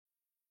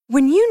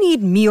When you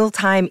need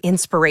mealtime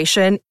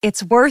inspiration,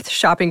 it's worth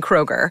shopping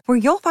Kroger, where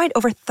you'll find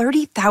over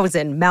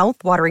 30,000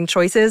 mouth-watering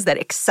choices that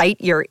excite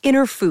your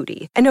inner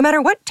foodie. And no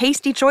matter what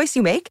tasty choice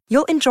you make,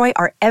 you'll enjoy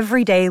our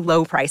everyday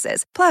low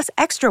prices, plus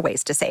extra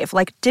ways to save,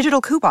 like digital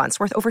coupons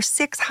worth over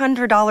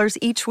 $600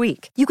 each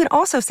week. You can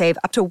also save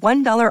up to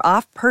 $1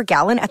 off per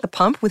gallon at the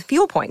pump with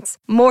fuel points.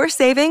 More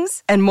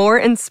savings and more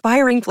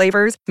inspiring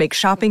flavors make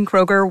shopping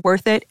Kroger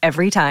worth it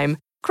every time.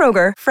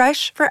 Kroger,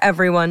 fresh for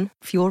everyone.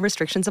 Fuel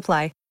restrictions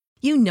apply.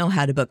 You know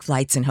how to book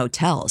flights and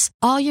hotels.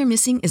 All you're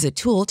missing is a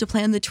tool to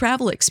plan the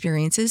travel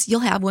experiences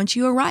you'll have once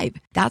you arrive.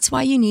 That's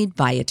why you need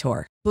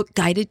Viator. Book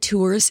guided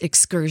tours,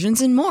 excursions,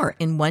 and more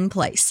in one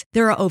place.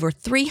 There are over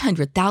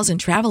 300,000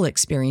 travel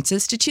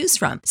experiences to choose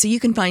from, so you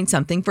can find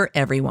something for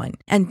everyone.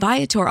 And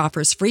Viator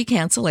offers free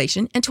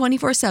cancellation and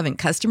 24/7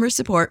 customer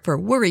support for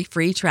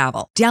worry-free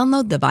travel.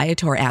 Download the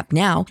Viator app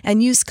now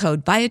and use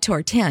code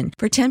Viator10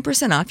 for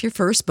 10% off your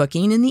first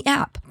booking in the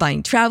app.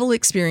 Find travel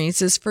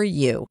experiences for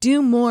you.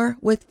 Do more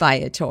with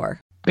Viator.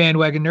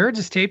 Bandwagon Nerds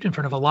is taped in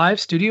front of a live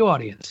studio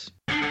audience.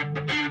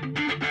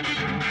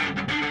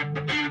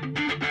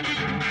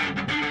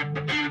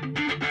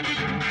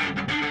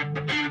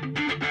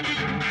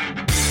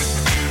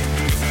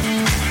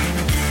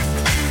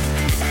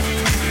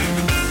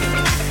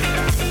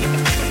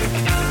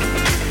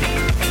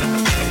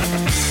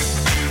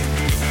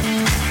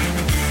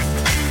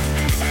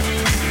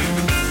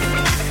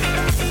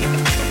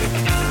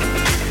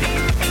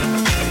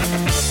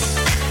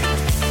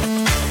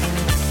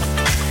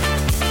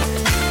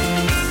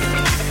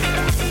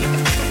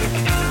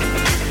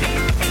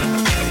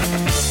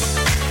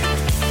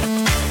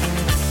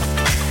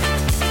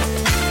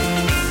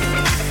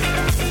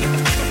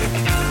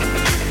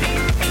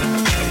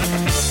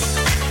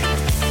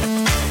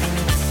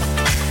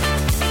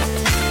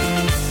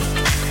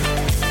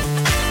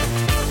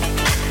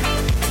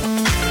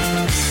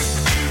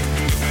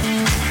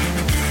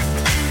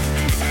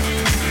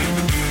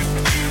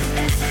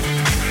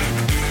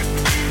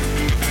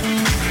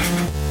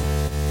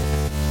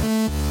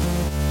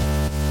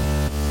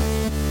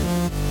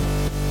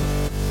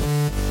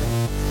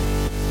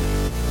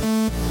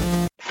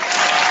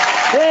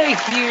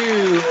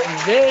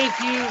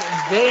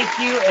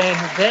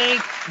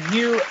 Thank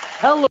you.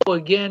 Hello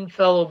again,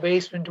 fellow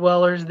basement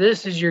dwellers.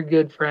 This is your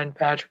good friend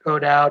Patrick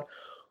O'Dowd,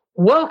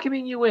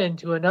 welcoming you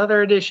into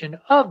another edition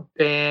of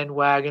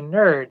Bandwagon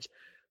Nerds.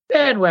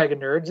 Bandwagon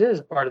Nerds is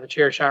a part of the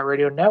Chairshot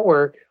Radio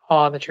Network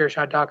on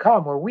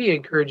thechairshot.com, where we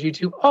encourage you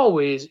to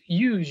always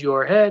use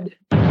your head.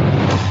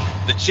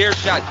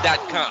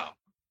 Thechairshot.com.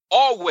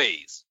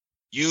 Always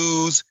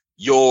use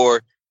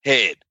your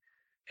head.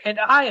 And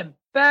I am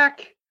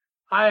back.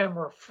 I am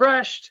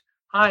refreshed.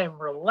 I am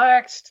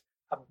relaxed.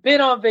 I've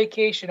been on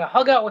vacation. I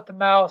hung out with the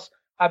mouse.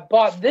 I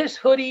bought this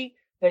hoodie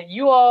that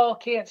you all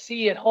can't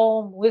see at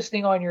home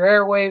listening on your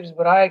airwaves,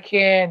 but I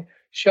can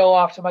show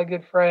off to my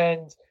good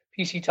friends,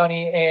 PC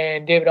Tunney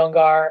and David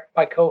Ungar,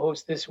 my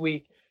co-host this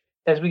week,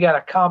 as we got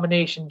a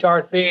combination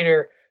Darth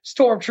Vader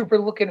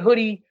Stormtrooper looking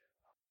hoodie.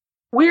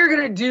 We're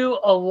going to do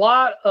a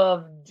lot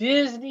of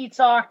Disney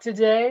talk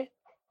today.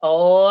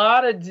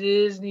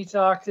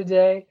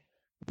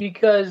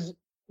 Because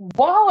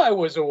while I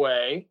was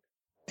away,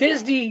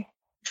 Disney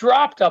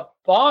dropped a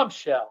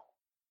bombshell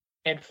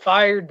and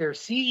fired their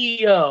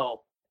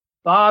CEO,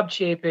 Bob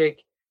Chapek,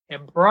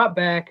 and brought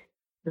back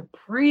the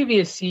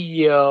previous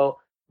CEO,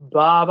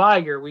 Bob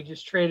Iger. We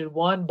just traded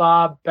one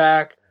Bob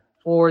back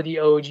for the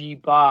OG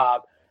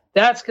Bob.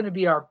 That's going to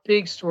be our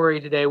big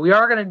story today. We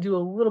are going to do a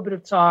little bit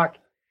of talk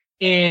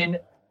in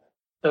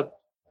the...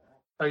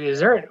 Is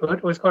there...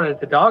 What's going on?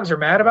 The dogs are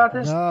mad about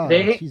this? No,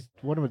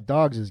 one of the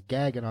dogs is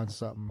gagging on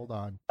something. Hold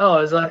on. Oh,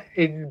 is that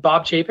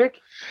Bob Chapek?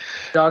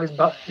 Dog is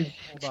Bob...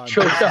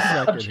 choked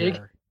up Bob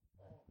Chapek.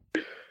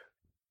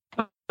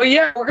 But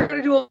yeah, we're going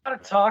to do a lot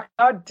of talk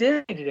about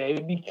Disney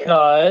today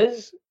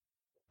because,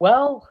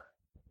 well,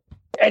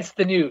 that's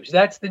the news.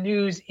 That's the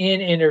news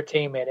in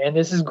entertainment. And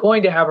this is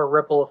going to have a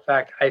ripple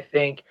effect, I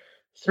think,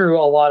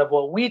 through a lot of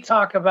what we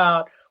talk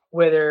about,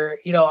 whether,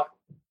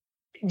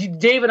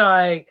 Dave and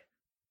I,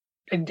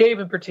 and Dave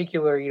in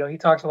particular, he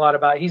talks a lot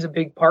about, he's a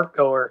big park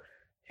goer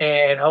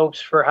and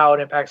hopes for how it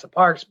impacts the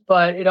parks,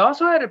 but it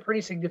also had a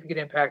pretty significant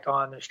impact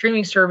on the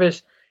streaming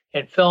service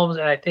and films.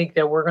 And I think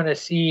that we're going to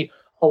see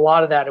a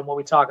lot of that in what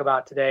we talk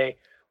about today.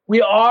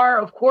 We are,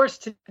 of course,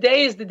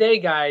 today is the day,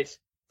 guys.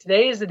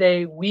 Today is the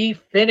day we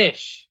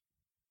finish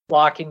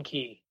Lock and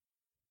Key.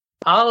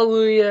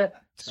 Hallelujah.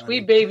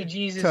 Sweet baby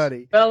Jesus.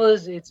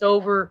 Fellas, it's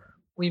over.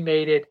 We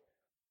made it.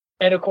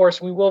 And, of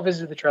course, we will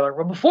visit the trailer.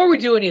 But before we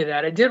do any of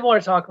that, I did want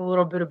to talk a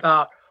little bit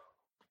about,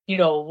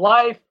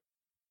 life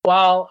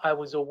while I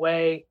was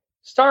away,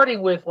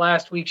 starting with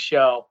last week's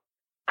show.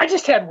 I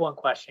just had one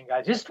question,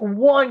 guys. Just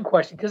one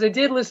question, because I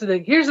did listen to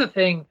here's the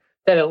thing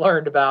that I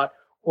learned about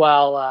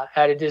while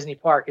at a Disney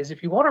park is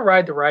if you want to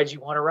ride the rides you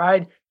want to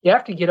ride, you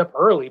have to get up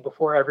early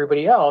before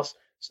everybody else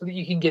so that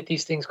you can get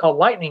these things called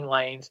lightning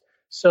lanes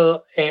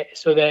so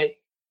that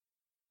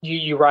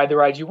you ride the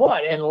rides you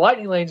want. And the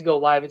lightning lanes go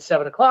live at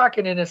 7 o'clock,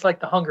 and then it's like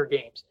the Hunger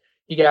Games.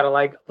 You got to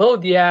like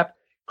load the app,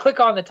 click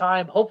on the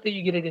time, hope that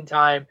you get it in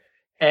time,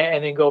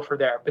 and then go from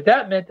there. But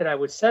that meant that I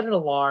would set an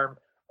alarm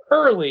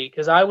early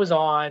because I was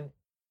on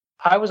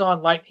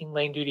lightning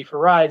lane duty for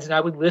rides, and I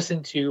would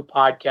listen to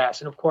podcasts.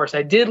 And of course,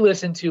 I did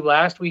listen to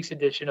last week's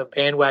edition of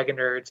Bandwagon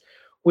Nerds,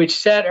 which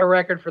set a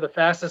record for the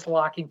fastest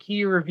lock and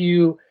key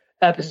review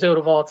episode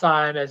of all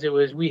time, as it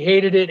was, we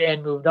hated it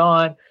and moved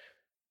on.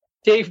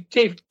 Dave,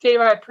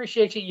 I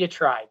appreciate you. You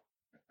tried.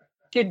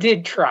 You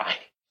did try.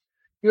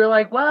 You were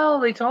like, well,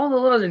 they told the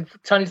little, and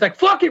Tony's like,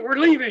 fuck it, we're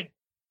leaving.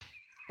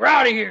 We're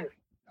out of here.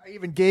 I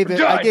even gave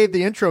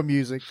the intro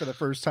music for the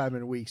first time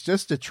in weeks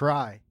just to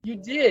try. You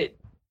did.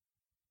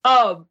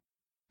 But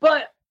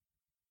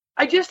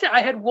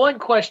I had one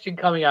question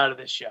coming out of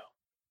this show,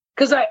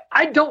 because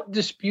I don't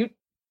dispute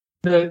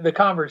the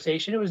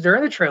conversation. It was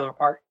during the trailer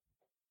park.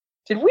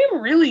 Did we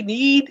really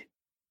need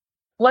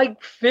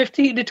like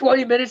 15 to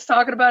 20 minutes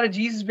talking about a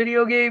Jesus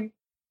video game?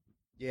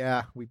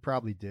 Yeah, we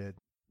probably did.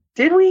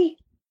 Did we?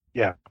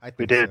 Yeah, I think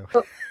we did.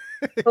 So.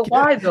 But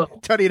why though?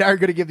 Tony and I are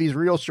going to give these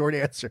real short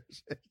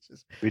answers.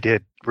 We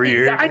did. Were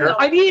you here?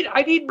 I need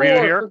Were you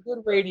more here? for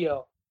good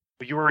radio.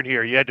 But you weren't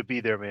here. You had to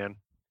be there, man.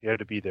 You had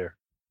to be there.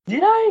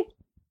 Did I?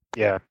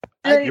 Yeah.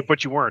 Did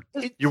But you weren't.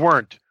 You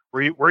weren't.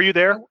 Were you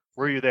there?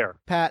 Were you there?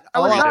 Pat, I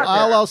all was not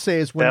there. I'll say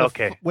is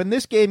Okay. when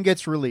this game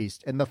gets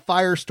released and the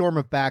firestorm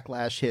of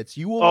backlash hits,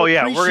 you will Oh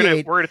yeah,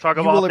 we're gonna talk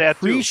about that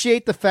too.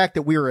 Appreciate the fact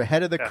that we were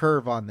ahead of the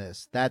curve on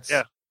this. That's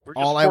We're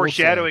all just I will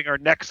say. foreshadowing our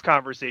next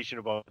conversation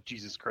about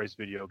Jesus Christ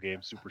video game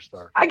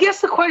Superstar. I guess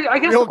the question.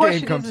 Real the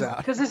question game comes is out.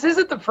 because this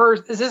isn't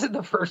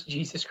the first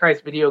Jesus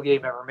Christ video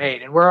game ever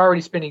made, and we're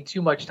already spending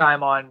too much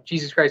time on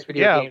Jesus Christ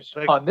video games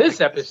on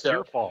this episode. It's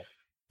your fault.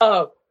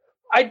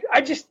 I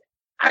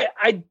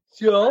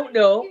don't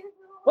know.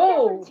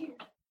 Whoa,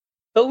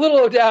 the little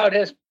O'Dowd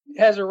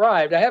has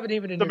arrived. I haven't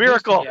even introduced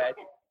miracle. him yet.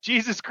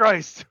 Jesus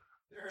Christ.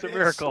 It's a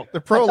miracle. The I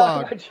talk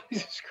prologue. about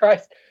Jesus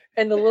Christ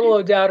and the little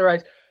O'Dowd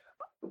arrives.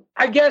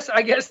 I guess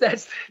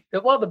that's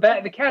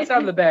the cat's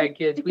out of the bag,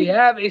 kids. We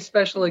have a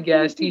special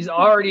guest. He's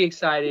already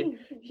excited.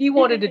 He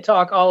wanted to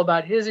talk all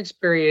about his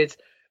experience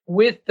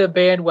with the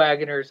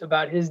Bandwagoners,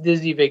 about his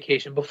Disney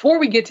vacation. Before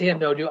we get to him,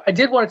 though, I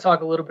did want to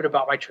talk a little bit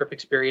about my trip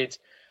experience.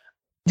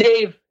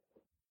 Dave,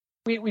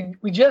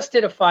 we just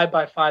did a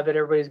 5x5 that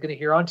everybody's going to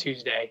hear on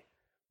Tuesday,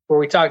 where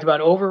we talked about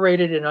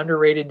overrated and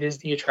underrated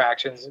Disney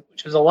attractions,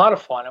 which was a lot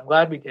of fun. I'm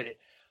glad we did it.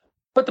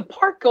 But the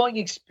park going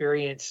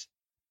experience,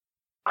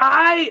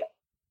 I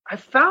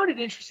found it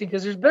interesting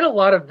because there's been a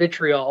lot of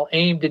vitriol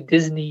aimed at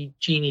Disney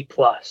Genie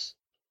Plus.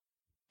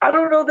 I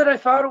don't know that I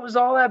thought it was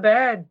all that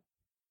bad.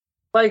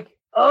 Like,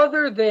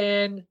 other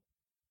than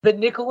the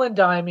nickel and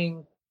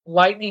diming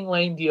Lightning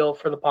Lane deal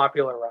for the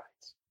popular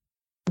rides.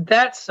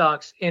 That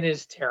sucks and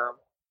is terrible.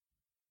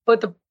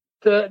 But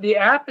the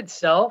app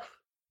itself,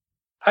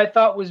 I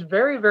thought was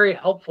very, very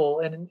helpful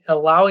in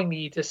allowing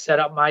me to set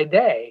up my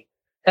day,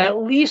 at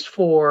least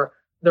for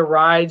the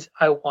rides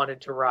I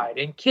wanted to ride.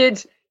 And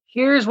kids,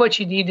 here's what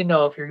you need to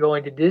know if you're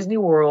going to Disney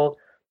World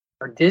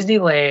or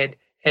Disneyland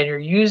and you're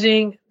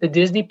using the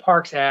Disney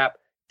Parks app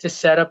to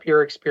set up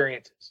your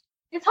experiences.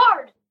 It's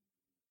hard.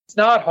 It's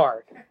not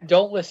hard.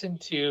 Don't listen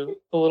to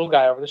the little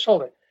guy over the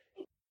shoulder.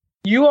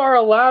 You are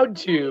allowed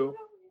to,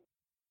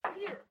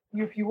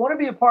 if you want to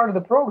be a part of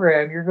the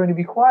program, you're going to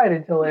be quiet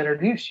until I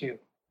introduce you.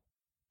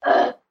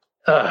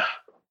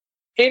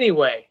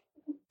 Anyway,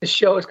 the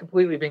show has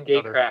completely been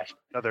gate crashed.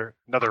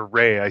 Another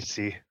Ray, I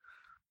see.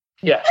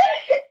 Yes.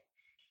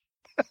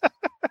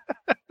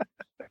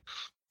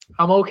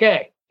 I'm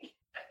okay.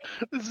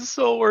 This is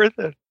so worth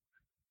it.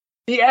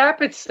 The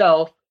app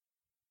itself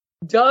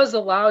does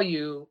allow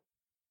you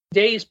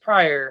days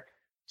prior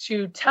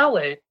to tell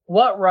it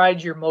what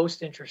rides you're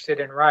most interested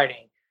in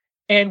riding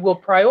and will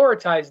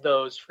prioritize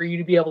those for you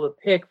to be able to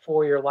pick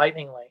for your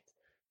Lightning Lanes.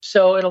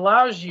 So it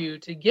allows you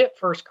to get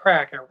first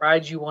crack at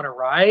rides you want to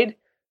ride,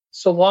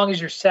 so long as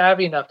you're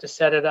savvy enough to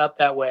set it up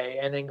that way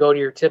and then go to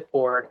your tip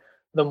board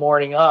the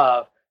morning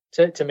of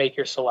to make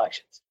your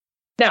selections.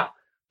 Now,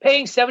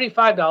 paying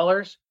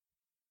 $75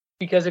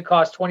 because it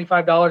costs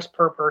 $25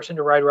 per person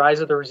to ride Rise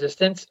of the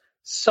Resistance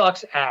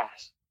sucks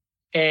ass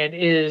and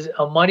is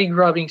a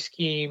money-grubbing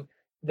scheme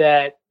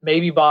that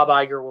maybe Bob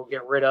Iger will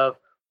get rid of.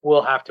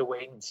 We'll have to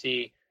wait and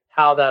see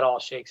how that all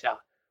shakes out.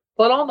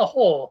 But on the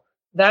whole,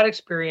 that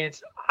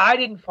experience I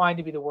didn't find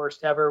to be the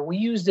worst ever. We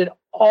used it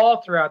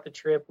all throughout the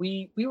trip.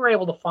 We were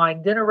able to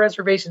find dinner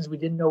reservations we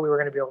didn't know we were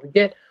going to be able to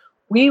get.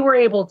 We were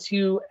able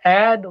to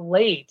add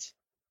late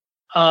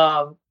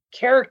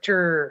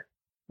character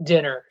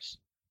dinners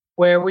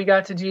where we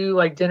got to do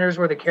like dinners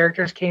where the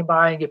characters came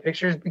by and get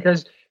pictures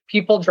because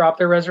people drop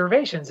their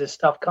reservations as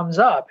stuff comes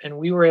up. And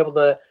we were able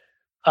to,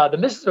 the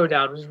Mrs.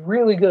 O'Dowd was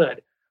really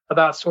good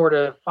about sort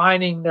of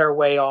finding their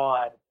way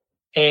on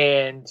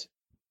and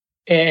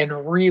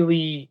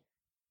really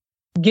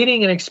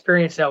getting an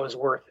experience that was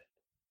worth it.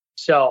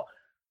 So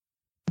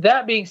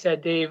that being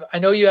said, Dave, I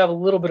know you have a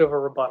little bit of a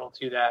rebuttal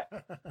to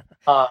that.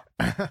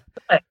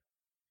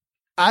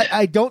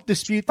 I don't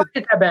dispute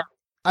that.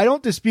 I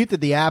don't dispute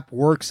that the app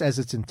works as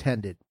it's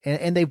intended,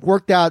 and they've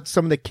worked out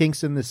some of the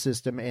kinks in the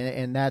system,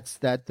 and that's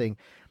that thing.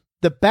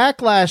 The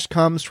backlash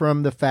comes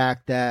from the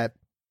fact that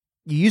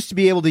you used to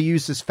be able to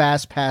use this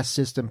fast pass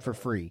system for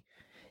free.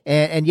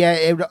 And yeah,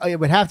 it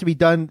would have to be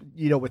done,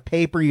 with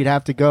paper. You'd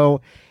have to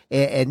go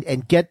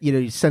and get,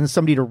 you send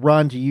somebody to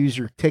run to use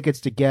your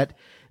tickets to get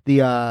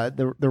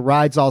the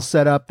rides all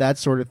set up, that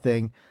sort of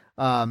thing.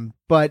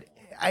 But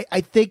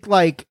I think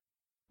like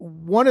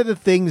one of the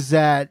things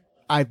that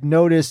I've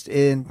noticed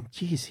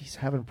he's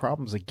having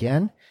problems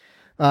again.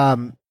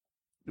 One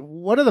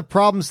of the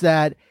problems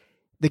that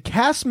the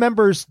cast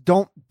members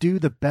don't do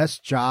the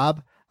best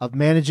job of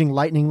managing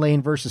Lightning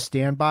Lane versus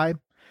Standby.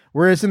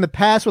 Whereas in the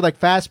past with like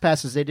Fast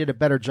Passes, they did a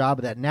better job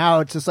of that. Now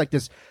it's just like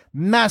this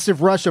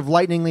massive rush of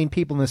Lightning Lane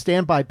people, and the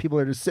Standby people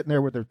are just sitting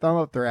there with their thumb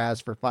up their ass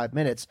for 5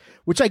 minutes,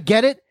 which I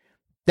get it.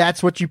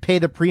 That's what you pay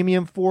the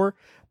premium for,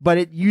 but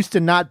it used to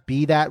not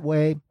be that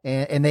way.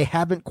 And they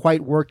haven't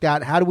quite worked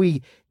out. How do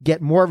we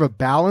get more of a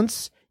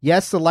balance?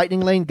 Yes, the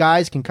Lightning Lane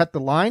guys can cut the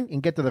line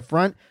and get to the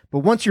front, but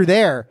once you're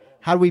there,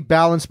 how do we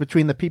balance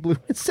between the people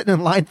who've been sitting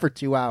in line for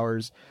 2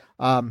 hours?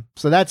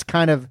 So that's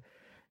kind of,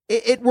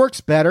 it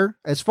works better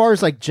as far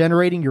as like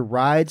generating your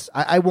rides.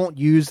 I won't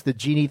use the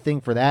Genie thing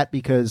for that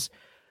because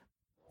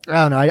I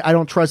don't know. I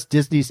don't trust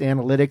Disney's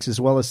analytics as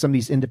well as some of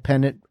these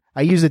independent.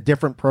 I use a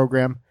different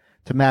program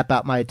to map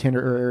out my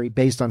itinerary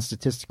based on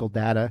statistical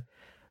data.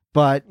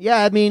 But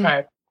yeah, I mean,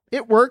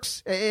 It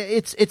works.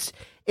 It's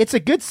a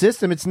good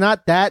system. It's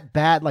not that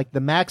bad. Like the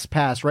Max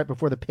Pass right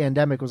before the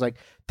pandemic was like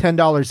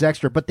 $10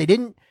 extra, but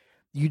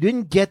you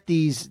didn't get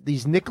these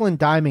nickel and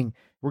diming.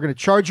 We're going to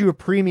charge you a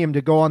premium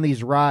to go on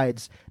these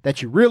rides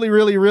that you really,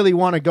 really, really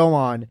want to go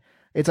on.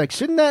 It's like,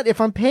 shouldn't that, if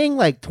I'm paying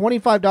like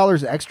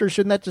 $25 extra,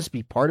 shouldn't that just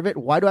be part of it?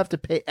 Why do I have to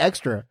pay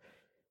extra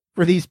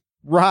for these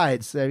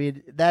rides? I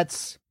mean,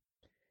 that's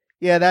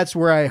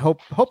where I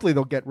hopefully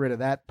they'll get rid of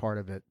that part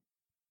of it.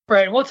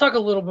 Right. And we'll talk a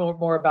little bit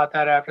more about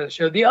that after the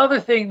show. The other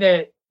thing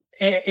that,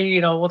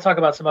 we'll talk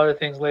about some other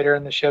things later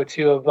in the show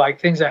too, of like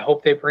things I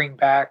hope they bring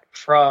back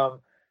from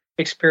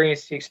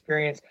experience to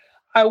experience.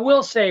 I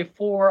will say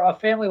for a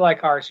family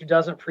like ours who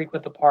doesn't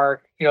frequent the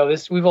park,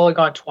 we've only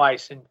gone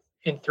twice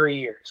in 3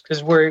 years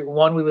because we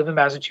live in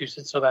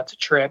Massachusetts, so that's a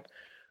trip.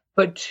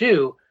 But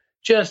two,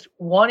 just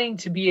wanting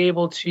to be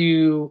able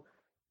to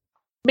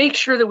make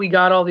sure that we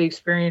got all the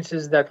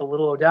experiences that the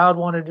Little O'Dowd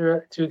wanted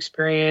to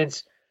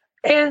experience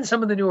and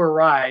some of the newer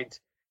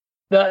rides.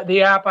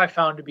 The app I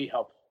found to be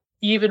helpful,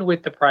 even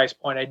with the price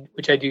point,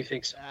 which I do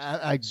think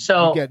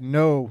so. You get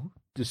no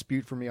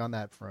dispute from me on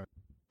that front.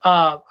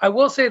 I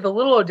will say the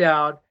Little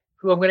O'Dowd,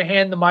 who I'm going to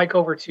hand the mic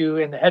over to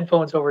and the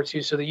headphones over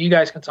to so that you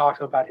guys can talk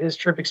about his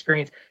trip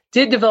experience,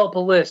 did develop a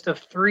list of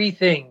 3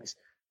 things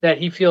that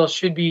he feels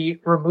should be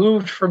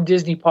removed from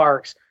Disney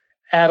parks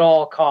at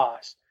all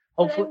costs.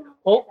 Hopefully,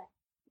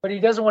 but he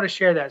doesn't want to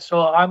share that.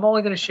 So I'm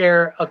only going to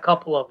share a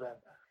couple of them.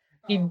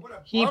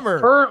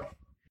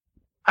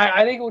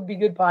 I think it would be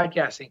good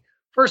podcasting.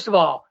 First of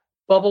all,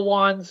 bubble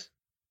wands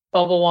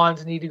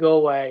need to go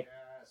away.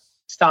 Yes.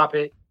 Stop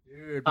it.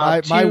 Dude,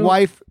 my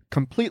wife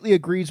completely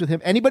agrees with him.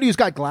 Anybody who's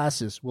got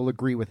glasses will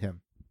agree with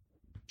him.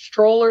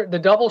 Stroller, the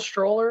double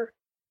stroller,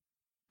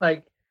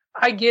 like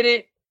I get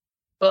it,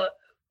 but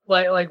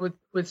like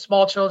with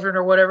small children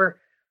or whatever.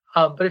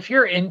 But if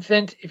you're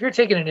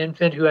taking an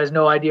infant who has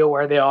no idea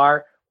where they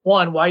are,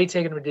 one, why are you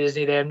taking them to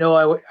Disney? They have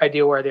no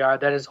idea where they are.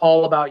 That is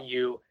all about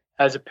you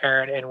as a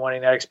parent and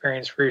wanting that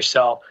experience for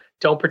yourself.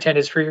 Don't pretend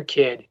it's for your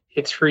kid.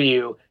 It's for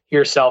you.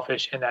 You're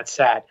selfish, and that's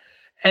sad.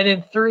 And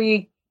then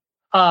 3,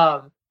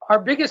 our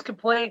biggest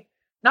complaint,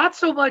 not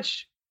so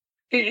much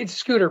it's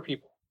scooter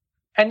people,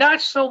 and not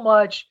so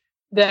much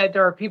that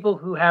there are people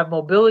who have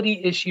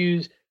mobility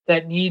issues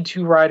that need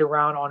to ride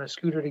around on a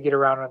scooter to get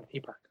around on the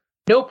theme park.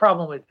 No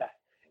problem with that.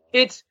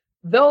 It's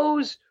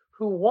those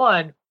who,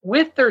 one,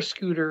 with their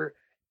scooter,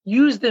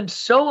 use them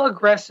so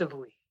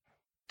aggressively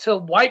to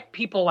wipe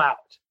people out.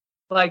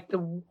 Like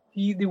the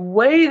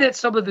way that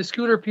some of the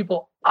scooter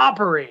people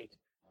operate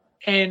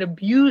and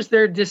abuse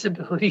their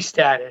disability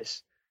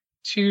status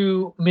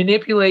to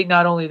manipulate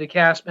not only the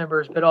cast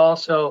members, but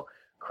also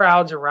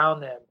crowds around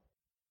them.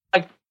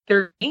 Like,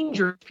 they're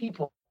dangerous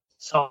people.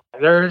 So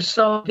there's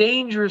some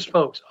dangerous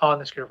folks on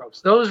the scooter folks.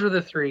 Those were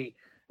the 3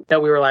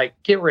 that we were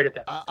like, get rid of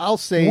them. I'll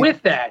say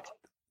with that,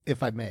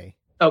 if I may.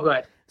 Oh, go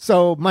ahead.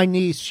 So my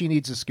niece, she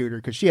needs a scooter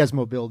because she has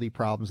mobility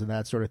problems and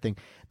that sort of thing.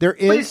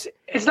 It's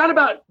not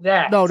about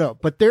that. No,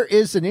 but there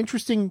is an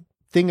interesting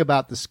thing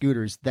about the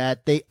scooters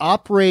that they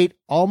operate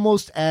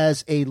almost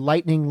as a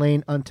Lightning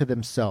Lane unto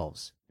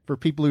themselves. For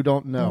people who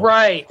don't know.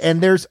 Right.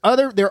 And there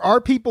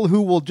are people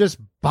who will just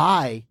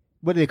buy,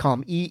 what do they call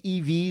them?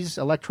 EVs,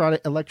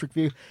 electric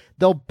vehicles.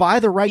 They'll buy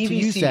the right to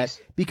use that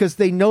because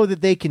they know that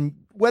they can,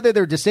 whether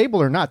they're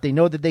disabled or not, they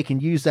know that they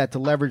can use that to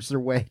leverage their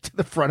way to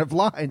the front of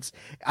lines.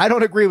 I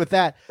don't agree with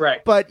that.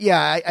 Right. But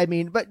yeah, I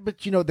mean, but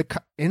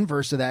the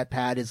inverse of that,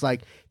 Pat, is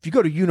like, if you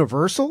go to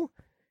Universal,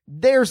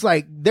 there's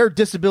like, their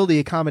disability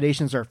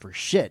accommodations are for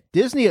shit.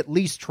 Disney at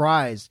least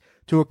tries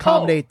to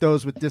accommodate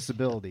those with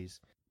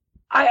disabilities.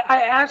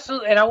 I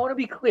absolutely, and I want to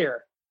be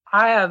clear,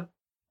 I have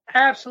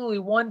absolutely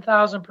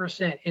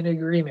 1000% in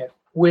agreement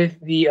with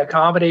the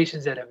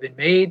accommodations that have been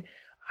made.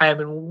 I am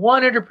in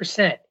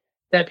 100%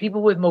 that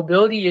people with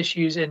mobility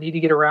issues and need to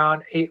get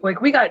around,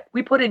 like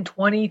we put in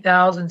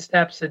 20,000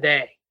 steps a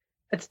day.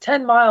 That's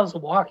 10 miles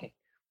of walking.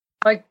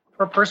 Like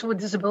for a person with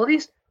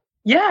disabilities,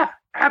 yeah,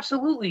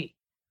 absolutely.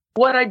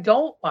 What I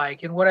don't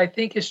like and what I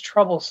think is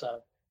troublesome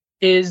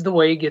is the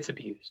way it gets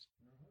abused.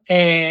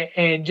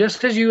 And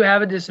just because you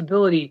have a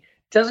disability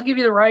doesn't give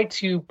you the right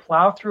to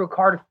plow through a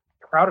crowd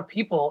of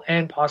people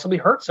and possibly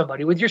hurt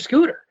somebody with your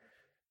scooter,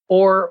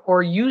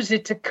 or use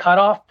it to cut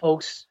off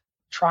folks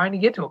trying to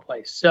get to a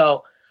place.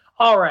 So,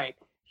 all right,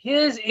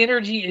 his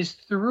energy is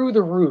through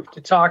the roof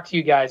to talk to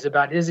you guys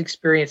about his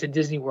experience at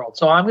Disney World.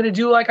 So I'm going to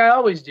do like I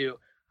always do.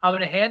 I'm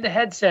going to hand the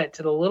headset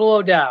to the little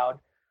O'Dowd.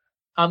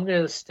 I'm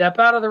going to step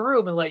out of the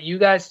room and let you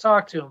guys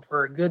talk to him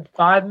for a good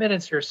 5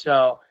 minutes or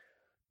so.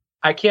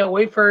 I can't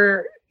wait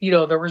for,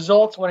 the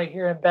results when I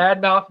hear him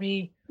badmouth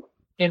me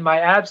in my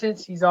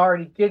absence. He's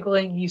already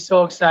giggling. He's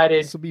so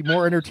excited. This will be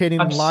more entertaining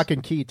than Lock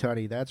and Key,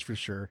 Tunney. That's for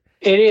sure.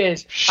 It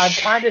is. I'm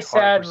kind of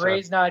sad 100%.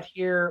 Ray's not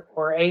here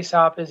or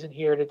Aesop isn't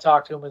here to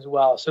talk to him as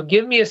well. So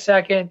give me a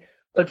second.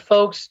 But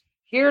folks,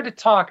 here to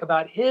talk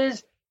about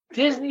his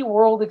Disney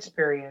World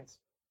experience,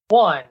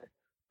 one,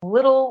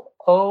 little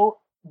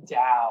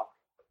O'Dowd.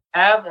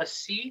 Have a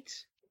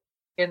seat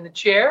in the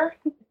chair.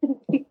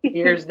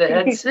 Here's the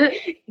headset.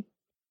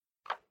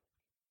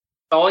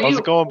 All How's you.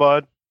 it going,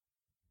 bud?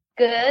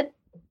 Good.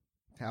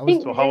 How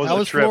was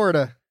the trip?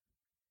 Florida?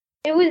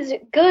 It was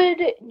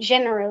good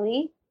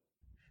generally.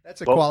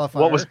 That's a qualifier.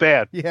 What was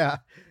bad? Yeah.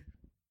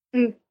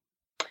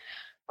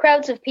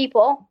 Crowds of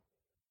people.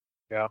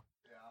 Yeah.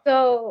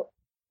 So,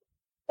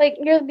 like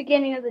near the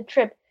beginning of the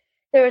trip,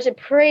 there was a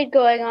parade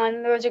going on,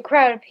 and there was a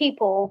crowd of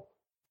people,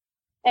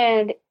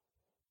 and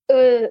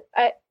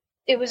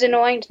it was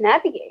annoying to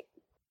navigate.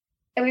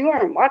 And we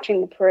weren't watching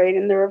the parade,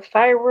 and there were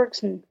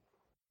fireworks, and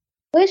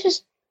it was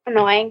just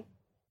annoying.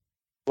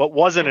 What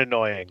wasn't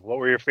annoying? What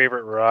were your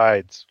favorite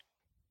rides?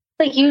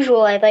 Like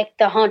usual, I liked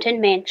the Haunted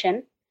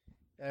Mansion.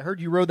 I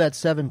heard you rode that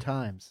 7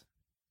 times.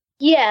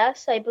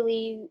 Yes, I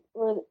believe.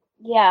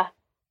 Yeah.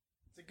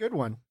 It's a good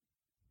one.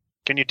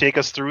 Can you take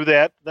us through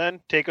that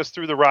then? Take us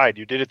through the ride.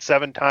 You did it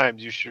 7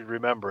 times. You should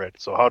remember it.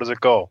 So how does it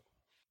go?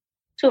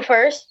 So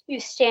first, you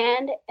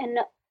stand in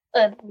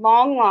a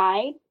long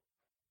line,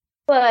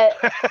 but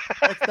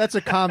That's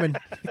a common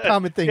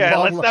thing. Yeah,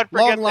 let's not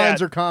forget long lines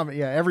that. are common.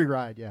 Yeah, every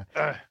ride. Yeah.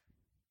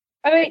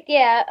 I mean,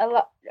 yeah,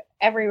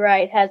 every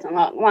ride has a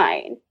long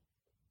line.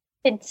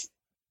 It's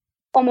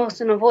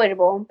almost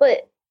unavoidable.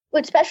 But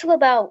what's special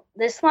about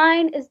this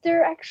line is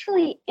there are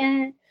actually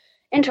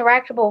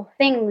interactable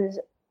things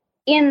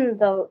in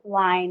the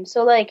line.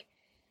 So, like,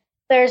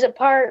 there's a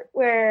part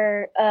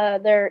where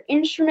there are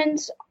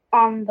instruments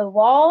on the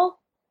wall.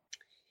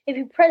 If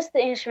you press the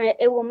instrument,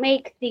 it will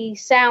make the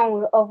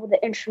sound of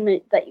the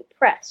instrument that you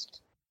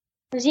pressed.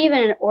 There's even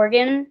an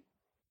organ.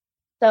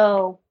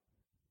 So,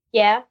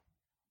 yeah.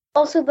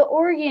 Also, the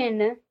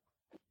organ,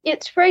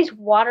 it sprays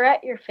water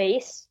at your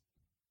face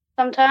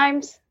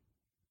sometimes.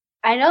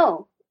 I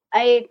know.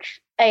 I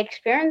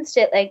experienced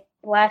it, like,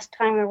 last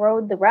time I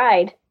rode the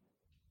ride.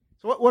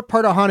 So what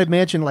part of Haunted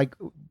Mansion, like,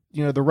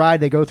 the ride,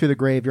 they go through the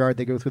graveyard,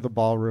 they go through the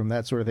ballroom,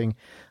 that sort of thing.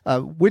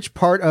 Which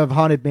part of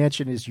Haunted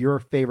Mansion is your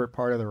favorite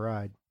part of the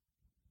ride?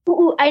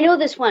 Ooh, I know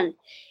this one.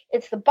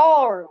 It's the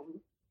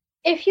ballroom.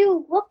 If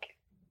you look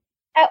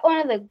at one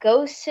of the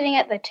ghosts sitting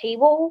at the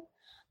table,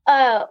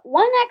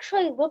 one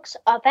actually looks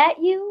up at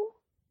you,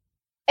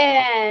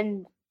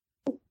 and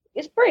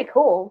it's pretty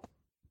cool.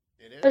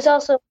 It is. There's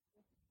also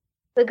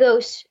the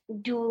ghosts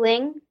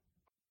dueling,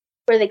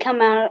 where they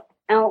come out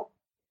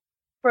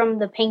from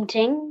the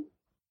painting.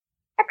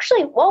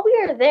 Actually, while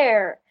we were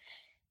there,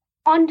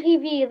 on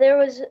TV, there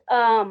was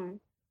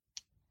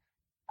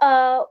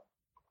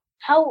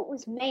how it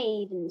was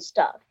made and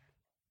stuff,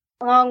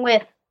 along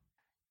with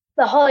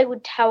the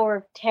Hollywood Tower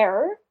of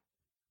Terror,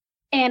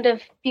 and a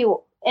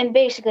few. And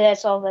basically,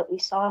 that's all that we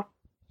saw.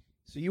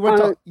 So you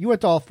went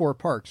to all 4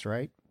 parks,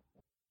 right?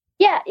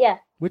 Yeah.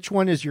 Which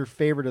one is your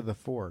favorite of the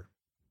 4?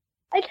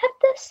 I'd have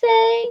to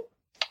say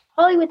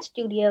Hollywood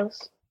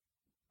Studios.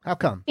 How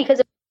come? Because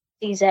of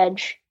Galaxy's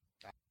Edge.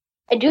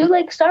 I do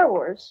like Star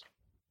Wars.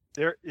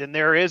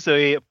 There is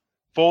a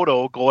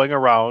photo going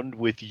around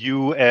with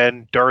you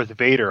and Darth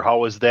Vader. How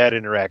was that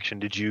interaction?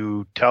 Did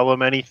you tell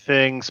him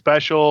anything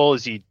special?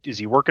 Is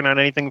he working on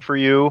anything for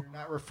you? You're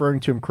not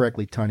referring to him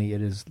correctly, Tunney.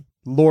 It is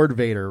Lord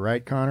Vader,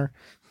 right, Connor?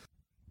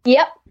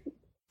 Yep.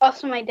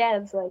 Also, my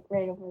dad's like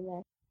right over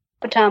there.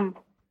 But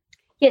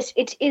yes,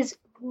 it is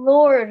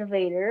Lord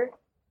Vader,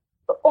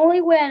 but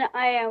only when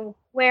I am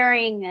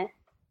wearing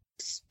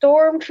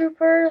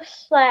Stormtrooper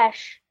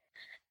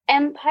 /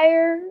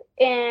 Empire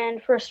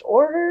and First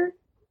Order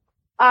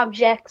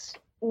objects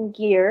and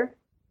gear.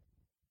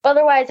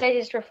 Otherwise, I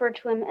just refer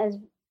to him as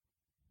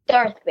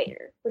Darth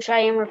Vader, which I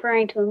am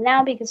referring to him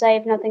now because I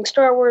have nothing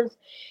Star Wars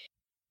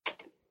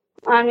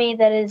on me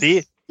that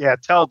is... Yeah,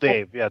 tell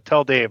Dave.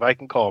 I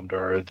can call him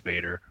Darth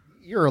Vader.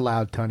 You're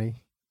allowed, Tunny.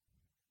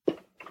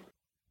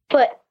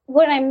 But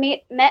when I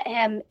met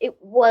him, it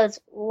was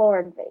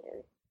Lord Vader.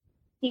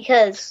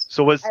 Because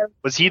So was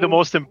he the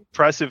most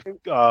impressive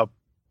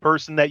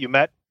person that you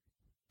met,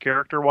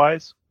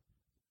 character-wise?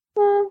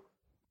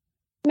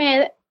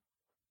 Man,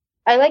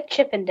 I like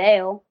Chip and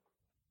Dale.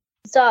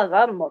 Saw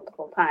them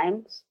multiple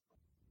times.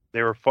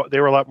 They were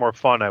a lot more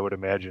fun, I would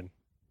imagine.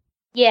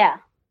 Yeah.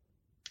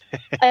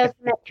 I also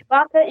met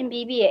Chewbacca and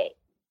BB-8.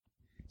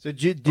 So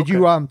did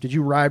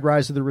you ride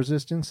Rise of the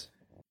Resistance?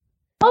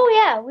 Oh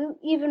yeah, we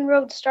even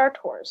rode Star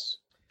Tours.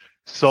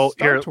 So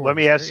Star here, Tours, let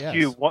me ask yes.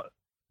 you.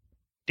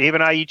 Dave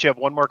and I each have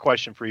one more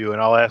question for you,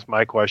 and I'll ask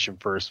my question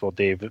first. While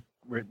Dave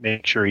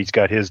make sure he's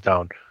got his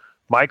down.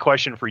 My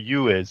question for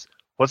you is: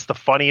 what's the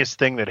funniest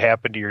thing that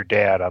happened to your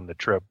dad on the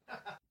trip?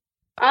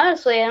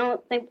 Honestly, I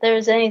don't think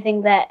there's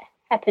anything that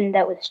happened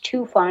that was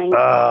too funny.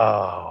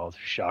 Oh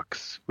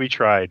shucks, we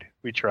tried.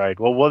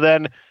 Well,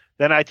 then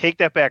I take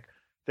that back.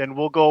 Then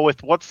we'll go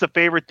with what's the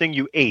favorite thing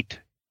you ate?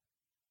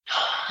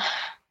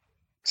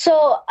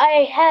 So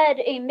I had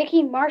a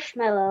Mickey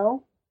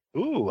marshmallow.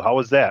 Ooh, how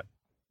was that?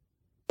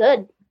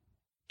 Good.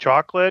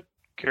 Chocolate,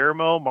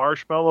 caramel,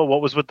 marshmallow.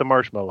 What was with the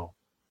marshmallow?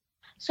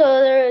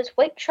 So there was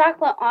white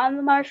chocolate on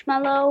the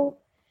marshmallow.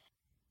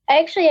 I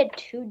actually had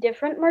two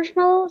different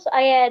marshmallows.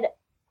 I had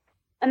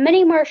a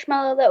mini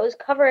marshmallow that was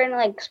covered in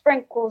like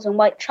sprinkles and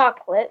white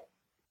chocolate,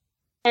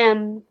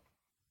 and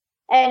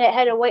it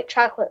had a white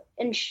chocolate,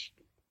 and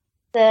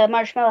the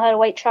marshmallow had a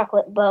white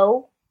chocolate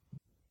bow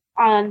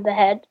on the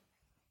head.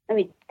 I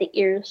mean, the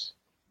ears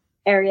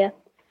area.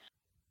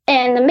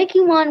 And the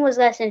Mickey one was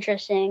less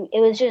interesting.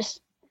 It was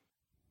just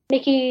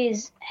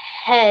Mickey's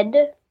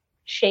head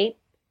shape,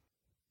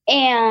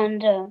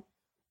 and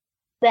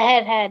the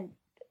head had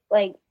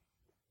like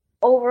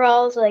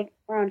overalls like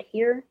around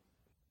here,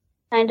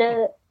 kind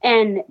of,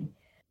 and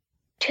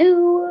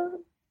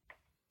two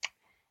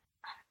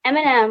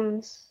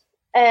M&Ms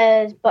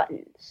as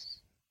buttons.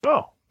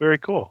 Oh, very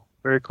cool.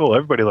 Very cool.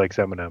 Everybody likes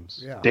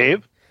M&Ms. Yeah.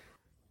 Dave?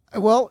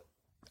 Well,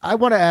 I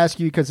want to ask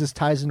you, because this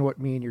ties into what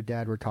me and your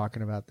dad were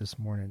talking about this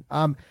morning.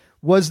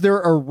 Was there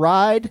a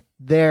ride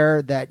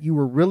there that you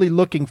were really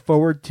looking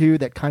forward to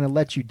that kind of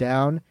let you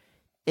down?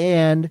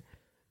 And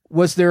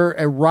was there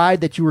a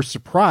ride that you were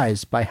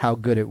surprised by how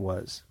good it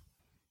was?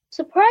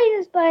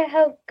 Surprised by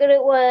how good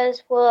it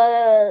was,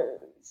 I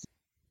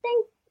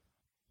think,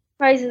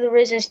 Rise of the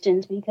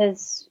Resistance,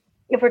 because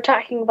if we're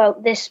talking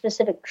about this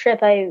specific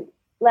trip,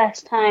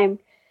 last time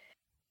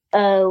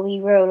we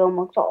rode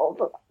almost all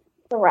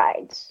the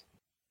rides.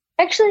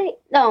 Actually,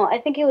 no, I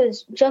think it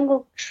was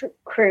Jungle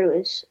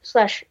Cruise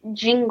 /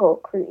 Jingle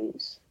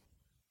Cruise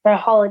for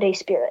Holiday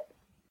Spirit.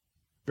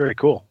 Very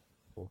cool.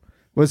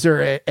 Was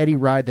there any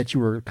ride that you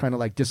were kind of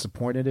like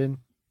disappointed in?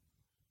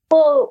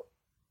 Well,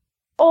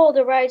 all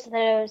the rides that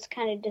I was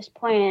kind of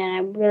disappointed in, I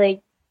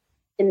really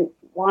didn't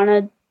want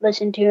to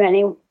listen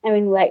to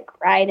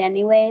ride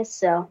anyways,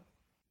 so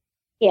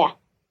yeah.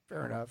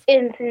 Fair enough.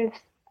 And since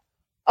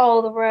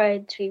all the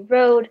rides we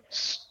rode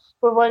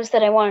were ones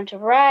that I wanted to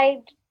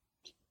ride,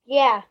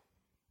 yeah.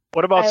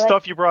 What about I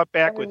stuff like you brought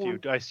back with you?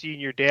 I seen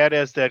your dad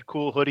has that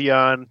cool hoodie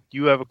on.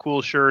 You have a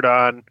cool shirt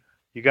on.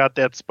 You got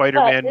that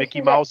Spider-Man Mickey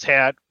Mouse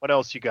hat. What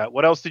else you got?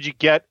 What else did you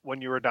get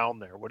when you were down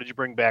there? What did you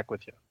bring back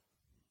with you?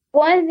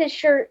 One of the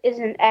shirt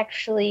isn't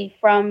actually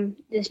from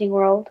Disney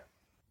World.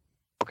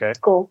 Okay. It's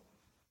cool.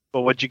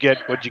 But what'd you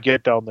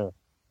get down there?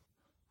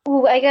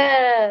 Ooh, I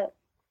got a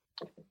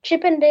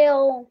Chip and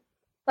Dale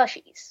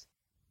plushies.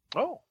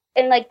 Oh.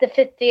 And like the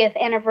 50th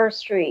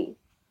anniversary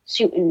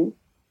suit and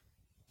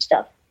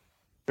stuff.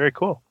 Very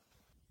cool.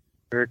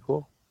 Very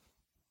cool.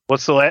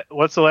 What's the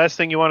last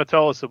thing you want to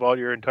tell us about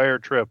your entire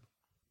trip?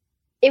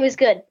 It was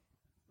good.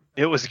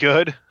 It was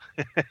good.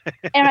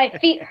 And my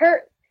feet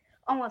hurt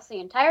almost the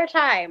entire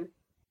time.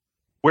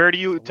 Where do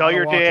you tell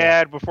your walking.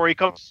 dad before he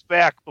comes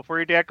back? Before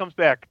your dad comes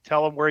back,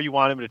 tell him where you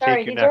want him to Sorry,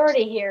 take you he's next.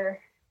 already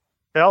here.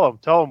 Tell him.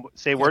 Tell him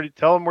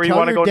where you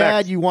want to go Tell your dad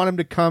next. you want him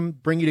to come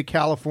bring you to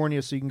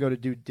California so you can go to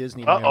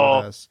Disneyland Uh-oh.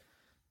 with us.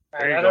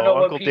 There you I don't go,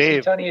 know Uncle what PC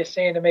Dave. Tunney is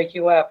saying to make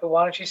you laugh, but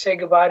why don't you say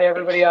goodbye to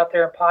everybody out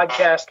there in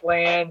podcast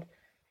land,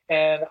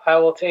 and I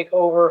will take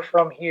over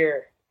from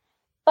here.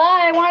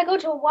 Bye, I want to go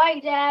to Hawaii,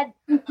 Dad.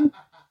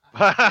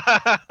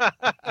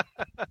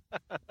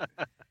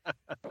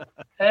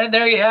 And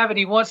there you have it.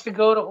 He wants to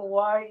go to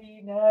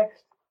Hawaii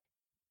next.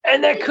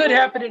 And that could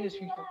happen in his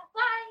future.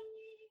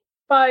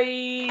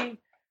 Bye.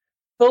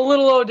 The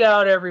little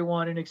O'Dowd,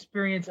 everyone, an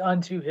experience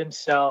unto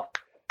himself.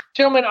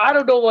 Gentlemen, I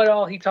don't know what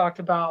all he talked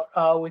about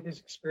with his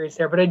experience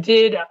there, but I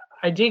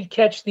did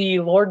catch the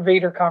Lord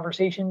Vader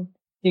conversation.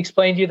 He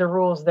explained to you the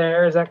rules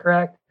there. Is that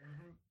correct?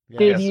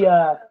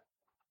 Yeah.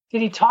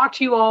 Did he talk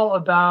to you all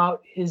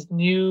about his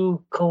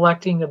new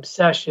collecting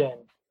obsession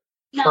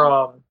No.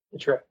 from the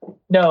trip?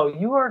 No,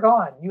 you are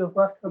gone. You have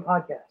left the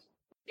podcast.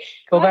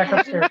 Go back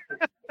upstairs.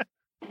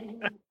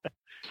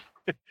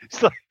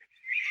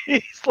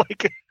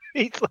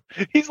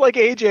 He's like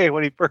AJ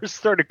when he first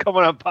started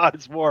coming on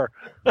Pods More.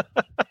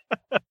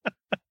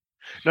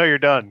 No, you're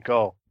done.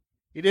 Go.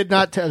 You did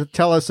not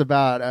tell us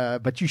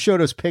about, but you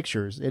showed us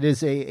pictures. It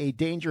is a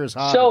dangerous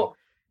hobby.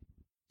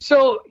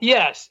 So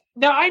yes.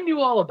 Now I knew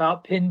all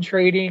about pin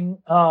trading,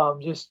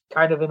 just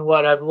kind of in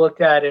what I've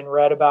looked at and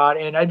read about,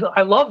 and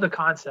I love the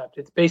concept.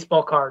 It's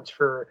baseball cards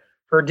for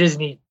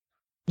Disney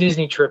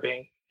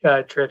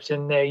trips,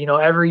 and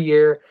every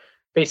year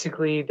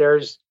basically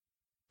there's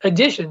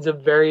editions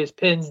of various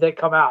pins that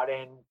come out,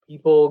 and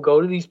people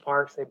go to these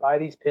parks, they buy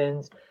these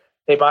pins,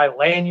 they buy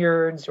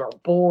lanyards or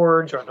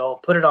boards, or they'll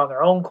put it on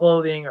their own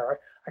clothing, or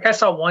like I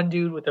saw one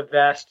dude with a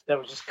vest that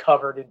was just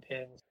covered in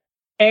pins.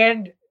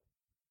 And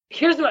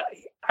here's what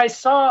I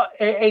saw,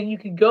 and you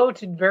could go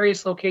to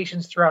various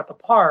locations throughout the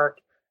park,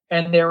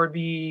 and there would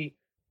be,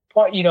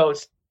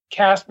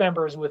 cast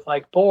members with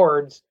like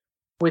boards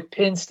with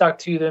pins stuck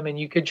to them, and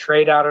you could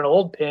trade out an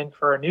old pin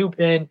for a new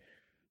pin.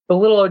 The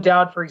Little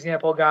O'Dowd, for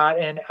example, got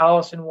an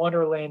Alice in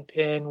Wonderland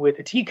pin with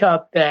a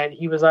teacup that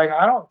he was like,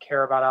 I don't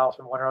care about Alice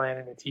in Wonderland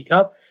in a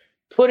teacup.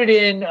 Put it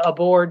in a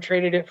board,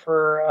 traded it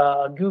for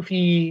a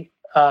Goofy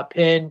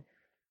pin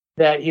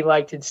that he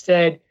liked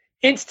instead.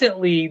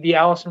 Instantly, the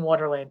Alice in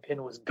Wonderland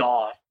pin was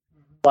gone.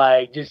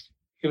 It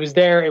was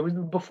there. It was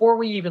before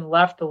we even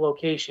left the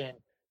location.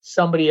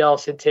 Somebody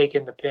else had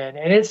taken the pin,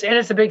 and it's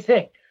a big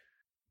thing.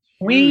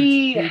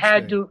 We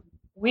had to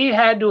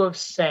have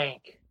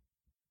sank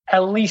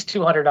at least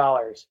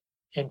 $200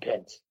 in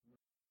pins.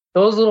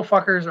 Those little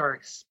fuckers are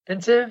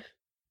expensive.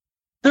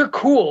 They're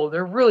cool.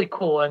 They're really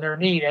cool, and they're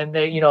neat, and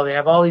they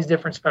have all these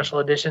different special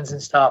editions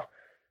and stuff.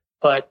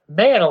 But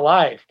man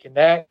alive, can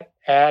that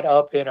add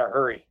up in a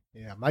hurry?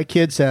 Yeah, my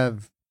kids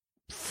have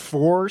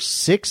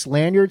 4-6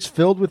 lanyards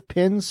filled with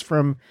pins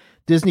from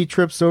Disney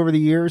trips over the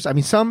years. I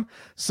mean, some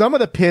of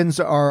the pins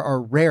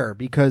are rare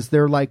because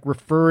they're like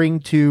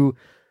referring to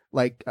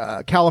like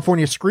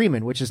California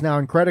Screamin', which is now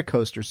in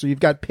Credicoaster. So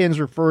you've got pins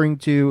referring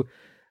to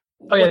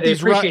the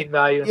appreciating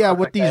value. Yeah,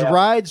 what these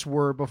rides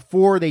were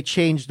before they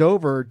changed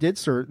over, did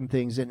certain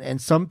things, and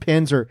some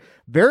pins are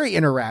very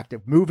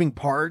interactive, moving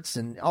parts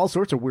and all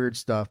sorts of weird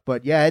stuff.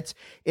 But yeah,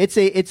 it's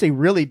a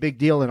really big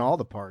deal in all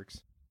the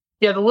parks.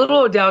 Yeah, the Little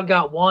O'Dowd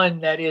got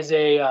one that is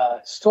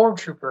a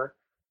stormtrooper,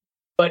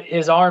 but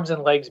his arms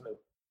and legs move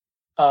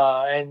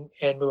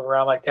and move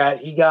around like that.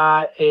 He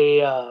got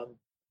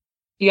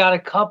a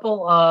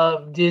couple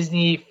of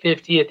Disney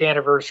 50th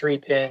anniversary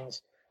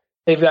pins.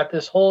 They've got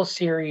this whole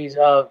series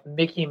of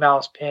Mickey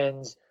Mouse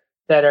pins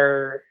that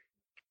are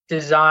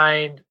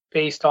designed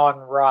based on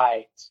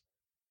rides.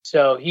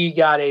 So he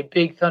got a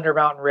Big Thunder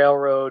Mountain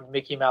Railroad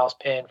Mickey Mouse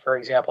pin, for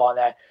example, on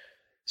that.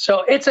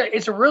 So it's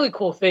a really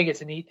cool thing.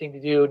 It's a neat thing to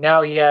do.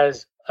 Now he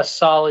has a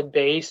solid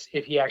base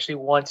if he actually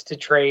wants to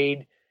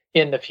trade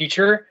in the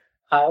future.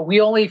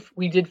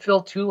 We did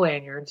fill 2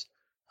 lanyards.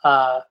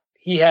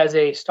 He has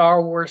a Star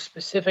Wars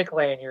specific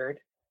lanyard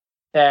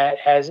that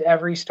has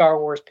every Star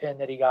Wars pin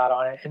that he got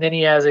on it. And then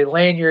he has a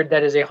lanyard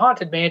that is a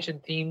Haunted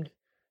Mansion themed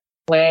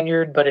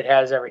lanyard, but it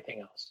has everything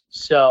else.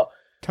 So,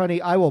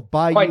 Tony, I will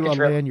buy you a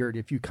lanyard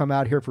if you come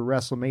out here for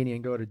WrestleMania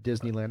and go to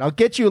Disneyland. I'll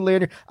get you a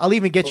lanyard. I'll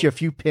even get you a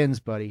few pins,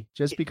 buddy,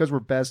 just because we're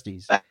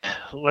besties.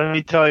 Let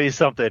me tell you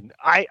something.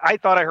 I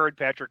thought I heard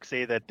Patrick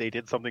say that they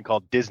did something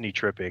called Disney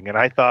tripping, and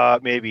I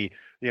thought maybe,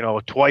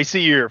 twice a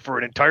year for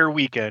an entire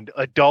weekend,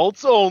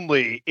 adults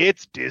only.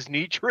 It's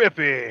Disney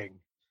tripping.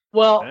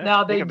 Well,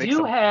 now they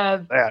do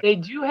have a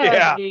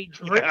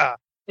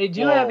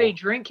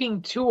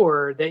drinking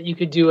tour that you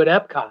could do at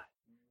Epcot,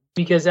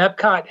 because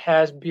Epcot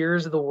has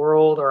beers of the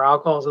world or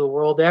alcohols of the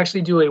world. They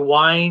actually do a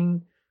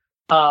wine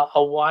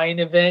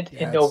event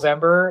in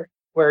November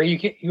where you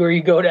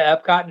go to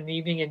Epcot in an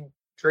evening and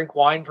drink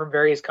wine from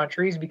various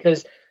countries,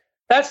 because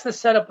that's the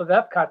setup of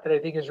Epcot that I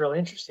think is really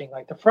interesting.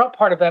 Like the front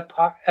part of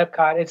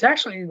Epcot, it's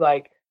actually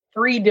like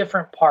 3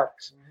 different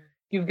parks.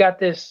 You've got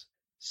this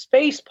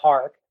space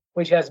park,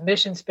 which has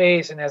Mission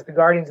Space and has the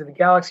Guardians of the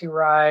Galaxy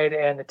ride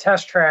and the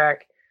test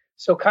track.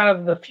 So kind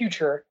of the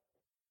future.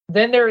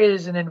 Then there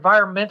is an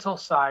environmental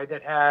side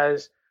that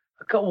has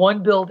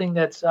one building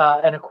that's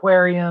an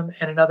aquarium,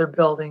 and another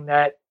building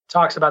that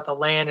talks about the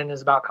land and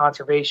is about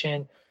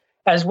conservation,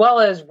 as well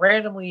as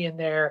randomly in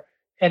there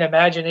an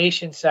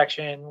imagination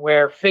section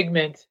where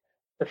Figment,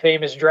 the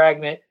famous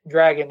dragon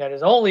that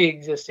is only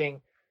existing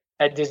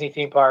at Disney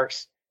theme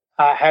parks,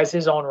 has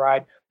his own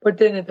ride. But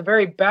then at the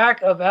very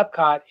back of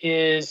Epcot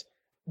is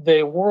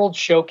the World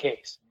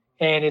Showcase.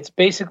 And it's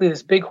basically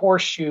this big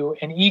horseshoe,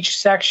 and each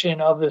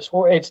section of this,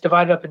 it's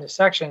divided up into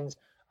sections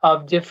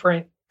of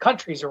different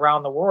countries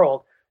around the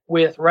world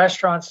with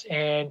restaurants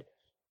and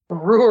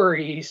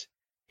breweries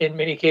in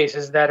many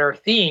cases that are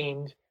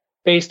themed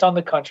based on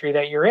the country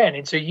that you're in.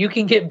 And so you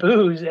can get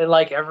booze in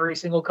like every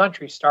single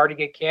country,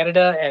 starting at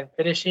Canada and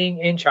finishing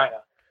in China.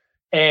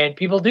 And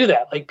people do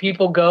that. Like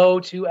people go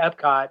to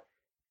Epcot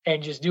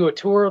and just do a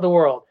tour of the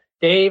world.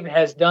 Dave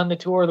has done the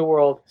tour of the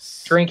world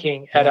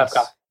drinking at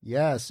Epcot.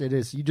 Yes, it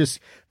is. You just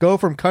go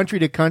from country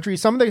to country.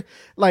 Some of the,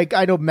 like,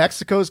 I know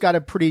Mexico's got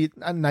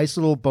a nice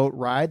little boat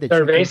ride. That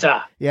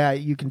Cerveza.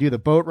 You can do the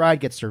boat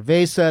ride, get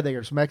cerveza.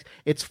 There's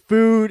it's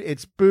food,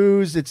 it's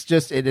booze, it's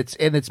just,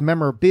 it's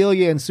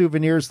memorabilia and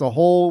souvenirs the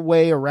whole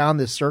way around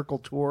this circle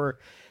tour.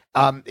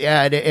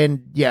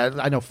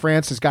 I know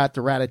France has got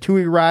the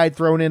Ratatouille ride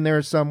thrown in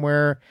there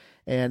somewhere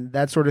and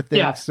that sort of thing.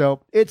 Yeah.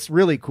 So it's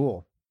really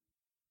cool.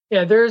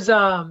 Yeah, there's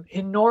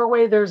in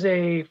Norway there's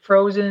a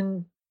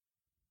Frozen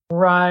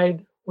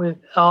ride with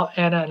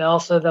Anna and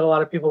Elsa that a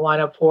lot of people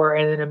line up for,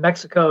 and then in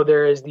Mexico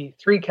there is the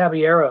Three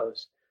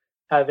Caballeros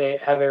have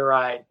a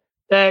ride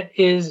that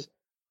is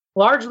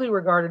largely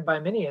regarded by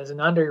many as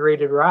an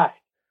underrated ride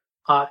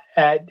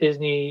at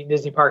Disney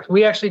parks.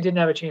 We actually didn't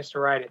have a chance to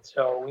ride it,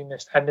 so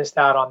I missed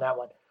out on that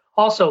one.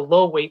 Also,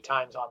 low wait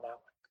times on that one,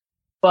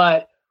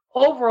 but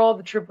overall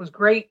the trip was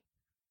great.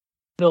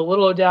 The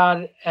little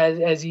O'Dowd,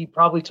 as he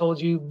probably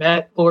told you,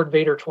 met Lord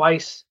Vader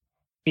twice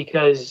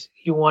because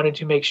he wanted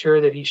to make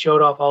sure that he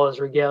showed off all his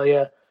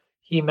regalia.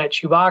 He met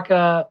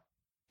Chewbacca,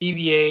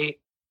 BB-8,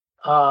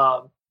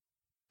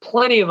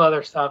 plenty of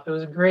other stuff. It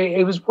was great.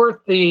 It was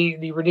worth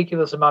the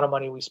ridiculous amount of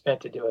money we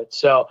spent to do it.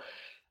 So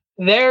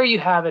there you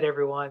have it,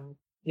 everyone.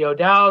 The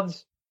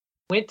O'Dowds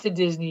went to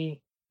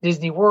Disney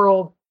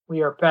World.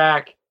 We are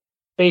back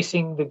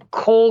facing the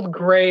cold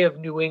gray of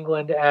New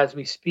England as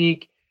we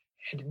speak.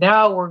 And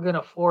now we're going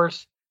to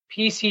force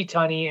PC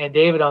Tunney and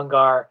David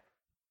Ungar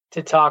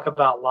to talk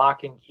about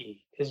Lock and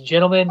Key. Because,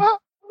 gentlemen,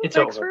 it's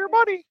thanks over. for your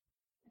money.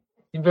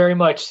 Very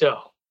much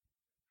so.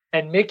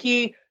 And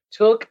Mickey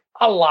took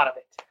a lot of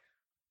it.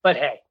 But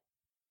hey,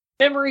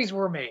 memories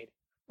were made.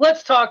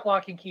 Let's talk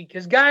Lock and Key.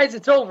 Because, guys,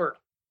 it's over.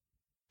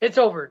 It's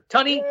over.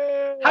 Tunney,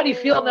 how do you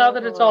feel now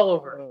that it's all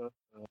over?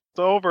 It's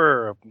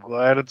over. I'm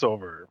glad it's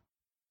over.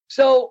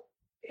 So,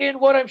 in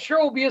what I'm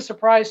sure will be a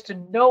surprise to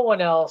no one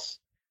else,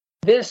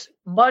 this,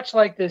 much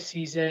like this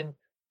season,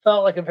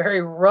 felt like a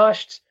very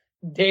rushed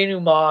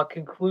denouement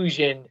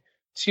conclusion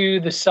to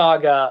the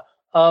saga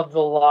of the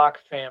Locke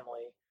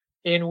family,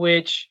 in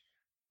which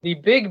the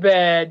big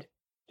bad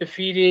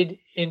defeated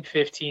in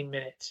 15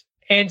 minutes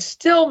and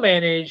still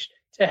managed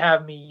to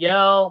have me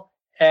yell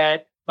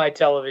at my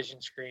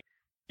television screen.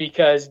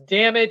 Because,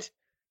 damn it,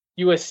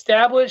 you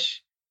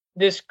establish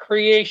this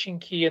creation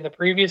key in the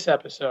previous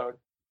episode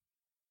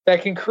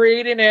that can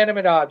create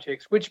inanimate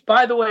objects, which,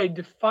 by the way,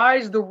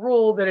 defies the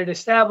rule that it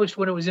established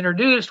when it was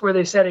introduced, where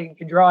they said it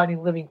can draw any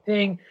living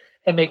thing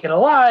and make it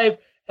alive,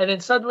 and then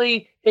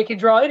suddenly it can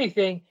draw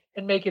anything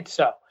and make it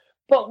so.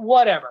 But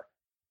whatever.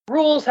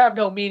 Rules have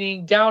no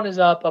meaning. Down is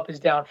up is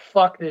down.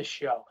 Fuck this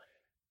show.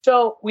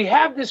 So we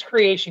have this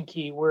creation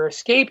key. We're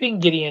escaping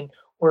Gideon.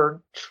 We're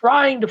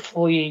trying to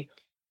flee.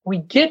 We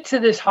get to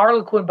this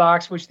Harlequin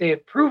box, which they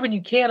have proven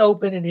you can't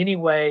open in any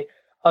way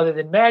other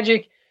than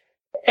magic.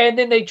 And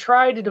then they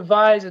try to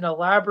devise an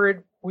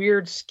elaborate,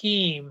 weird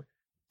scheme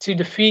to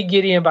defeat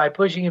Gideon by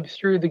pushing him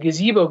through the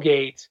gazebo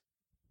gates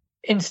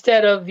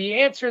instead of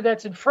the answer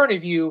that's in front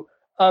of you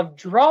of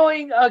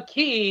drawing a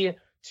key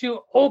to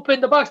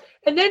open the box.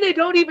 And then they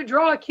don't even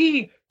draw a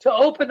key to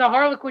open the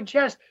Harlequin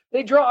chest.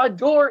 They draw a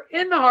door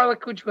in the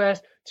Harlequin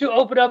chest to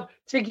open up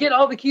to get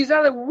all the keys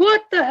out of there.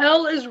 What the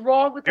hell is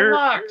wrong with the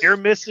box? You're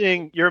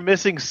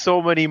missing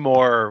so many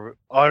more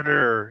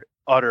utter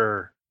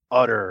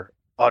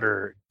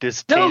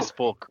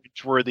distasteful,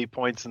 cringeworthy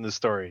points in the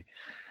story.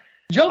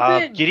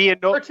 Jump in. Gideon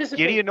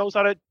knows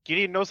how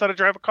to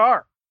drive a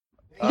car.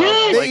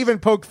 Yes! They even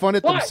poked fun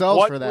at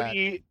themselves for that.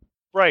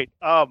 Right.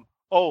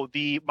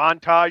 The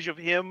montage of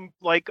him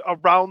like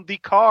around the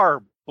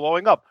car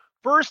blowing up.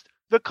 First,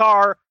 the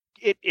car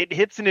it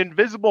hits an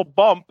invisible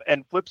bump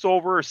and flips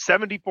over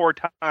 74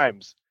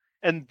 times,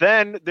 and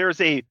then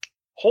there's a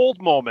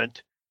hold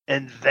moment,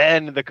 and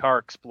then the car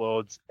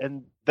explodes,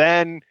 and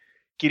then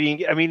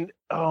Gideon. I mean,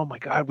 oh my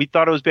God, we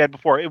thought it was bad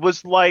before. It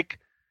was like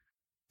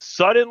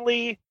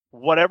suddenly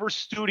whatever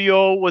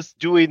studio was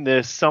doing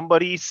this,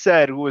 somebody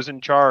said who was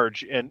in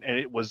charge, and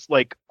it was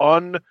like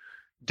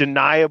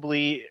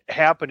undeniably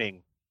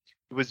happening.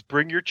 It was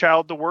bring your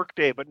child to work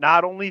day, but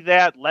not only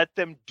that, let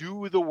them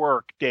do the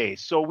work day.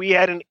 So we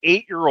had an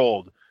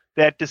 8-year-old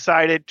that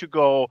decided to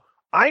go,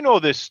 I know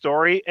this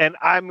story, and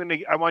I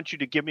want you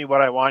to give me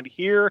what I want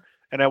here,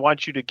 and I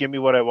want you to give me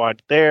what I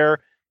want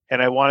there,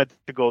 and I want it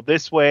to go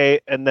this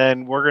way, and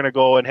then we're going to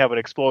go and have an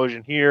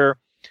explosion here,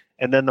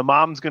 and then the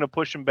mom's going to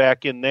push him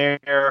back in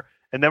there,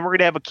 and then we're going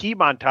to have a key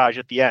montage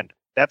at the end.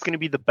 That's going to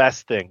be the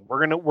best thing.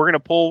 We're going to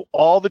pull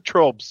all the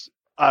tropes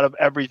out of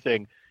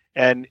everything,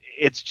 and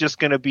it's just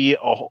going to be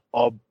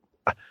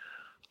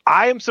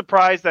I am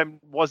surprised I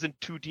wasn't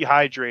too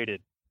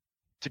dehydrated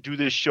to do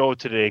this show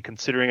today,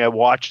 considering I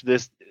watched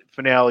this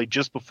finale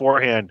just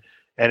beforehand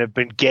and have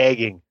been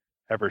gagging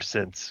ever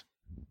since.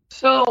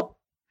 So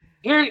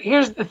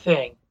here's the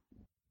thing.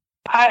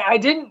 I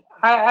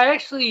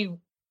actually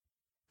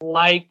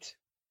liked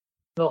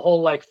the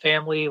whole like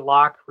family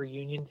Locke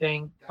reunion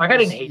thing. Like I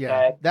didn't hate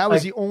that. That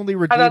was like, the only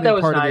redeeming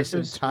part nice.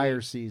 of this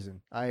entire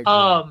season. I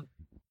agree.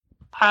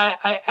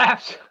 I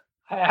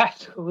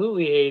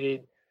absolutely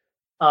hated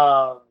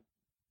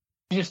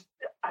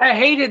I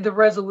hated the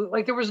resolution.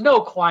 Like there was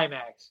no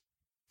climax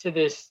to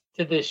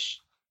this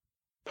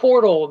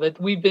portal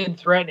that we've been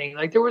threatening.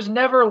 Like there was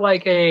never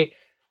you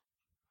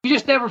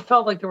just never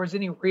felt like there was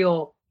any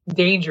real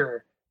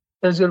danger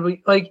that's going to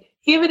be like,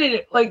 even in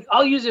like,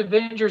 I'll use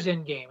Avengers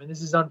Endgame, and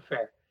this is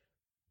unfair.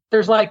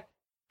 There's like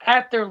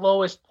at their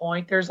lowest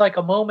point, there's like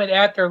a moment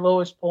at their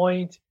lowest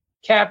point.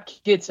 Cap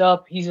gets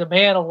up. He's a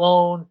man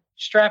alone,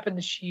 strapping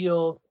the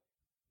shield,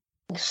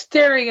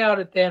 staring out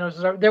at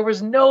Thanos. There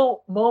was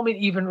no moment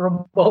even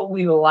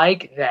remotely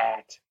like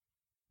that.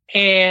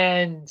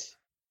 And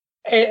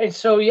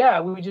so,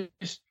 yeah, we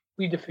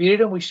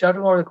defeated him. We shoved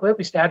him over the cliff.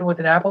 We stabbed him with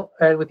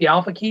with the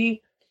Alpha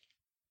Key.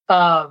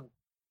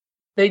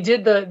 They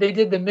did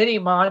the mini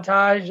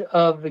montage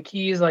of the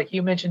keys, like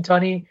you mentioned,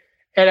 Tunney.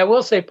 And I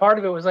will say part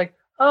of it was like,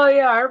 oh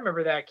yeah, I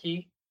remember that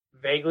key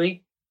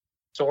vaguely,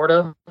 sort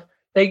of.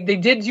 They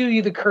did do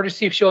you the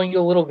courtesy of showing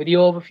you a little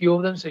video of a few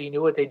of them, so you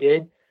knew what they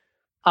did.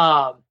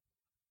 But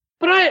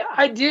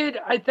I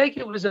think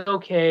it was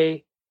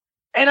okay.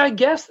 And I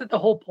guess that the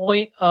whole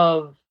point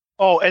of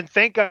and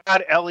thank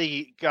God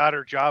Ellie got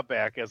her job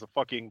back as a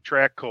fucking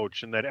track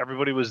coach, and that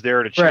everybody was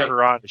there to cheer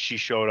her on as she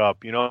showed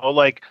up. You know,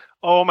 like,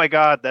 oh my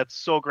God, that's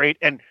so great.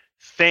 And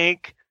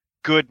thank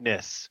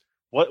goodness.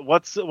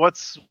 What's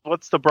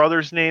the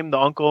brother's name? The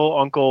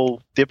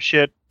uncle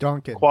dipshit?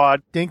 Duncan.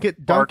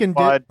 Duncan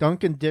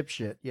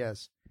dipshit.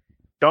 Yes.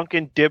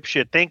 Duncan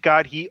dipshit. Thank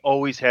God he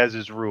always has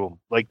his room.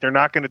 Like, they're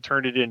not going to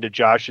turn it into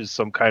Josh's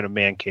some kind of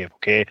man cave.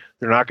 Okay.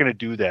 They're not going to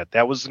do that.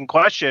 That was in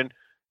question.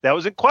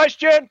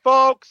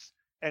 Folks.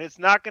 And it's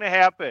not going to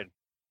happen.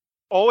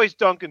 Always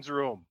Duncan's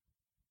room.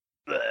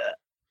 Blech.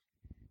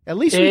 At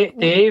least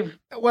Dave.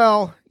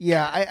 Well,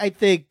 yeah, I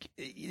think,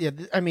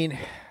 I mean,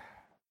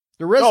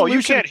 the resolution. No,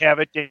 you can't have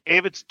it,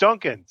 Dave. It's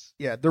Duncan's.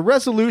 Yeah, the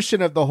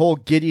resolution of the whole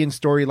Gideon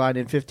storyline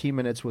in 15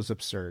 minutes was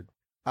absurd.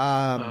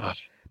 The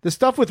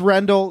stuff with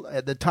Rendell,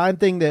 the time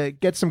thing to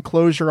get some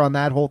closure on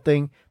that whole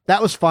thing,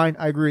 that was fine.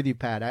 I agree with you,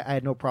 Pat. I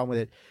had no problem with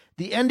it.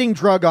 The ending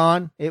drug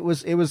on. It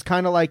was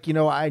kind of like,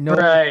 I know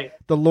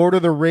the Lord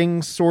of the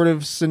Rings sort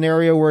of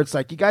scenario where it's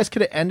like, you guys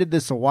could have ended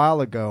this a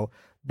while ago,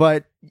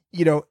 but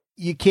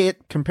you can't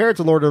compare it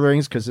to Lord of the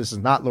Rings because this is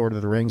not Lord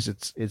of the Rings.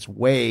 It's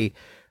way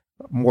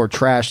more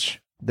trash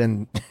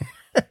than,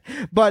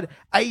 but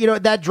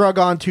that drug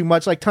on too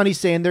much. Like Tunney's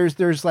saying,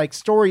 there's like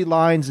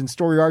storylines and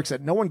story arcs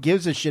that no one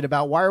gives a shit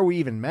about. Why are we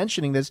even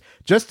mentioning this?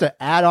 Just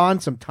to add on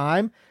some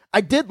time. I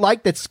did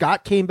like that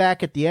Scott came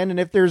back at the end. And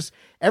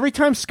every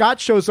time Scott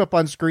shows up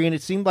on screen,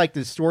 it seemed like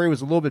the story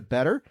was a little bit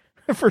better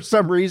for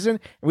some reason.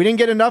 We didn't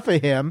get enough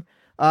of him.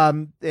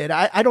 And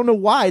I don't know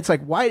why. It's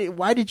like,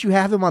 why did you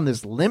have him on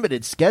this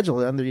limited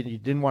schedule? You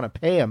didn't want to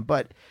pay him,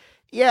 but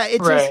yeah,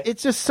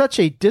 it's just such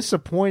a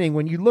disappointing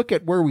when you look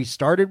at where we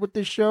started with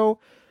this show,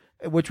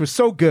 which was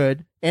so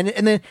good. And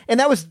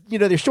that was,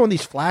 they're showing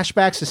these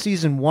flashbacks to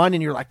season 1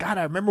 and you're like, God,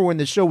 I remember when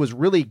the show was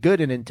really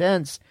good and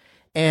intense.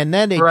 And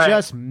then they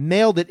just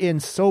mailed it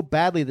in so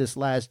badly this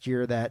last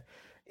year that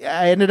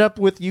I ended up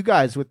with you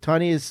guys, with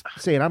Tunney is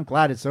saying, I'm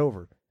glad it's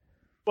over.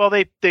 Well,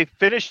 they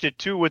finished it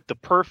too with the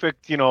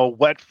perfect,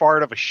 wet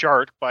fart of a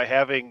shark by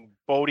having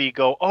Bodhi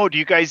go, oh, do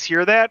you guys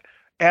hear that?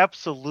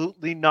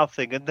 Absolutely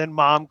nothing. And then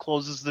Mom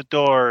closes the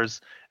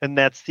doors and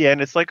that's the end.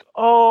 It's like,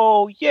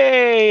 oh,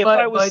 yay. If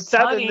I was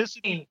 7, this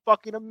would be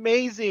fucking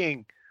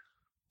amazing.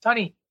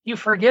 Tunney, you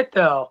forget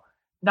though,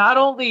 not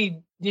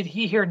only did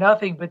he hear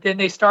nothing, but then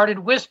they started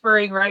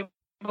whispering right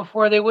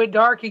before they went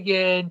dark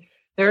again.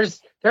 There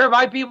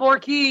might be more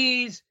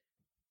keys.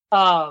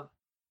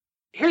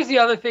 Here's the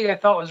other thing I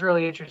thought was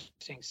really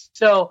interesting.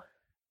 So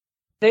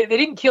they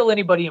didn't kill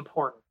anybody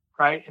important,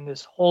 right, in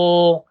this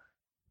whole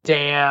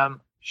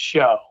damn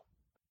show.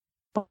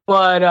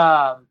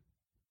 But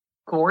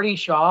Gordy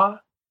Shaw,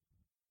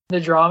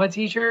 the drama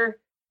teacher,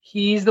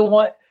 he's the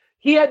one.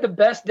 He had the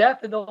best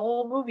death in the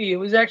whole movie. It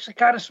was actually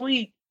kind of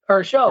sweet.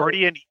 Or show.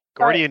 Gordy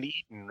and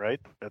Eaton, right?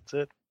 That's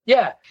it.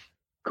 Yeah.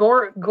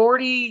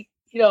 Gordy,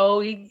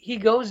 he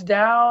goes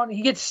down,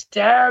 he gets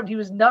stabbed. He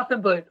was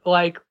nothing but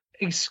like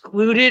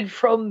excluded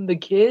from the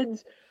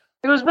kids.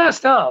 It was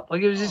messed up.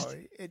 Like it was just,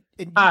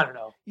 I don't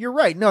know. You're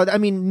right. No, I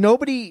mean,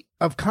 nobody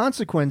of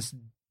consequence,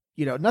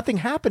 nothing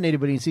happened to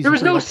anybody in season 2. There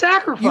was no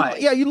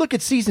sacrifice. You look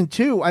at season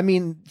 2. I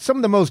mean, some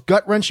of the most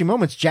gut-wrenching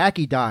moments,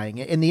 Jackie dying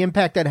and the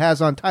impact that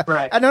has on time.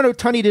 Right. I know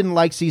Tunney didn't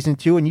like season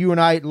 2 and you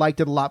and I liked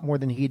it a lot more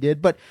than he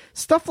did, but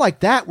stuff like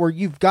that where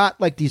you've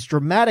got like these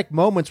dramatic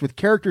moments with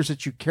characters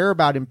that you care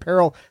about in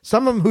peril,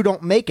 some of them who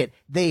don't make it,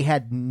 they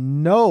had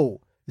none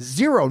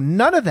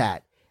of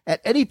that.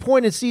 At any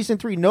point in season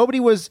 3, nobody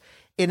was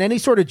in any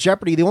sort of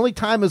jeopardy. The only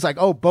time was like,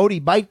 oh, Bodhi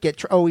might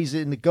get, he's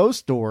in the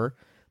ghost door,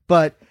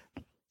 but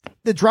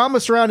the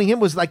drama surrounding him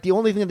was like the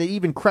only thing that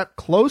even crept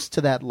close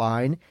to that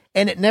line,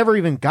 and it never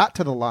even got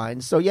to the line.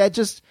 So yeah,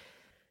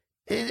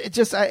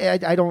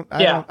 I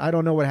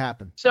don't know what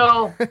happened.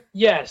 So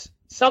yes,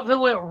 something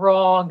went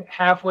wrong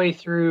halfway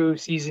through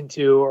season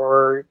 2,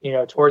 or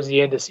towards the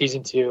end of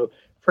season 2.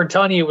 For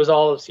Tunney, it was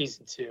all of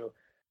season 2.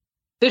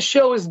 This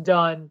show is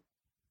done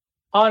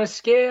on a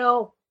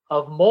scale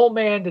of Mole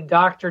Man to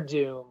Doctor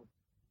Doom,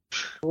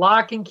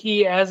 Lock and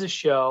Key as a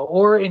show,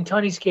 or in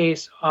Tunney's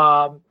case,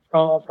 from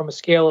a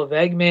scale of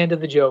Eggman to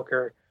the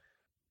Joker,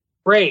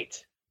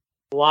 rate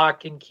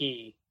Lock and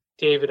Key,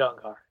 David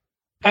Ungar,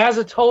 as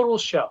a total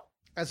show.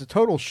 As a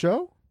total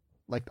show?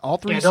 Like all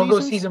three Don't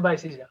seasons? go season by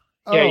season.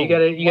 Oh,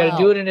 Yeah, you gotta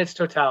do it in its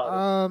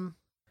totality.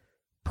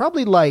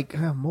 Probably like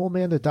Mole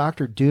Man to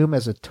Doctor Doom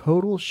as a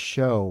total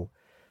show.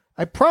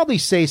 I'd probably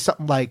say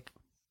something like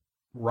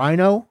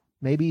Rhino,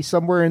 maybe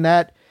somewhere in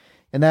that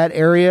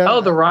area.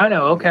 Oh, the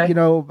Rhino. Okay. You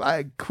know,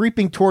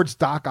 creeping towards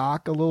Doc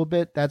Ock a little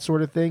bit, that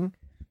sort of thing.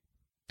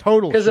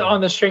 Total. Because show.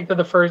 on the strength of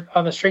the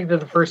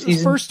first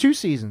season, first two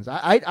seasons.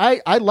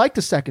 I like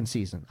the second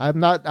season. I'm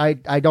not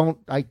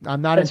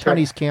in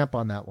Tony's camp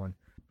on that one.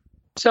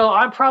 So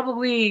I'm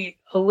probably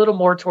a little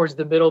more towards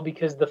the middle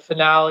because the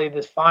finale,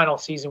 this final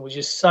season, was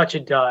just such a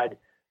dud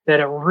that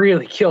it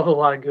really killed a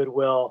lot of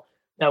goodwill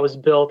that was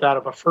built out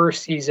of a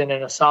first season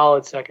and a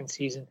solid second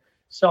season.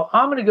 So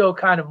I'm going to go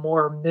kind of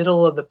more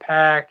middle of the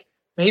pack,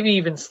 maybe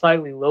even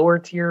slightly lower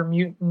tier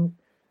mutant,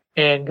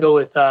 and go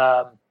with.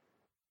 Now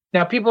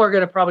people are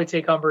going to probably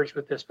take umbrage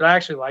with this, but I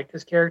actually like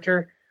this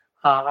character.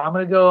 I'm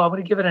going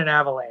to give it an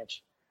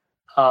Avalanche.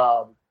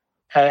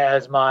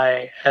 As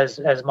mine,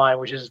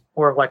 which is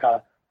more of like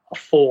a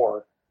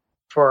 4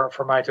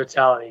 for my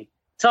totality.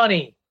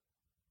 Tunney,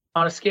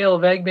 on a scale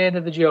of Eggman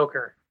to the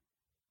Joker.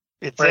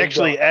 It's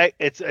actually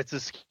it's a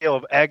scale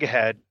of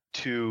Egghead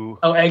to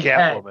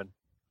Egghead.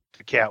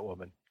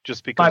 Catwoman.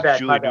 Just because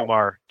Julie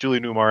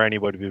Newmar,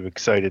 anybody would be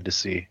excited to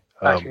see.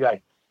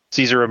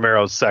 Cesar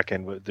Romero's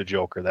second with the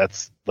Joker.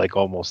 That's like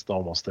almost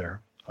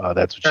there.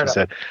 That's what she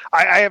said.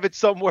 I have it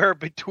somewhere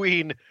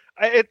between.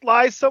 It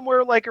lies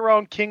somewhere like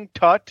around King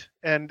Tut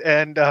and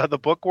the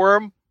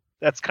Bookworm.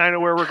 That's kind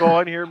of where we're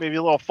going here. Maybe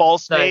a little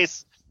false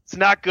space. It's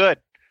not good.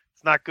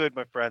 It's not good,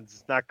 my friends.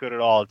 It's not good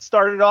at all. It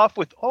started off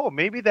with,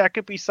 maybe that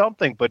could be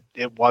something, but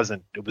it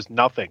wasn't. It was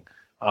nothing.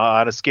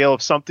 On a scale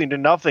of something to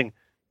nothing,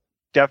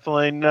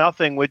 definitely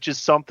nothing, which is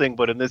something.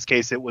 But in this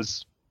case, it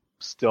was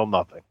still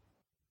nothing.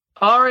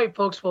 All right,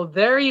 folks. Well,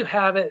 there you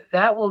have it.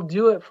 That will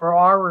do it for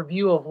our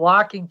review of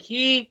Lock and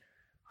Key.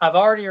 I've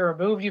already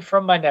removed you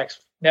from my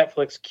next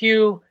Netflix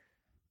queue.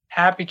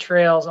 Happy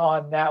trails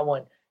on that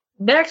one.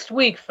 Next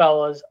week,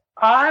 fellas,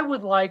 I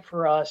would like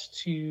for us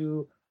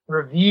to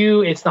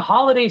review. It's the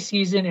holiday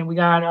season, and we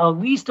got at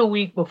least a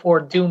week before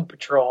Doom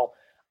Patrol.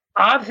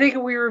 I'm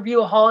thinking we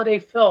review a holiday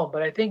film,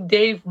 but I think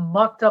Dave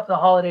mucked up the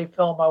holiday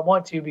film I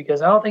want to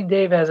because I don't think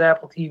Dave has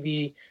Apple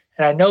TV,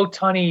 and I know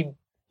Tunney,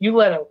 you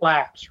let it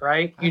lapse,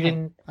 right? You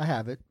didn't. I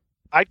have it.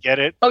 I get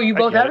it. Oh, you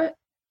both have it?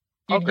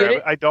 I'll get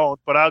it? I don't,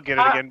 but I'll get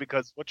it again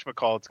because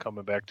whatchamacallit's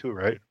coming back too,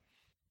 right?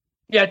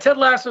 Yeah, Ted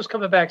Lasso's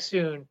coming back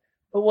soon.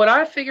 But what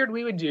I figured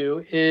we would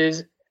do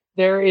is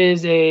there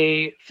is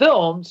a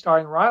film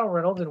starring Ryan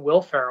Reynolds and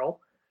Will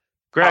Ferrell.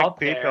 Greg,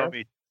 PayPal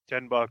me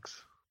 $10.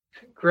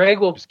 Greg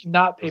will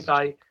not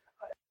PayPal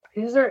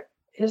you.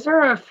 Is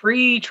there a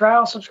free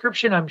trial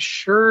subscription? I'm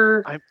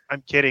sure.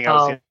 I'm kidding. I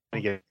was going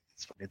to get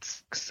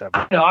it's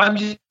 7. No, I'm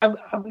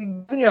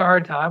giving you a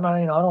hard time.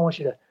 I don't want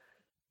you to.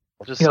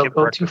 I'll just skip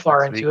go too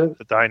far into it.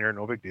 The diner,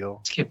 no big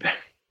deal. Skip back.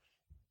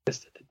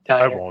 Just at the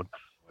diner. I won't.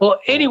 Well,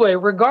 anyway,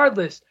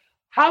 regardless,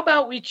 how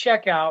about we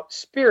check out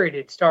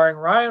Spirited, starring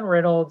Ryan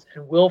Reynolds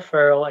and Will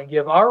Ferrell, and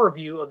give our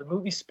review of the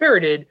movie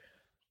Spirited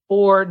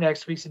for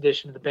next week's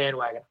edition of the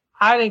Bandwagon.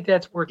 I think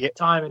that's worth the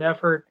time and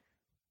effort.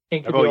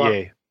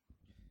 Yay.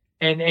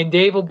 And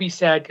Dave will be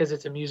sad because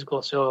it's a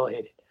musical, so he'll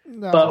hate it.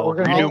 No, but we're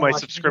renew my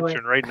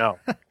subscription right now.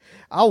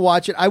 I'll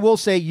watch it. I will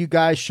say you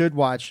guys should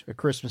watch A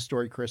Christmas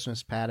Story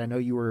Christmas, Pat. I know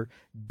you were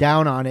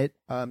down on it.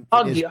 I'm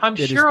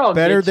sure I'll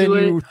get to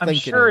it. I'm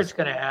sure it's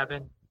going to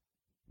happen.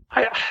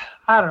 I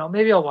don't know.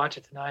 Maybe I'll watch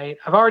it tonight.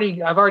 I've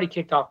already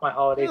kicked off my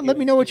holiday. Let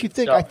me know what you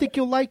think. I think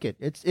you'll like it.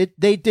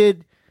 They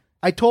did.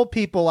 I told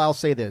people I'll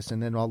say this,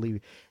 and then I'll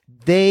leave.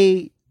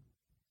 They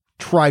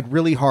tried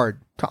really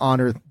hard to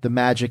honor the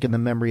magic and the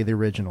memory of the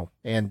original,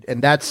 and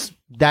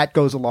that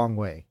goes a long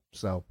way.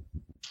 So,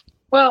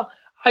 well,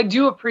 I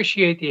do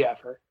appreciate the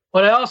effort.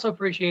 What I also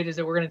appreciate is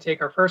that we're going to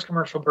take our first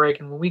commercial break,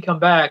 and when we come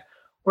back,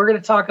 we're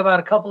going to talk about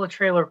a couple of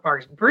trailer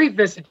parks. Brief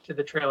visit to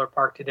the trailer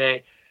park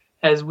today,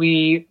 as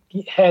we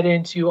head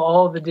into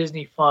all of the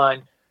Disney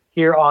fun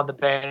here on the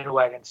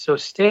Bandwagon. So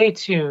stay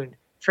tuned.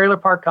 Trailer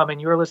Park coming.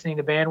 You are listening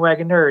to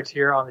Bandwagon Nerds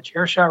here on the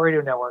Chairshot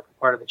Radio Network,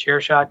 part of the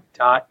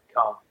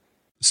Chairshot.com.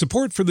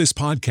 Support for this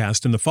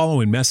podcast and the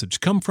following message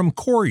come from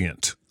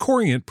Corient.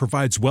 Corient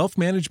provides wealth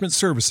management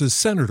services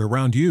centered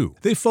around you.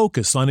 They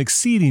focus on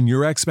exceeding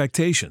your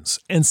expectations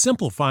and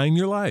simplifying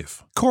your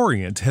life.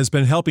 Corient has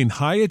been helping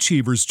high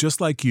achievers just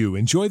like you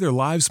enjoy their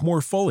lives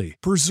more fully,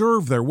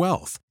 preserve their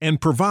wealth,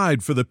 and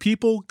provide for the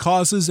people,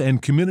 causes,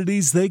 and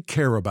communities they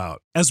care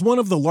about. As one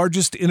of the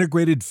largest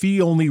integrated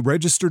fee-only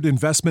registered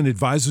investment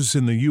advisors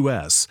in the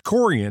U.S.,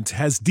 Corient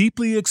has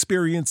deeply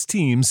experienced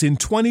teams in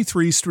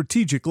 23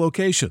 strategic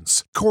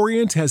locations.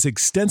 Corient has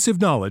extensive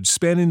knowledge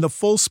spanning the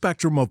full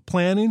spectrum of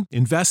planning, planning,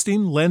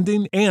 investing,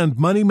 lending, and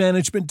money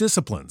management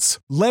disciplines.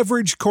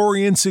 Leverage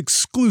Corient's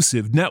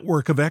exclusive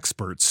network of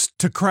experts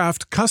to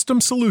craft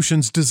custom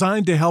solutions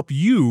designed to help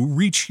you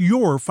reach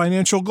your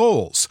financial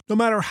goals, no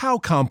matter how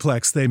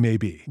complex they may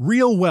be.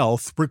 Real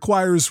wealth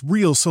requires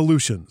real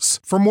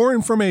solutions. For more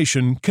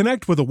information,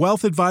 connect with a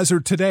wealth advisor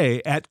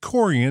today at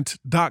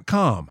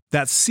Corient.com.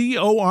 That's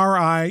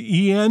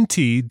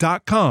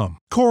Corient.com.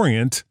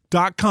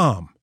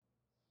 Corient.com.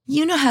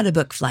 You know how to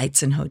book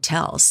flights and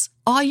hotels.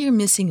 All you're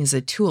missing is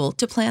a tool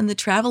to plan the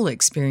travel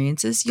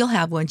experiences you'll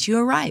have once you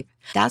arrive.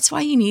 That's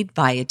why you need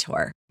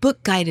Viator.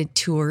 Book guided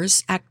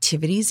tours,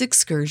 activities,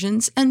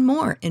 excursions, and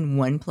more in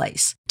one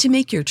place to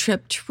make your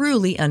trip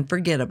truly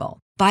unforgettable.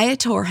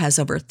 Viator has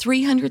over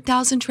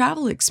 300,000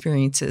 travel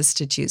experiences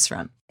to choose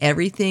from.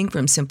 Everything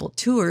from simple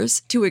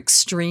tours to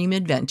extreme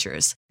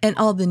adventures and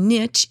all the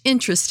niche,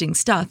 interesting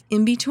stuff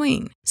in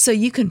between. So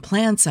you can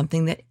plan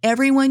something that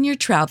everyone you're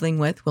traveling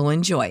with will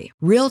enjoy.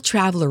 Real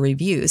traveler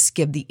reviews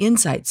give the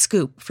inside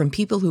scoop from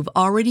people who've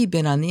already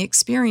been on the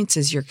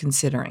experiences you're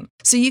considering.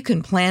 So you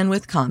can plan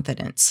with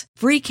confidence.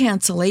 Free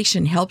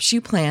cancellation helps you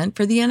plan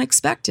for the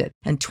unexpected.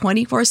 And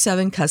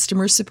 24/7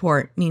 customer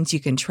support means you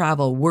can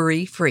travel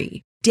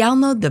worry-free.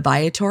 Download the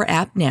Viator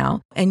app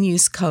now and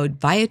use code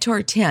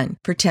Viator10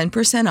 for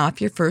 10%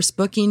 off your first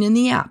booking in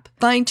the app.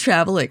 Find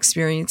travel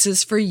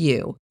experiences for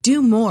you.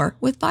 Do more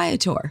with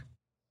Viator.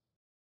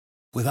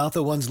 Without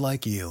the ones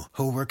like you,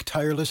 who work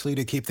tirelessly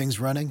to keep things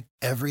running,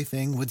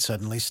 everything would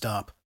suddenly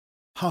stop.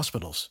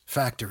 Hospitals,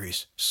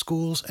 factories,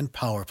 schools, and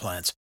power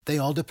plants, they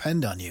all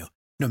depend on you.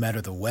 No matter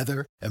the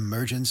weather,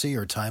 emergency,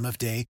 or time of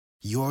day,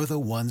 you're the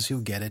ones who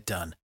get it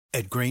done.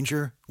 At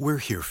Grainger, we're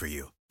here for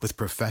you. With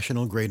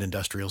professional-grade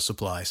industrial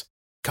supplies,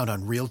 count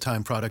on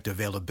real-time product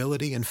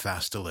availability and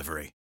fast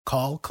delivery.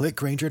 Call, click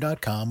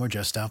Grainger.com, or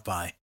just stop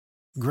by.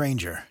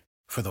 Grainger,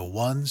 for the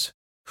ones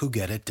who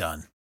get it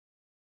done.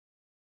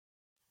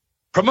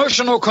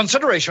 Promotional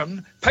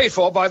consideration paid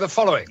for by the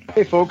following.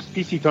 Hey folks,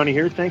 PC Tony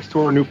here. Thanks to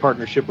our new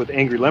partnership with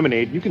Angry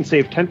Lemonade, you can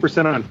save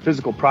 10% on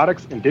physical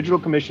products and digital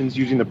commissions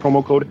using the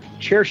promo code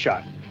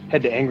ChairShot.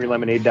 Head to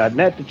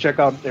angrylemonade.net to check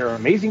out their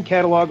amazing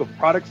catalog of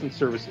products and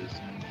services.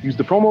 Use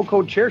the promo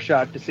code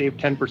ChairShot to save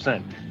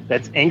 10%.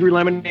 That's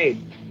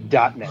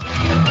angrylemonade.net.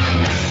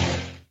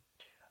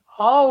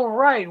 All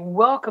right,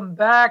 welcome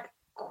back.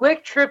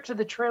 Quick trip to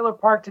the trailer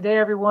park today,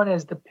 everyone,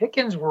 as the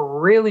pickings were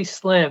really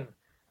slim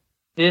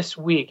this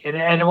week.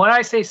 And when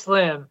I say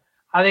slim,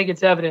 I think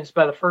it's evidenced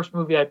by the first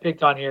movie I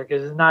picked on here,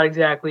 because it's not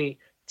exactly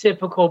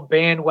typical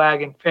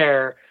bandwagon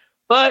fare.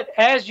 But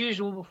as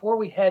usual, before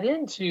we head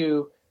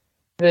into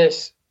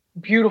this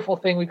beautiful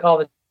thing we call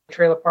the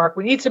trailer park,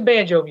 we need some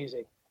banjo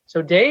music. So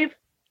Dave,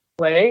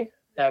 play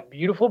that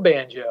beautiful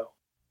banjo.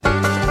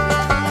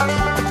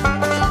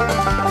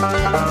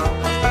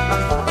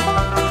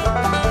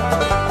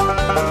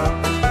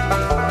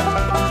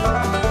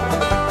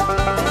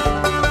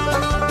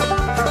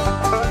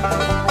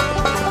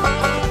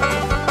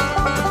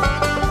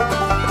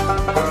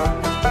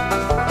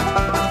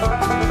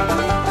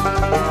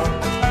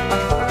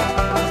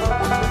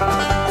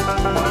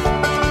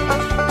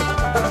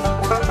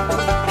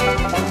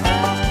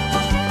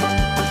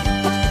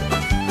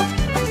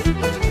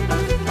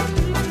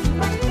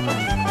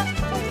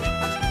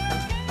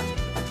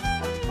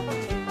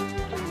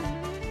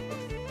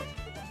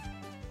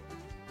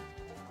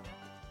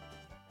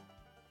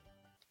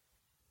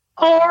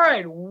 All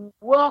right,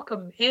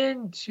 welcome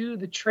into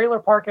the trailer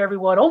park,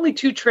 everyone. Only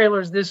 2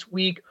 trailers this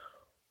week.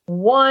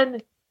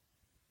 One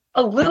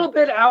a little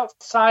bit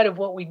outside of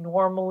what we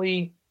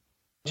normally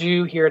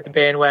do here at the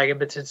bandwagon,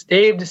 but since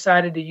Dave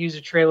decided to use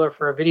a trailer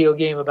for a video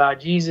game about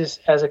Jesus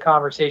as a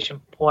conversation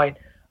point,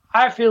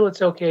 I feel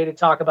it's okay to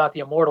talk about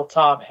the immortal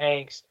Tom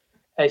Hanks,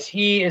 as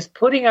he is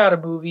putting out a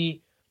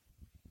movie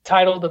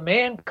titled A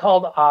Man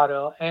Called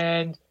Otto.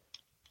 And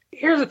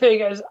here's the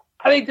thing, is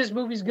I think this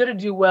movie's going to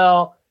do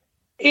well.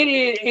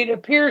 It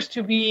appears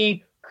to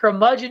be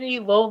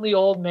curmudgeon-y, lonely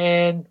old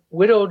man,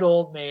 widowed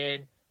old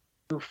man,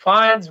 who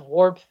finds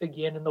warmth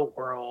again in the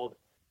world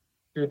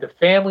through the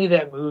family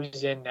that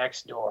moves in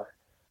next door.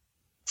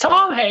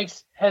 Tom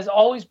Hanks has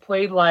always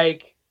played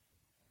like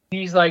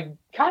these like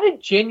kind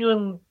of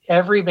genuine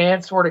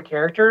everyman sort of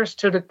characters.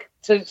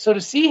 So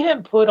to see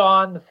him put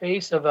on the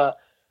face of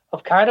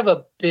kind of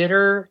a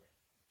bitter,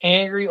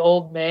 angry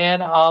old man,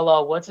 a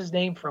la what's his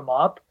name from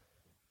Up,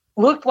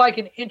 looked like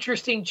an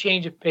interesting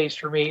change of pace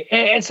for me.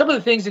 And some of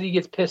the things that he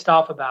gets pissed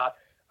off about,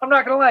 I'm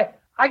not going to lie,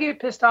 I get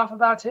pissed off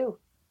about too.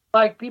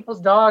 Like people's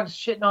dogs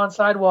shitting on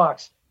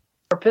sidewalks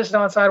or pissing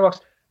on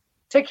sidewalks.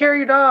 Take care of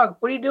your dog.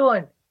 What are you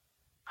doing?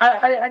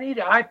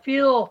 I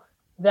feel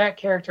that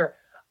character.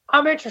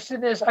 I'm interested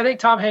in this. I think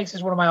Tom Hanks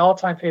is one of my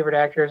all-time favorite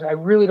actors. I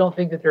really don't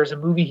think that there's a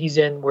movie he's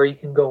in where you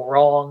can go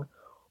wrong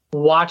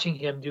watching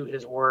him do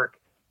his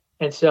work.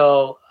 And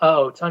so,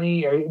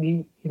 Tony, are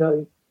you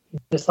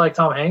dislike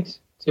Tom Hanks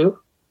too?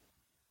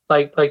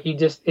 Like you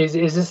just is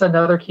this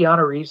another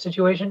Keanu Reeves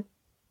situation?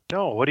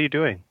 No, what are you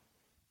doing?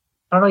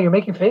 I don't know. You're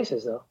making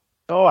faces though.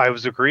 Oh, I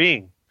was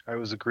agreeing.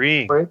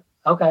 Right?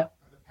 Okay.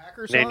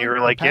 Packers And then on? you were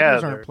like,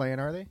 Packers yeah, aren't playing,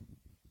 are they?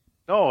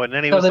 no. And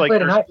then he No, was they like, played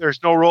tonight.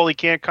 there's no role he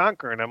can't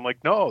conquer. And I'm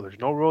like, no, there's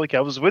no role. I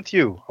was with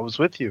you.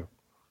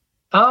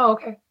 Oh,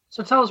 okay.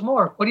 So tell us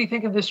more. What do you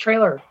think of this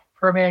trailer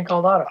for A Man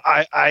Called Otto?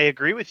 I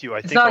agree with you. I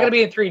It's think not going to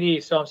be in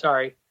 3D, so I'm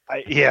sorry.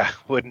 yeah,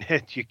 wouldn't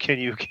it? You can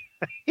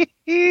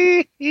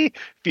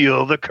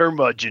feel the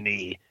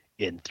curmudgeon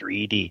in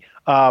 3D.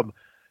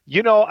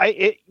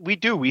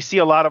 We see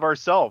a lot of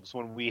ourselves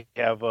when we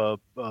have a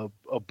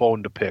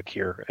bone to pick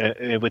here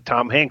with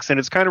Tom Hanks, and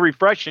it's kind of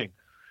refreshing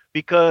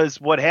because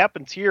what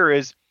happens here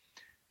is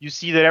you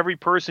see that every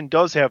person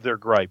does have their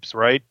gripes,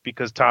 right?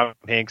 Because Tom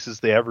Hanks is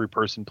the every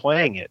person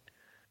playing it.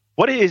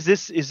 What is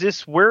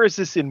this? Where is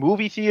this in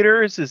movie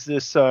theaters? Is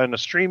this in a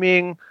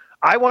streaming?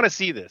 I want to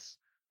see this.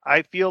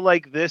 I feel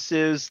like this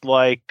is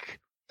like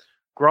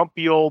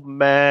Grumpy Old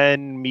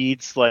Men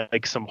meets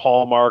like some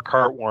Hallmark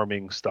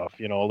heartwarming stuff.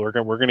 You know, we're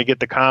gonna get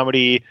the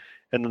comedy,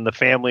 and then the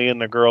family and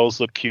the girls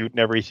look cute and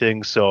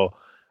everything. So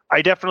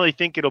I definitely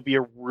think it'll be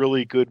a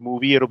really good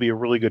movie. It'll be a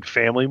really good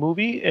family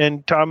movie,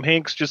 and Tom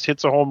Hanks just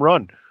hits a home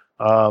run.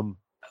 The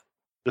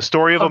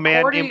story of a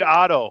man named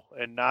Otto,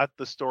 and not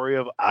the story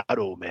of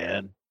Otto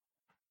Man.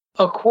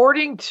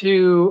 According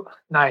to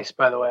nice,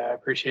 by the way, I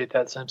appreciate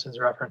that Simpsons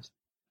reference.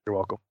 You're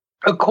welcome.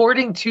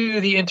 According to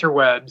the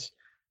interwebs,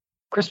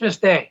 Christmas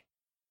Day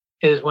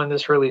is when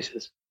this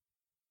releases,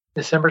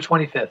 December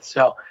 25th.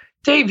 So,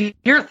 Dave,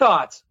 your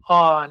thoughts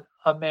on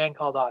A Man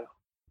Called Otto?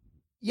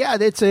 Yeah,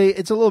 it's a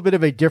little bit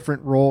of a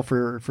different role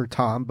for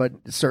Tom, but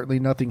certainly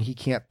nothing he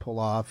can't pull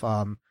off.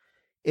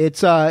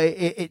 It's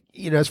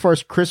as far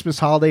as Christmas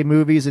holiday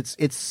movies,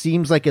 it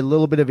seems like a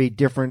little bit of a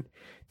different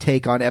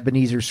take on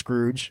Ebenezer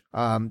Scrooge.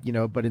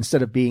 But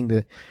instead of being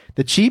the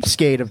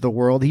cheapskate of the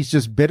world, he's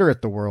just bitter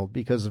at the world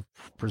because of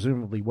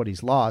presumably what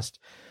he's lost.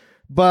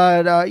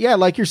 But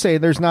like you're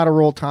saying, there's not a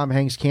role Tom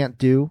Hanks can't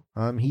do.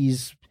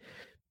 He's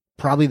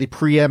probably the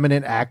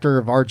preeminent actor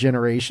of our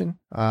generation.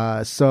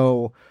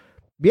 So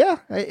yeah,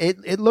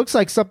 it looks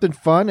like something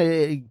fun.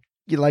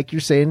 Like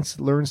you're saying,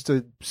 learns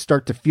to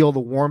start to feel the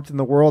warmth in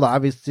the world.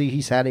 Obviously,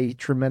 he's had a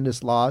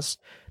tremendous loss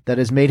that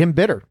has made him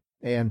bitter,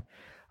 and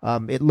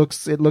it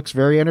looks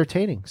very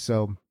entertaining.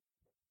 So,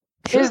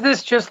 sure. Is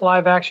this just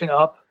live action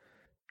Up?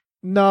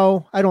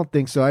 No, I don't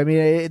think so. I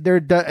mean,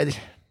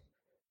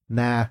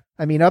 nah.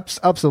 I mean, Up's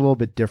a little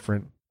bit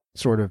different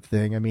sort of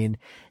thing. I mean,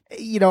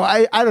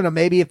 I don't know.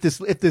 Maybe if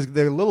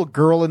the little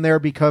girl in there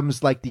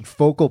becomes like the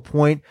focal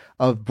point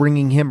of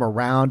bringing him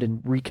around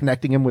and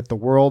reconnecting him with the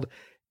world.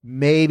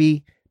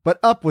 Maybe, but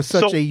Up was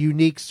such a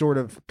unique sort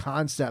of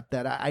concept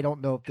that I don't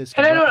know if this.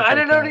 And I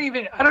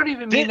don't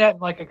even mean that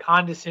in like a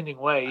condescending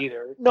way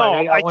either. No,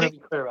 I want to be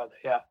clear about that.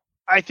 Yeah,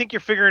 I think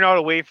you're figuring out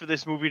a way for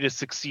this movie to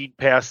succeed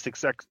past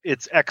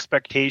its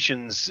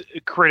expectations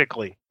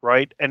critically,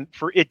 right? And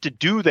for it to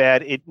do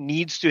that, it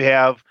needs to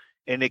have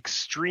an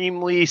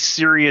extremely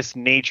serious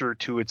nature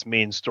to its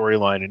main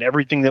storyline, and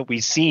everything that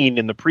we've seen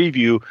in the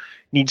preview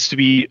needs to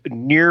be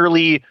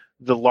nearly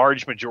the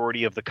large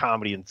majority of the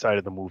comedy inside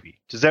of the movie.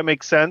 Does that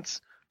make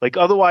sense? Like,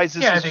 otherwise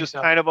this is just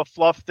kind of a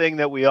fluff thing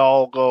that we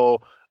all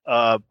go,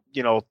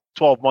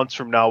 12 months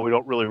from now, we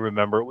don't really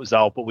remember it was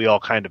out, but we all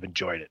kind of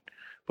enjoyed it.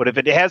 But if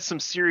it has some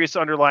serious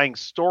underlying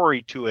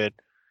story to it,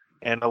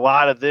 and a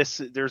lot of this,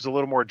 there's a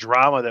little more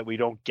drama that we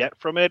don't get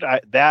from it,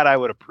 I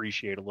would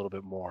appreciate a little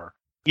bit more.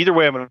 Either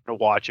way, I'm going to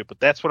watch it, but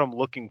that's what I'm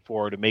looking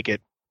for to make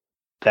it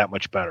that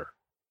much better.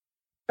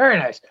 Very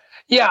nice.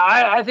 Yeah,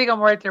 I think I'm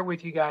right there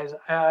with you guys.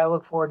 I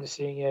look forward to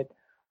seeing it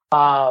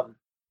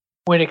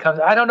when it comes.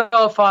 I don't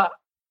know if I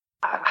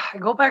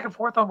go back and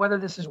forth on whether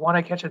this is one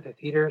I catch at the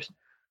theaters.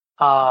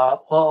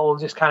 We'll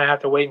just kind of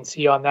have to wait and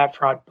see on that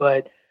front.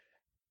 But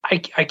I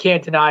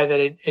can't deny that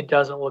it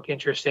doesn't look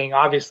interesting.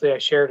 Obviously, I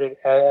shared it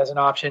as an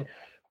option.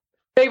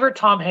 Favorite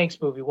Tom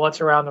Hanks movie, once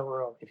around the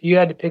room. If you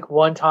had to pick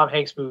one Tom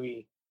Hanks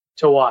movie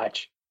to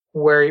watch,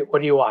 what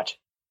do you watch?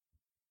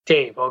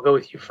 Dave, I'll go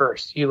with you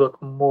first. You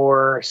look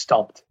more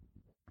stumped.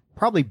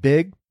 Probably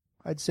Big,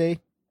 I'd say.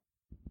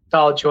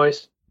 Solid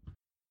choice.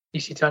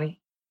 DC Tunney?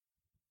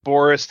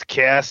 Forrest,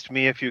 Cast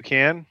Me If You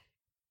Can.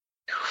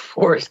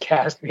 Forrest,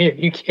 Cast Me If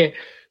You Can.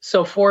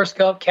 So Forrest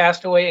Gump,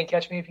 Castaway, and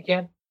Catch Me If You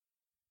Can?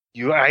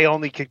 I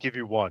only could give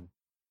you one.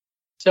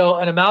 So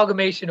an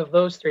amalgamation of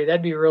those three,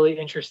 that'd be really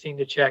interesting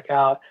to check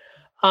out.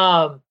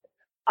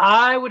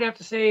 I would have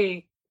to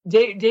say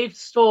Dave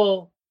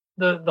stole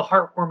the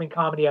heartwarming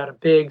comedy out of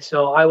Big,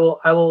 so I will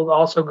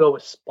also go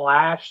with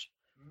Splash.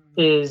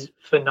 Is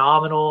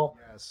phenomenal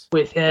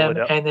with him,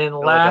 and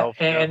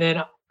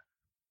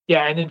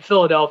then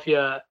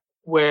Philadelphia,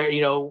 where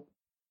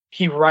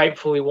he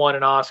rightfully won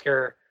an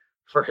Oscar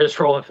for his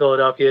role in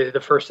Philadelphia,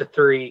 the first of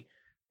three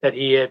that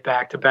he had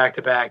back to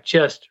back,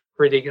 just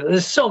ridiculous.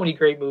 There's so many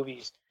great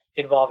movies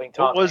involving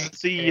Tom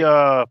Hanks.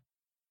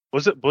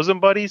 Was it Bosom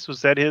Buddies?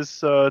 Was that his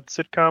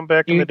sitcom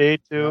back in the day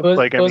too?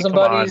 Bosom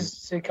Buddies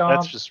sitcom.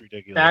 That's just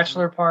ridiculous.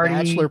 Bachelor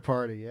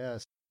Party,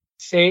 yes.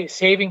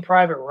 Saving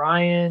Private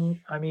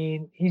Ryan. I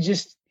mean, he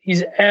was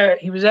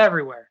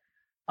everywhere,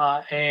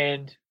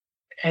 and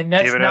And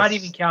that's David not S.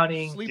 even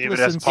counting David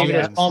S.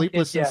 Pumpkins.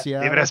 Sleepless in yeah.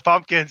 Seattle. David S.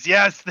 Pumpkins.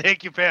 Yes,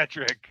 thank you,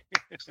 Patrick.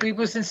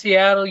 Sleepless in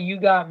Seattle, You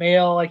Got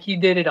Mail, like he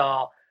did it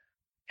all.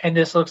 And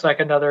this looks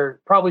like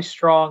another probably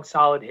strong,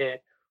 solid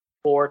hit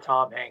for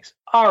Tom Hanks.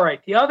 All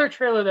right, the other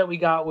trailer that we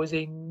got was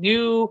a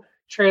new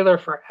trailer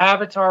for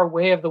Avatar: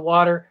 Way of the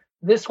Water.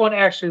 This one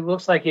actually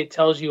looks like it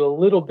tells you a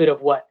little bit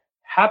of what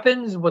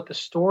happens, what the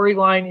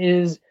storyline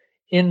is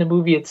in the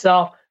movie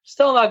itself.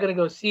 Still not going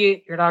to go see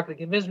it. You're not going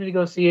to convince me to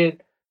go see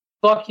it.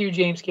 Fuck you,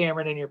 James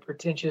Cameron, and your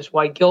pretentious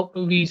white guilt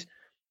movies.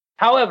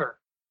 However,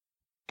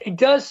 it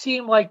does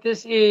seem like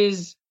this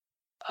is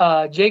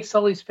Jake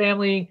Sully's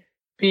family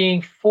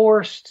being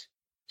forced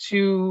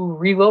to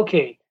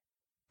relocate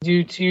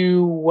due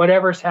to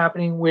whatever's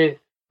happening with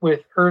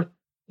Earth,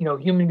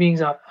 human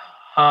beings,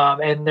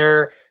 and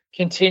their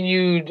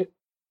continued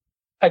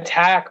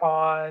attack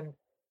on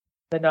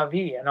the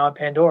Na'vi and on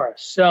Pandora.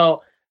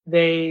 So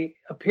they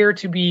appear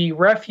to be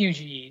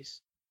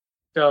refugees.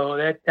 So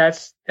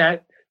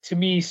that to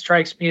me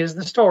strikes me as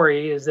the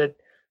story, is that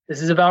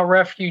this is about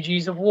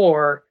refugees of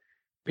war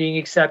being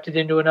accepted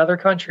into another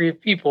country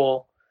of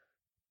people,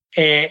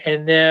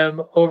 and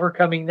them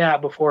overcoming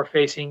that before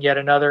facing yet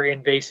another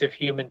invasive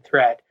human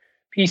threat.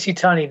 PC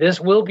Tunney, this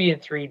will be in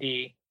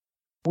 3D.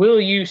 Will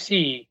you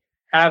see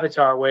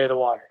Avatar: Way of the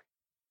Water?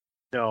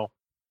 No.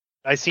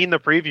 I seen the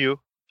preview.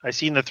 I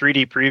seen the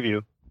 3D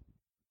preview.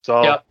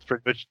 So Yep.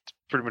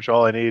 pretty much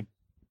all I need.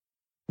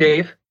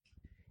 Dave?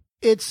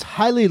 It's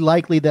highly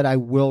likely that I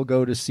will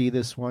go to see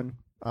this one.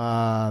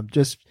 I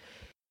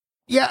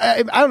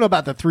don't know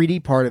about the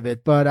 3D part of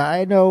it, but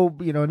I know,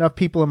 enough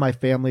people in my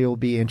family will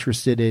be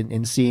interested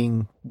in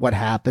seeing what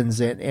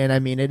happens. And I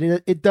mean,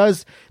 it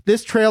does,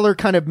 this trailer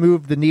kind of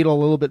moved the needle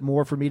a little bit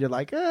more for me to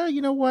like,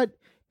 you know what?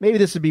 Maybe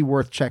this would be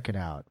worth checking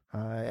out,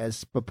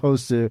 as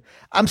opposed to,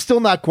 I'm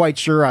still not quite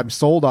sure I'm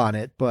sold on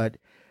it, but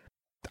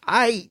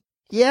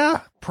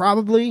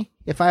probably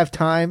if I have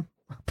time,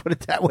 put it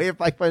that way.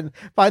 If I find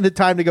the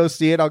time to go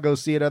see it, I'll go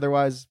see it.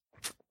 Otherwise,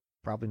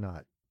 probably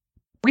not.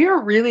 We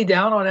are really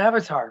down on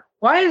Avatar.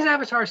 Why is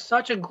Avatar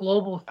such a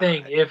global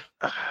thing if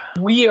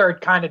we are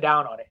kind of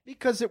down on it?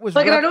 Because it was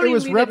Like, it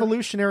was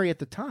revolutionary at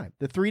the time.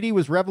 The 3D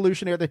was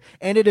revolutionary,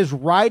 and it is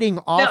riding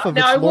off of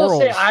its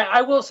laurels.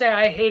 I will say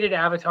I hated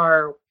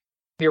Avatar,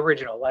 the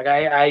original. Like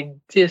I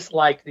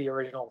disliked the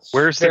original.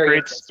 Where's the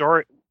great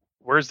story?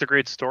 Where's the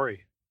great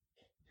story?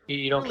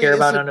 You don't care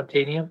about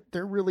unobtainium?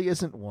 There really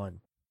isn't one.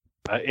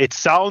 It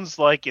sounds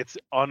like it's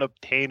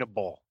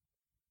unobtainable.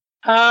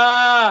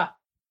 Ah,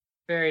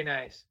 very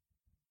nice.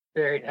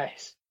 Very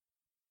nice.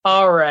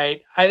 All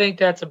right. I think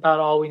that's about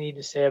all we need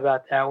to say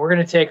about that. We're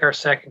going to take our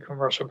second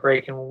commercial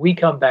break, and when we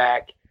come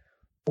back,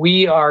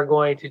 we are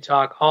going to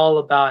talk all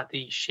about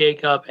the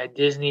shakeup at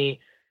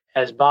Disney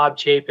as Bob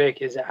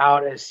Chapek is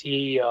out as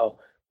CEO.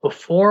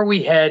 Before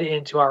we head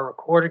into our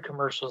recorded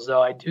commercials,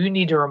 though, I do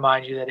need to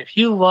remind you that if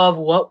you love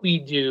what we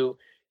do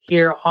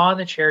here on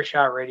the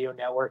Chairshot Radio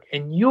Network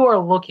and you are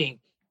looking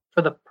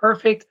for the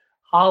perfect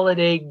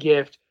holiday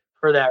gift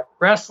for that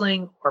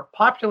wrestling or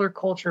popular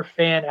culture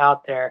fan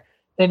out there,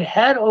 then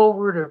head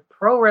over to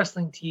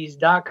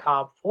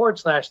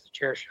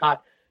ProWrestlingTees.com/thechairshot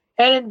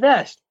and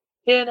invest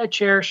in a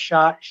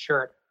Chairshot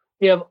shirt.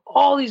 We have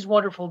all these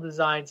wonderful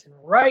designs, and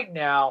right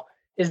now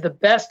is the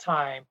best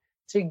time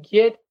to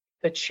get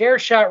the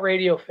Chairshot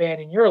Radio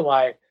fan in your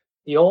life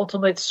the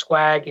ultimate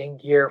swag and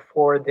gear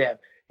for them.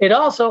 It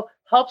also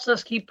helps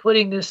us keep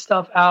putting this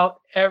stuff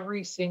out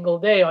every single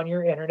day on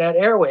your internet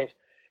airwaves.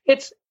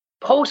 It's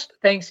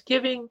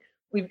post-Thanksgiving.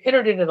 We've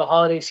entered into the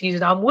holiday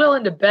season. I'm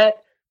willing to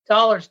bet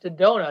dollars to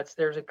donuts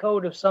there's a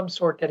code of some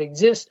sort that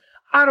exists.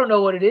 I don't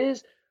know what it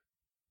is.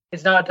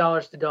 It's not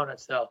dollars to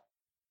donuts, though.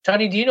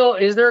 Tony, do you know,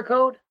 is there a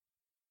code?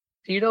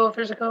 Do you know if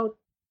there's a code?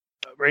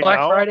 Black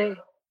Friday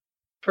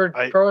for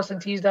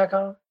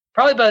ProWrestlingTees.com?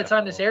 Probably by the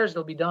time this airs,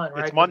 it'll be done,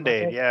 right? It's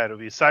Monday. Yeah, it'll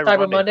be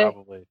Cyber Monday,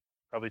 probably.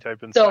 Probably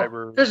type in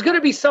Cyber. There's going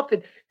to be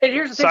something. And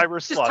here's the thing.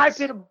 Cyber just type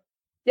in.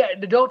 Yeah,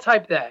 don't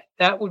type that.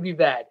 That would be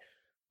bad.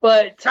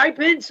 But type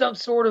in some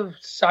sort of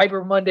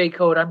Cyber Monday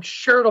code. I'm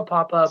sure it'll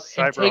pop up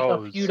and take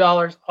a few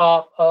dollars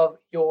off of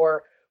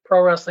your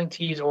Pro Wrestling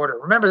Tees order.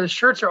 Remember, the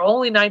shirts are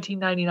only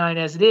 $19.99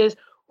 as it is.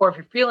 Or if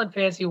you're feeling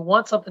fancy,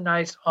 want something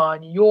nice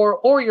on your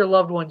or your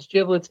loved one's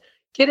giblets,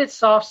 get it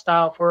soft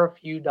style for a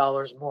few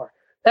dollars more.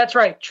 That's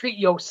right. Treat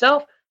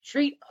yourself,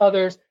 treat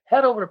others.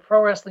 Head over to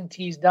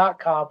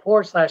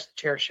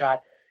ProWrestlingTees.com/thechairshot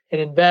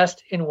and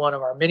invest in one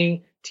of our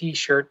many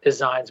t-shirt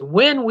designs.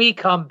 When we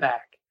come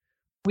back,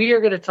 we are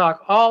going to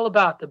talk all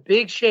about the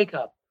big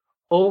shakeup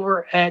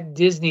over at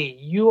Disney.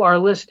 You are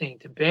listening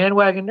to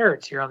Bandwagon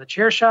Nerds here on the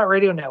Chairshot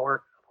Radio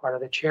Network, part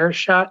of the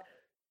Chairshot.com.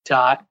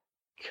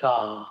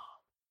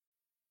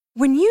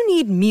 When you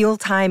need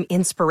mealtime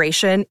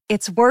inspiration,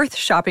 it's worth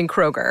shopping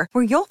Kroger,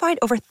 where you'll find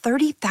over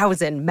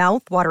 30,000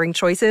 mouth-watering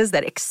choices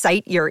that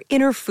excite your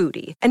inner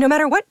foodie. And no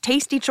matter what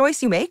tasty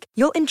choice you make,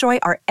 you'll enjoy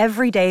our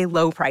everyday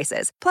low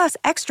prices, plus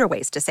extra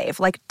ways to save,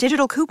 like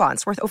digital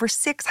coupons worth over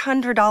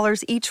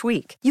 $600 each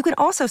week. You can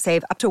also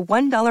save up to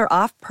 $1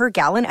 off per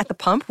gallon at the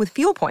pump with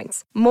fuel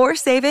points. More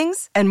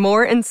savings and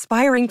more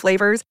inspiring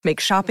flavors make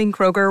shopping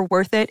Kroger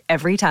worth it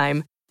every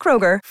time.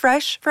 Kroger,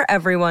 fresh for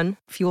everyone.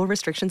 Fuel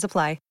restrictions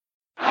apply.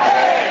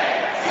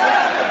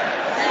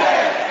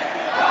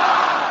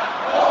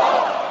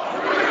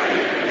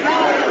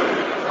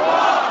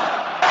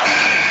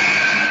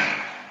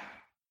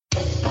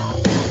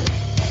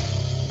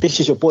 This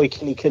is your boy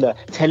Kenny Killer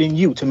telling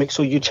you to make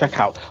sure you check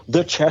out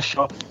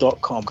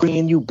thechairshot.com,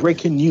 bringing you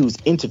breaking news,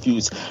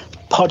 interviews,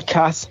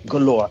 podcasts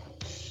galore,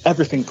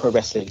 everything pro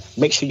wrestling.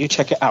 Make sure you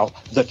check it out,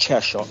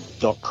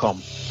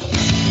 thechairshot.com.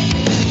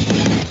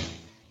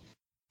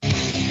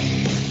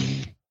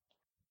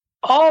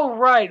 All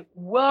right,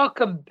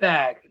 welcome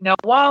back. Now,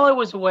 while I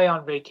was away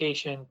on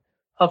vacation,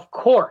 of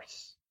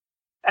course,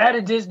 at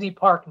a Disney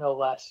park, no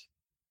less,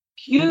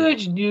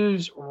 huge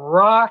news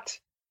rocked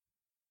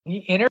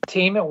the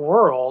entertainment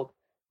world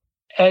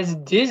as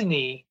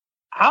Disney,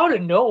 out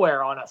of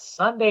nowhere on a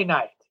Sunday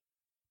night,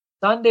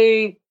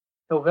 Sunday,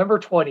 November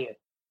 20th,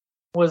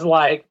 was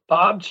like,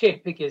 Bob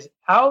Chapek is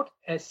out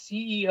as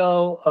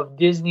CEO of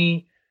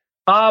Disney.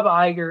 Bob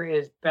Iger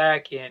is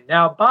back in.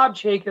 Now, Bob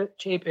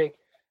Chapek,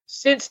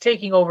 since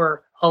taking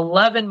over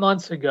 11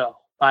 months ago,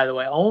 by the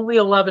way, only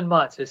 11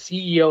 months as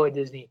CEO of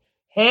Disney,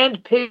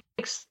 handpicked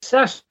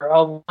successor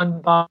of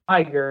one Bob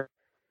Iger,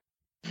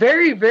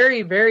 very,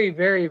 very, very,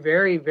 very,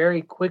 very,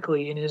 very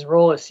quickly in his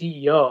role as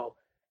CEO,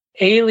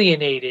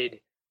 alienated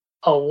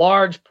a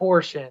large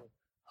portion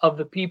of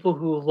the people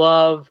who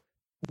love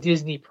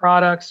Disney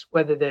products,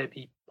 whether that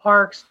be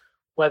parks,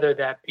 whether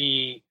that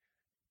be,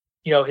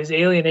 his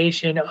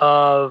alienation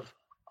of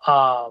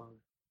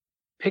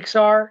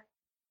Pixar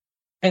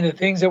and the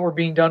things that were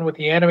being done with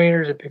the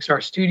animators at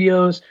Pixar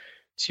Studios,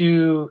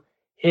 to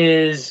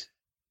his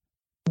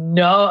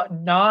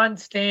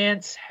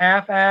non-stance,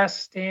 half-ass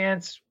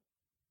stance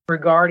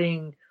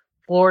regarding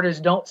Florida's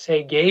Don't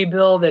Say Gay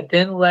bill that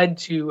then led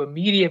to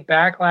immediate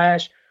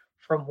backlash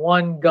from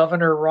one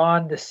Governor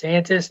Ron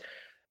DeSantis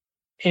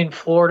in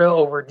Florida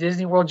over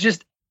Disney World.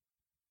 Just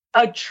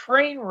a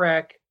train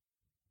wreck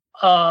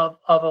of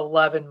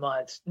 11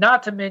 months,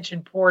 not to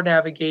mention poor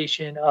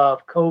navigation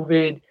of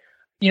COVID.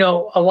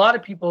 A lot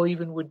of people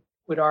even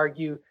would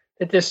argue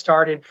that this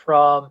started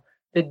from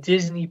the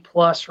Disney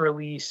Plus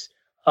release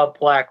of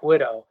Black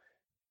Widow,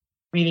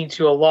 leading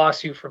to a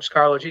lawsuit from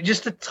Scarlett.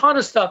 Just a ton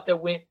of stuff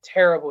that went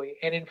terribly.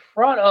 And in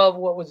front of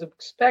what was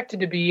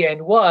expected to be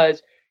and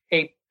was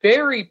a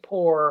very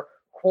poor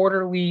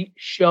quarterly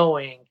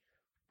showing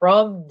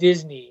from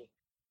Disney,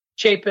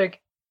 Chapek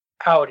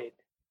outed.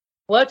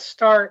 Let's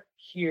start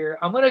here.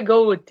 I'm going to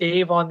go with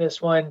Dave on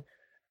this one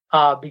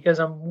because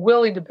I'm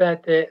willing to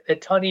bet that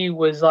Tunney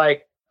was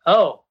like,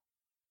 oh,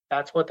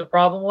 that's what the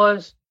problem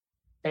was,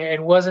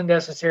 and wasn't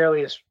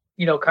necessarily as,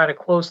 kind of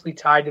closely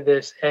tied to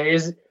this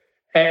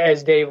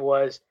as Dave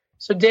was.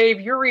 So Dave,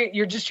 your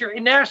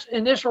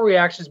initial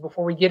reactions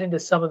before we get into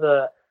some of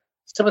the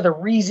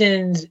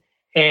reasons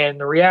and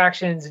the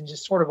reactions and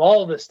just sort of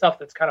all of the stuff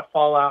that's kind of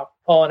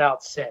fallen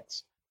out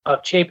since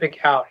of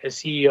Chapek out as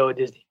CEO of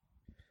Disney.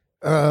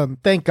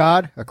 Thank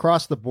God,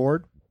 across the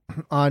board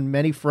on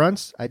many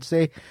fronts. I'd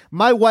say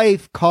my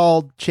wife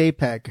called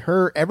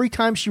Chapek every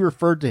time she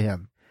referred to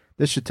him.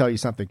 This should tell you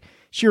something.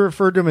 She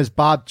referred to him as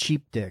Bob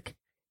Cheap Dick.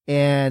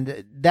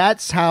 And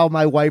that's how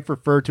my wife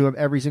referred to him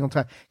every single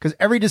time, because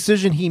every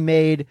decision he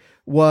made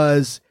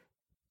was,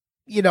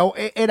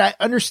 and I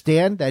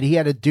understand that he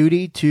had a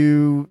duty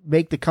to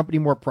make the company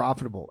more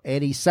profitable,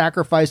 and he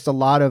sacrificed a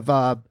lot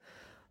of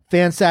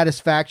fan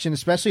satisfaction,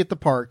 especially at the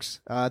parks,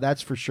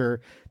 that's for sure,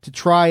 to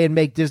try and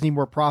make Disney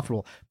more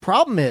profitable.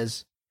 Problem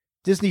is,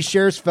 Disney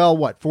shares fell,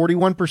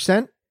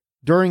 41%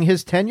 during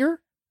his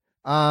tenure?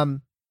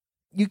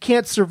 You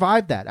can't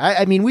survive that.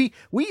 I mean,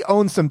 we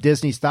own some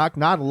Disney stock,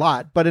 not a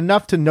lot, but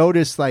enough to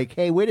notice, like,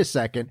 hey, wait a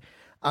second.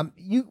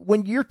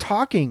 When you're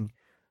talking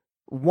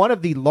one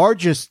of the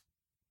largest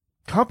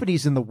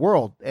companies in the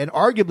world, and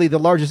arguably the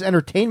largest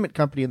entertainment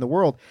company in the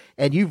world,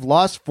 and you've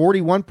lost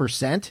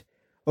 41%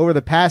 over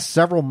the past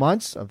several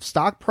months of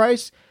stock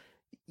price.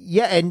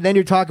 Yeah. And then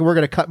you're talking, we're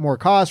going to cut more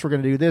costs. We're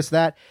going to do this,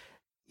 that.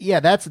 Yeah,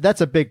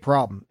 that's a big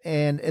problem.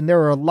 And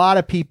there are a lot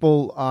of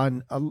people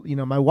on,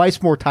 my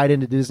wife's more tied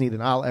into Disney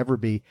than I'll ever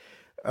be.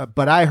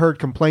 But I heard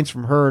complaints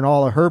from her and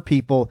all of her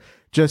people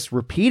just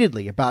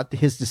repeatedly about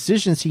his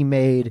decisions he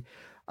made.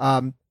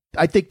 I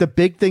think the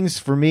big things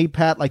for me,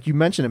 Pat, like you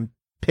mentioned him,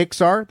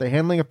 Pixar, the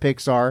handling of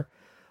Pixar,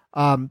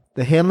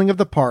 the handling of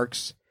the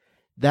parks,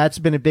 that's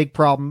been a big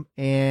problem.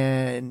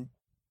 And,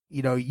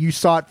 you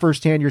saw it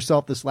firsthand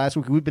yourself this last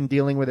week. We've been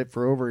dealing with it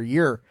for over a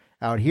year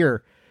out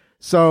here.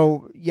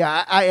 So,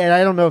 yeah, I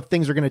don't know if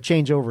things are going to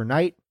change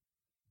overnight,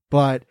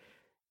 but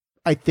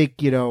I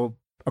think,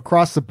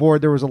 across the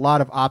board, there was a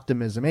lot of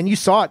optimism. And you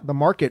saw it. The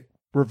market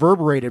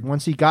reverberated.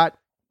 Once he got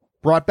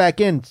brought back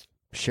in,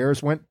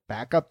 shares went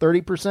back up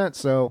 30%.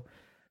 So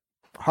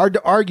hard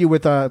to argue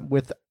with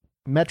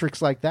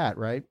metrics like that,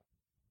 right?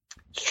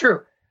 It's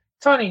true.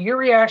 Tony, your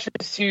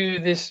reactions to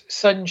this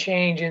sudden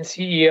change in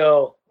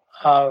CEO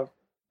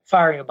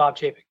firing of Bob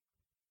Chapek?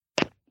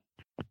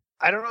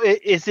 I don't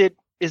know.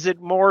 Is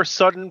it more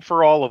sudden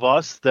for all of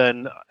us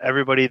than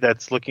everybody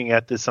that's looking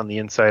at this on the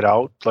inside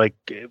out? Like,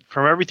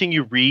 from everything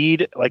you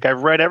read, like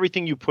I've read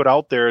everything you put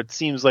out there, it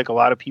seems like a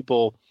lot of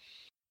people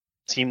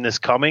seen this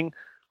coming.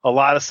 A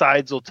lot of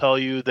sides will tell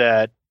you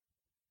that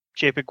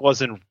Chapek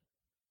wasn't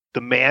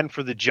the man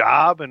for the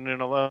job, and then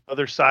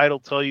another side will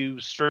tell you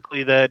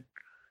strictly that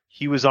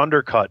he was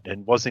undercut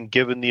and wasn't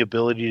given the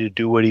ability to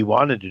do what he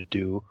wanted to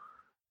do.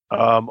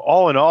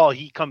 All in all,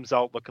 he comes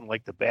out looking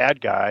like the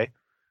bad guy.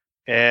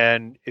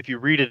 And if you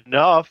read it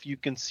enough, you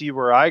can see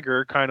where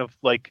Iger kind of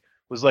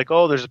was like,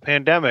 oh, there's a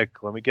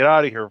pandemic. Let me get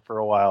out of here for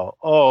a while.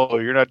 Oh,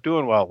 you're not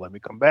doing well. Let me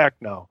come back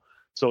now.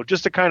 So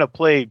just to kind of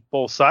play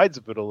both sides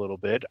of it a little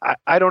bit,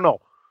 I don't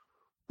know.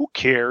 Who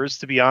cares,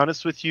 to be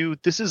honest with you?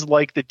 This is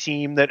like the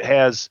team that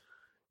has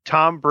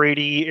Tom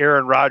Brady,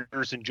 Aaron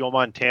Rodgers, and Joe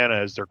Montana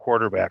as their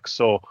quarterbacks.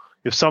 So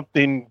if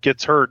something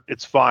gets hurt,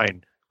 it's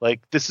fine.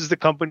 Like, this is the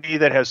company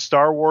that has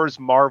Star Wars,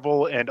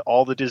 Marvel, and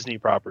all the Disney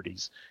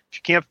properties. If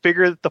you can't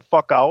figure it the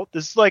fuck out,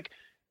 this is like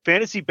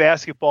fantasy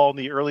basketball in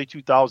the early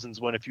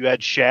 2000s when if you had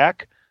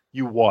Shaq,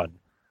 you won.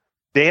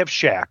 They have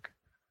Shaq.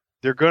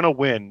 They're going to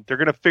win. They're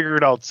going to figure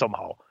it out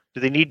somehow. Do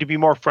they need to be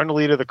more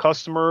friendly to the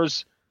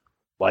customers?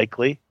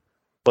 Likely.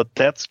 But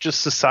that's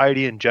just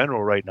society in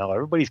general right now.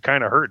 Everybody's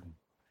kind of hurting.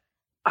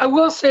 I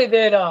will say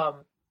that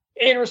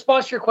in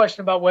response to your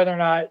question about whether or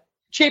not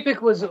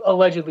Chapek was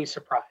allegedly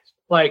surprised.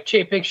 Like,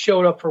 Chapek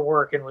showed up for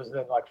work and was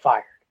then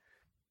fired.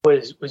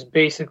 Was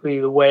basically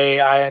the way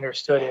I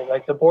understood it.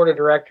 Like, the board of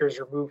directors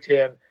removed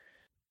him.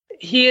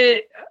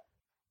 And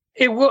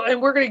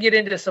we're going to get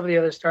into some of the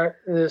other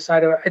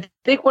side of it. I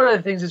think one of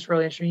the things that's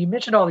really interesting, you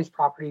mentioned all these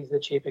properties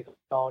that Chapek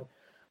owned.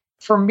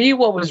 For me,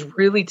 what was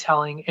really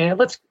telling, and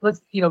let's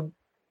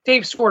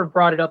Dave sort of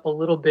brought it up a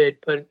little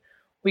bit, but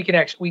we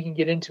can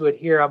get into it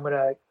here. I'm going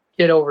to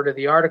get over to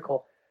the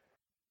article.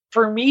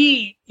 For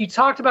me, you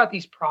talked about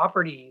these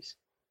properties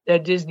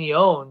that Disney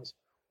owns.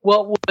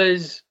 What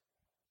was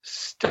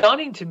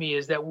stunning to me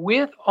is that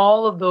with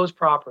all of those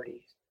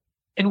properties,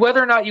 and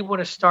whether or not you want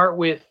to start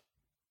with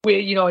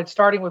it's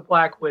starting with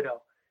Black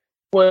Widow,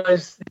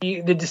 was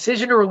the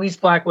decision to release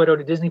Black Widow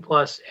to Disney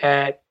Plus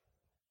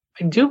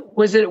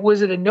was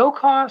it a no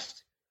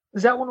cost?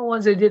 Was that one of the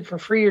ones they did for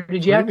free, or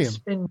did you premium. Have to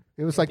spend?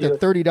 It was like the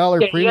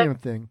 $30 premium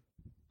thing.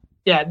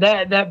 Yeah,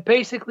 that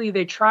basically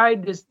they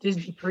tried this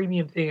Disney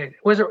premium thing. It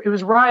was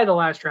Raya the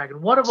Last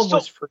Dragon. One of them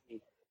was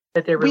free.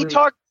 That they released.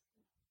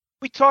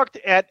 We talked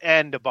at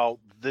end about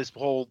this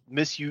whole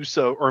misuse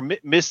or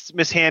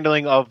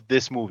mishandling of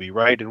this movie,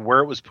 right? And where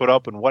it was put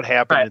up and what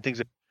happened and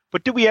things.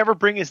 But did we ever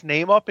bring his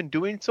name up in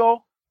doing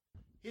so?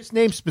 His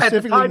name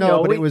specifically,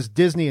 no, but it was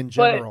Disney in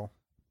general.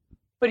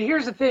 But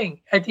here's the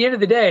thing: at the end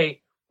of the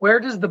day, where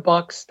does the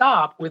buck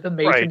stop with a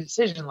major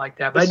decision like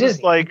that by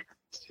Disney?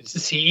 It's the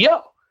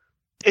CEO.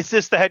 Is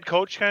this the head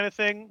coach kind of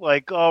thing?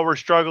 Like, oh, we're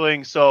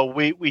struggling, so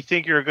we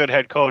think you're a good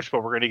head coach,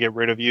 but we're going to get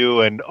rid of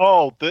you. And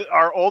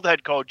our old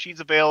head coach, he's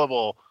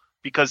available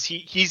because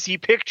he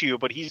picked you,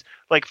 but he's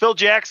like Phil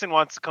Jackson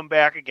wants to come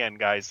back again,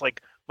 guys.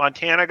 Like,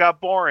 Montana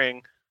got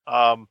boring.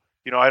 I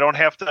don't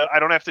have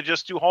to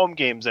just do home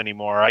games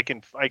anymore. I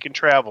can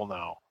travel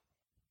now.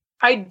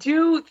 I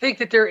do think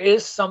that there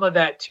is some of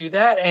that to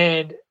that,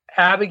 and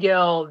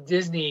Abigail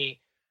Disney.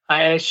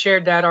 I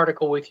shared that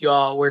article with you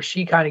all where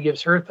she kind of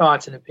gives her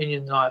thoughts and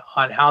opinions on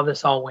how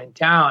this all went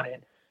down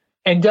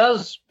and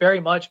does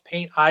very much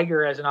paint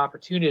Iger as an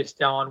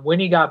opportunist on when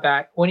he got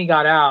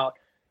out,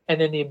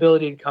 and then the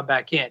ability to come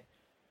back in.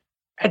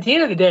 At the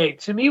end of the day,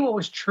 to me, what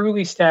was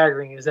truly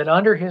staggering is that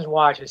under his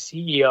watch as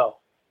CEO,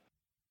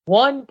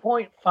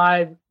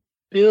 $1.5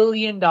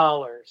 billion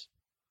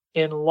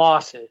in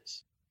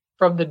losses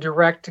from the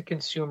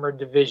direct-to-consumer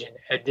division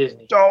at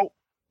Disney. So,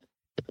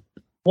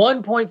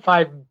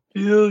 $1.5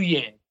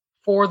 billion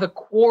for the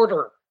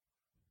quarter.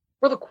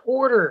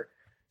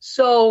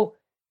 So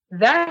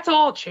that's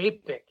all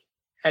Chapek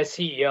as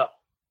CEO.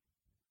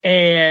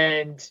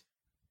 And,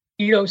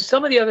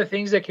 some of the other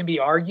things that can be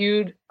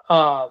argued,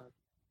 I'm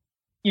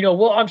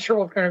sure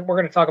we're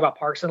going to talk about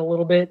Parks in a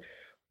little bit,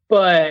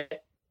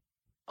 but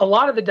a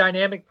lot of the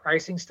dynamic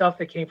pricing stuff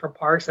that came from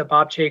Parks that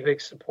Bob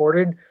Chapek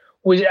supported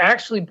was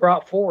actually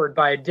brought forward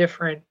by a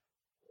different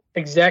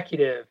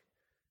executive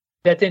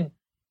that then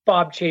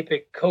Bob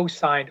Chapek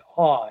co-signed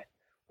on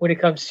when it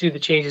comes to the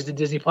changes to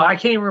Disney Plus. I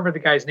can't even remember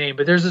the guy's name,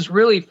 but there's this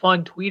really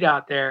fun tweet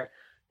out there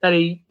that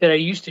I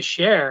used to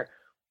share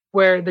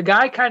where the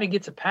guy kind of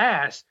gets a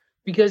pass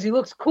because he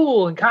looks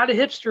cool and kind of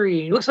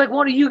hipstery. He looks like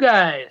one of you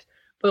guys,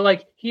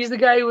 but he's the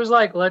guy who was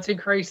like, let's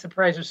increase the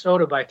price of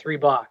soda by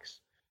 $3.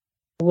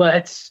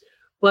 Let's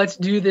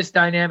do this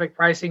dynamic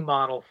pricing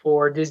model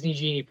for Disney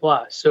Genie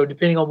Plus. So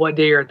depending on what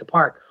day you're at the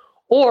park.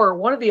 Or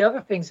one of the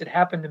other things that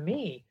happened to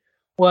me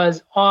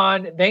was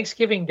on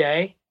Thanksgiving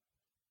Day,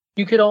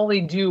 you could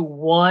only do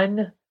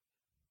one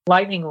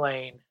lightning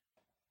lane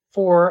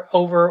for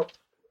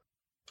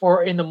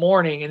in the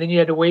morning, and then you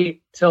had to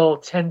wait till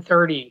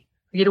 10:30.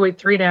 You had to wait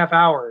 3.5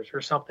 hours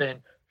or something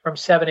from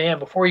 7 a.m.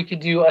 before you could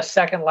do a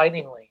second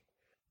lightning lane.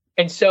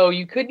 And so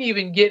you couldn't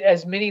even get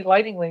as many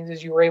lightning lanes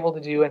as you were able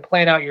to do and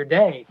plan out your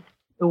day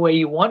the way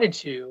you wanted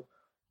to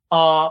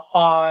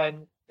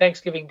on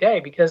Thanksgiving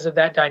Day because of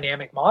that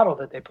dynamic model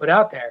that they put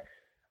out there.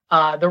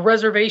 The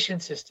reservation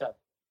system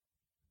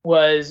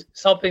was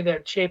something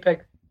that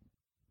Chapek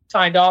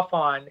signed off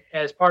on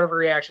as part of a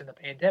reaction to the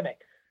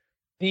pandemic.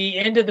 The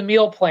end of the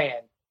meal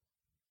plan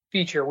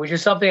feature, which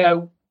is something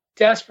I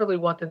desperately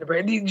want them to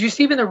bring. Just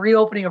even the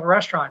reopening of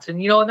restaurants, and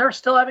they're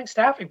still having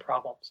staffing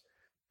problems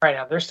right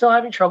now. They're still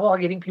having trouble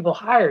getting people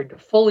hired to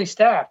fully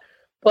staff.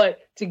 But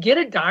to get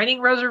a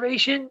dining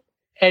reservation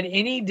at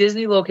any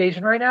Disney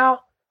location right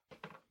now,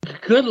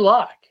 good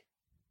luck.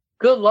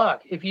 Good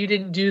luck if you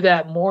didn't do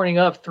that morning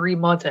of 3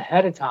 months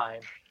ahead of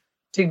time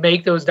to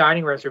make those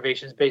dining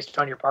reservations based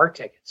on your park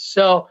tickets.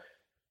 So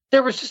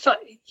there was just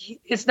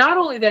it's not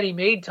only that he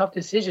made tough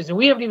decisions, and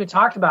we haven't even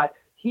talked about,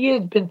 he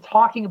had been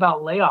talking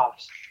about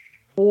layoffs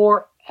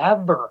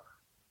forever.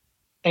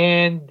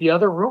 And the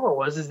other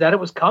rumor is that it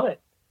was coming,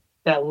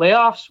 that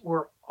layoffs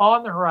were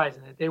on the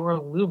horizon, that they were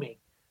looming.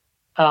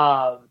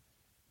 Now,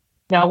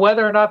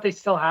 whether or not they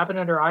still happen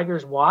under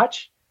Iger's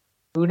watch,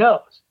 who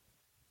knows?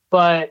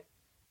 But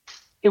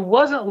it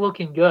wasn't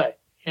looking good,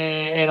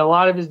 and a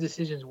lot of his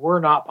decisions were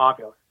not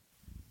popular.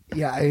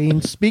 Yeah, I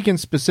mean, speaking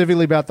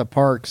specifically about the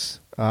parks,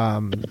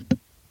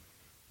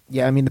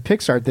 yeah, I mean, the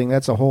Pixar thing,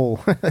 that's a whole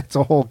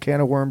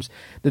can of worms.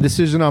 The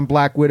decision on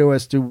Black Widow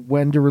as to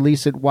when to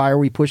release it, why are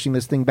we pushing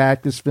this thing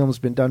back? This film's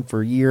been done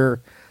for a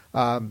year.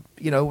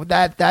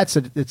 That's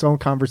its own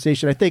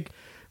conversation. I think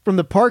from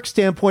the park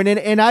standpoint,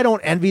 and I don't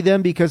envy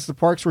them because the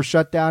parks were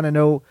shut down. I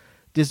know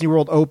Disney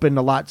World opened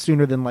a lot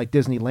sooner than like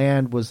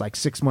Disneyland was, like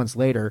 6 months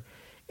later.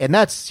 And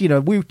that's,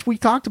 we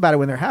talked about it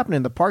when they're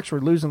happening. The parks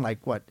were losing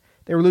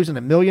they were losing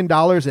 $1 million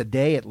a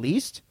day at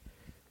least,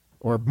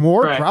 or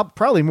more, right.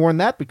 Probably more than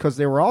that because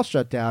they were all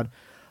shut down.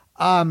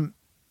 That's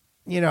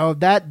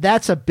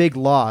a big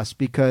loss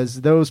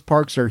because those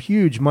parks are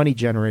huge money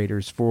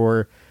generators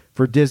for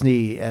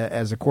Disney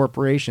as a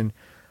corporation.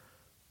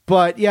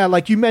 But yeah,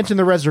 like you mentioned,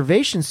 the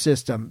reservation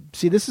system.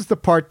 See, this is the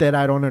part that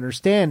I don't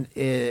understand.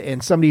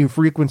 And somebody who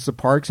frequents the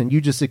parks, and you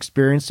just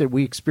experienced it,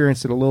 we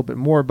experienced it a little bit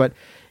more, but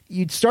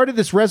you started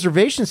this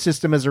reservation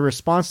system as a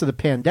response to the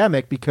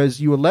pandemic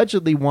because you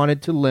allegedly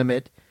wanted to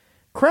limit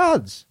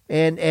crowds.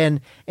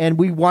 And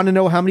we want to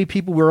know how many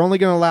people, we're only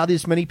going to allow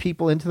this many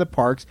people into the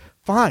parks.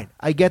 Fine,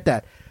 I get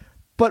that.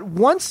 But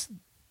once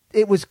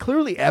it was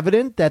clearly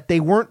evident that they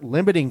weren't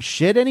limiting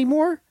shit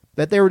anymore,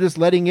 that they were just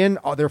letting in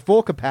their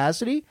full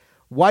capacity,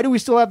 why do we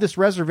still have this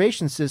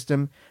reservation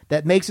system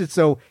that makes it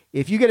so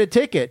if you get a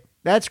ticket,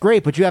 that's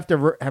great, but you have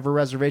to have a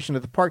reservation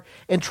at the park?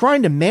 And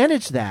trying to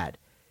manage that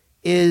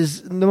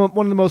is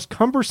one of the most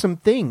cumbersome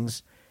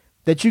things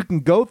that you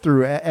can go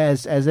through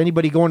as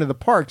anybody going to the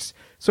parks.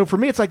 So for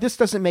me, it's like, this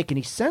doesn't make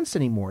any sense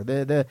anymore.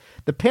 The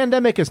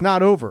pandemic is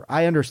not over.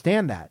 I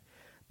understand that.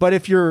 But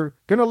if you're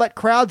going to let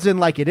crowds in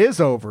like it is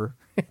over,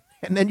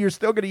 and then you're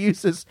still going to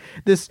use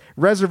this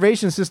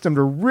reservation system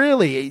to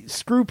really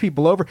screw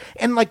people over,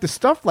 and like the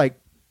stuff like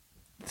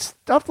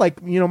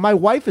my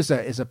wife is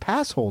a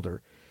pass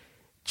holder.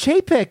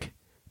 Chapek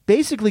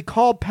basically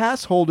called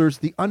pass holders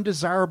the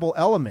undesirable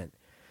element.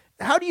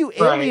 How do you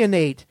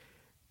alienate,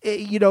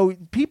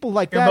 people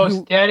like your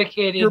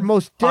that? Your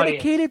most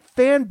dedicated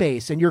fan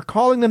base, and you're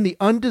calling them the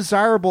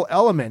undesirable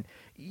element.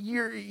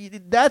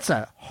 That's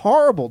a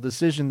horrible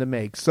decision to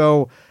make.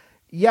 So,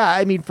 yeah,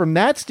 I mean, from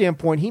that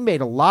standpoint, he made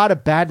a lot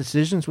of bad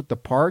decisions with the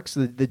parks.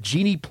 The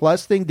Genie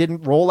Plus thing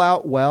didn't roll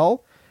out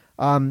well.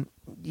 The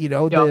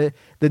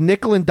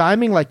nickel and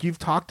diming, like we've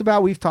talked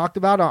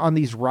about on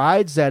these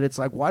rides, that it's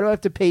like, why do I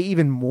have to pay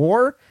even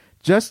more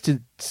just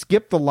to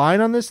skip the line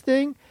on this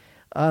thing?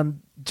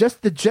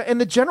 Just the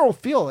general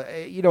feel,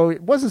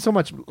 it wasn't so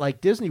much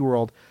like Disney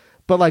World,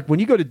 but like when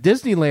you go to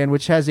Disneyland,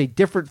 which has a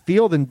different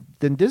feel than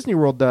Disney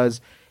World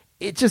does,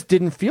 it just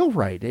didn't feel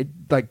right. It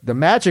like the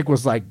magic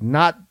was like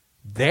not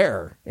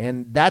there,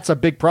 and that's a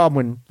big problem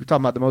when you're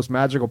talking about the most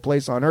magical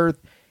place on earth,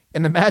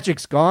 and the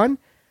magic's gone.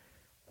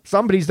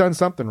 Somebody's done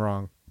something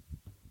wrong.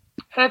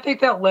 And I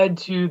think that led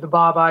to the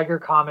Bob Iger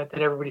comment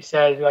that everybody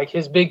said, like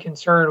his big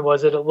concern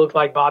was that it looked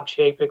like Bob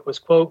Chapek was,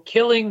 quote,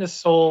 killing the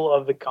soul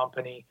of the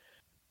company.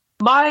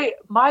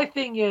 My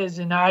thing is,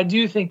 and I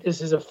do think this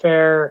is a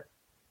fair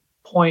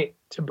point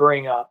to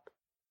bring up,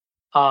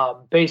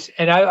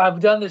 and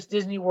I've done this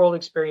Disney World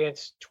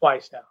experience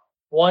twice now.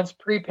 Once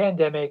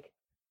pre-pandemic,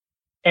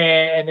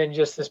 and then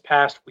just this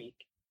past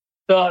week.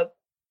 The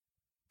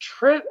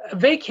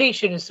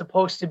vacation is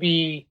supposed to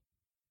be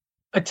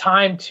a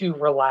time to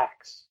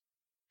relax,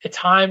 a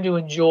time to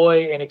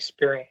enjoy and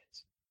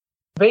experience.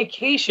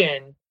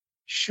 Vacation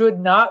should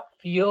not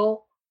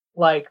feel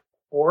like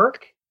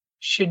work,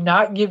 should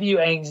not give you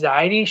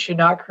anxiety, should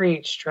not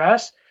create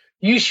stress.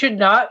 You should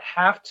not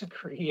have to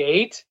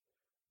create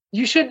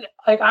you shouldn't,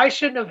 like, I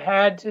shouldn't have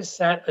had to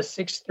set a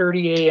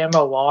 6:30 a.m.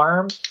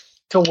 alarm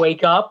to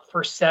wake up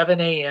for 7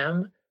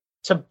 a.m.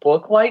 to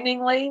book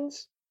Lightning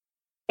lanes.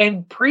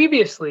 And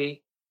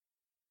previously,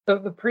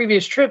 the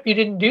previous trip, you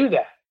didn't do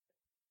that.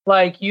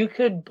 Like, you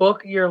could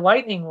book your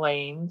Lightning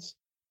lanes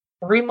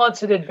 3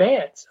 months in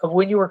advance of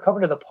when you were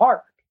coming to the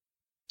park.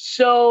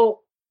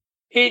 So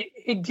I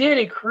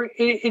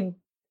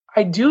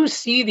do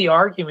see the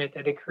argument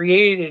that it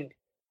created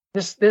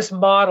this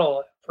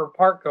model for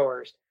park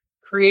goers,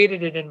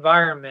 created an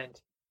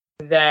environment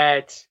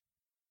that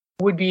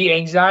would be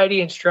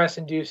anxiety and stress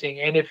inducing.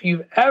 And if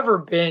you've ever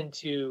been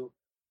to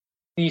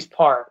these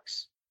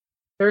parks,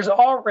 it's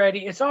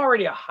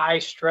already a high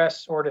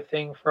stress sort of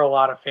thing for a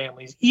lot of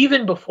families,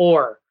 even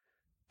before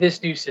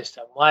this new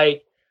system.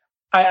 Like,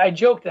 I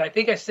joked that I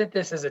think I sent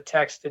this as a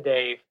text to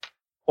Dave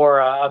or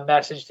a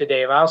message to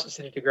Dave. I also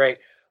sent it to Greg.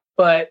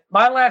 But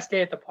my last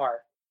day at the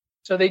park,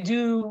 so they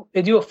do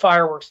a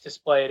fireworks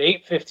display at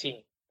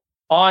 8:15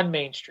 on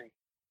Main Street.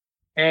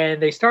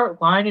 And they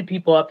start lining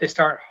people up. They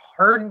start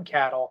herding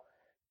cattle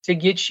to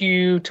get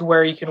you to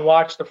where you can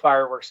watch the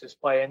fireworks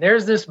display. And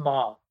there's this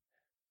mom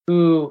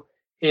who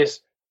is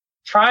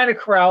trying to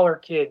corral her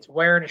kids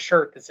wearing a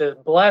shirt that says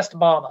 "Blessed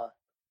Mama."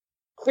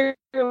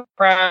 Clearly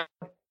proud,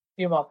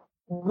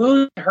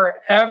 losing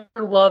her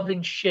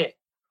ever-loving shit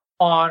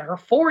on her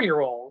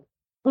 4-year-old,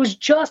 who's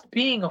just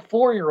being a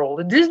 4-year-old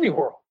in Disney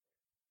World.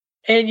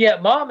 And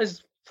yet mom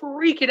is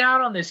freaking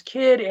out on this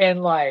kid,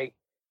 and like,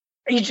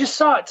 you just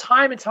saw it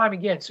time and time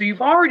again. So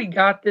you've already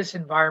got this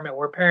environment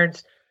where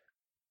parents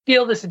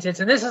feel this intense,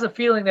 and this is a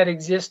feeling that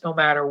exists no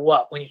matter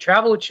what. When you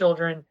travel with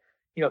children,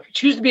 if you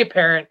choose to be a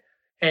parent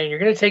and you're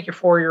going to take your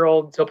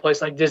 4-year-old to a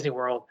place like Disney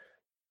World,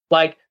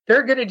 like,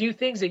 they're going to do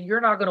things that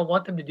you're not going to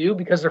want them to do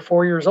because they're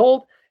 4 years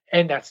old,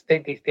 and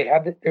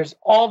there's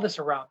all this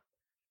around.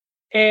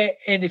 And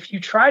if you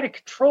try to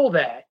control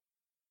that,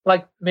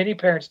 like many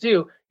parents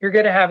do, you're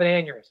going to have an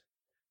aneurysm.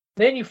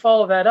 Then you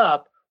follow that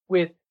up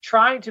with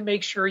trying to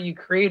make sure you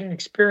create an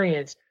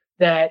experience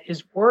that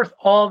is worth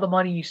all the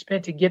money you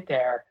spent to get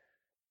there.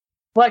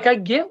 Like, I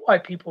get why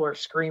people are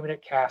screaming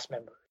at cast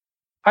members.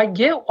 I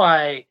get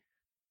why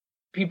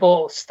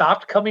people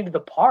stopped coming to the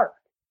park,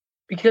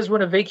 because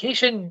when a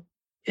vacation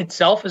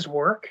itself is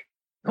work,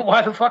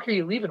 why the fuck are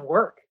you leaving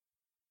work?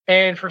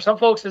 And for some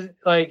folks,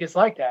 it's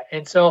like that.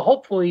 And so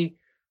hopefully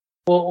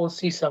we'll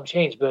see some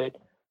change. But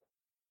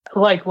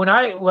like,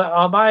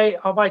 on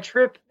my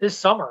trip this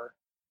summer,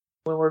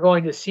 when we're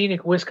going to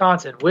scenic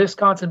Wisconsin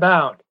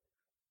bound,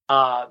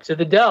 to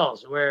the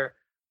Dells, where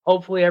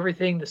hopefully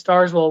the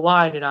stars will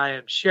align, and I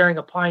am sharing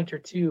a pint or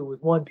two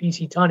with one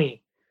PC Tunney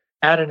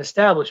at an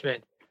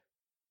establishment,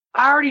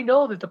 I already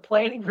know that the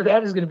planning for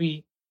that is going to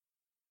be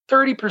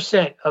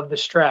 30% of the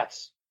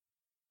stress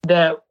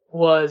that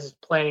was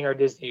planning our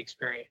Disney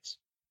experience.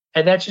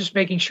 And that's just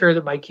making sure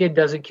that my kid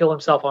doesn't kill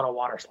himself on a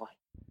water slide.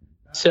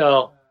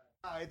 So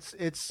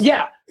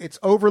it's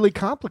overly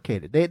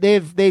complicated.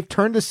 They've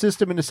turned the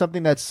system into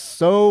something that's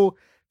so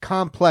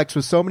complex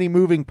with so many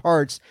moving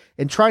parts,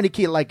 and trying to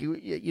keep, like,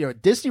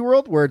 Disney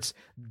World, where it's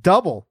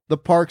double the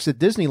parks that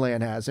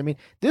Disneyland has. I mean,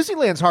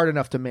 Disneyland's hard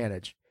enough to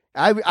manage.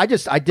 I did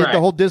the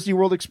whole Disney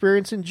World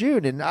experience in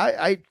June, and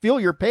I feel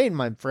your pain,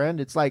 my friend.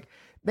 It's like,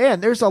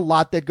 man, there's a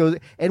lot that goes,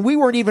 and we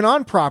weren't even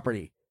on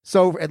property.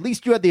 So at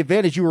least you had the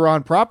advantage, you were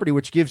on property,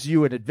 which gives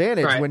you an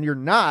advantage. Right. When you're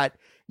not,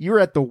 you're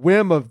at the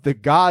whim of the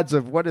gods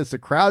of what is the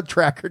crowd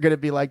tracker going to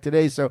be like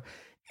today. So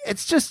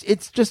it's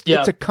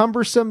a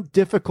cumbersome,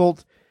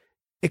 difficult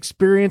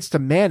experience to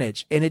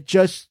manage. And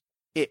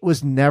it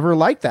was never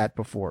like that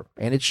before.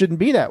 And it shouldn't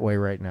be that way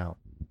right now.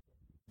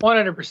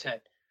 100%.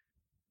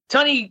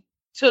 Tunney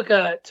took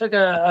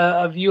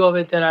a view of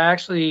it that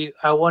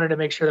I wanted to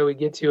make sure that we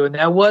get to, and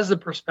that was the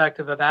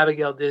perspective of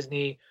Abigail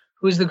Disney,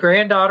 who's the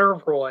granddaughter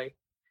of Roy.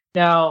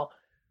 Now,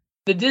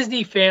 the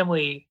Disney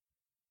family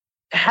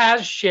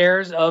has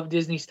shares of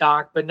Disney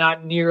stock, but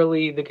not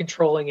nearly the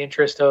controlling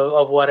interest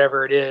of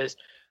whatever it is.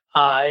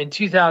 In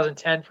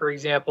 2010, for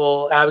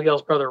example,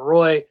 Abigail's brother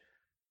Roy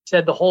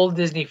said the whole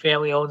Disney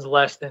family owns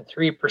less than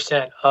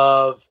 3%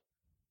 of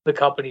the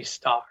company's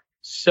stock.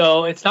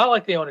 So it's not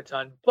like they own a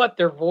ton, but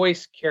their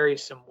voice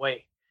carries some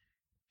weight.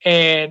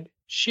 And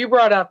she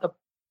brought up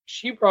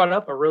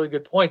a really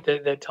good point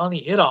that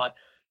Tony hit on.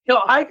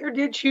 Iger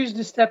did choose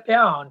to step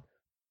down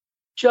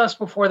just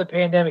before the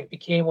pandemic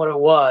became what it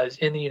was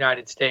in the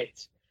United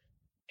States.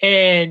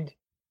 And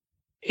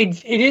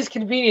it is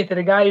convenient that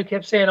a guy who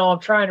kept saying, I'm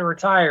trying to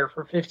retire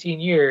for 15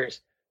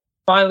 years,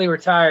 finally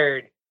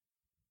retired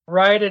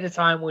right at a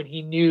time when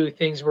he knew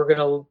things were going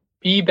to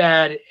be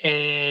bad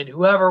and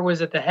whoever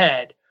was at the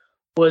head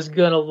was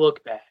going to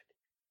look bad.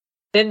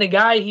 Then the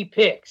guy he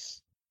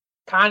picks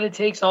kind of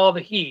takes all the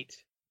heat,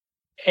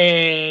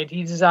 and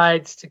he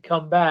decides to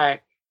come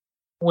back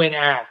when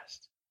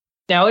asked.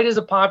 Now, it is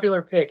a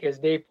popular pick, as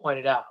Dave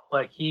pointed out.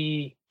 Like,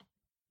 he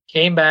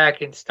came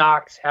back and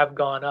stocks have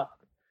gone up.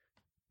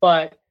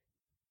 But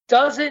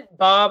doesn't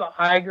Bob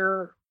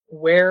Iger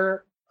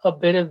wear a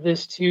bit of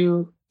this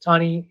too,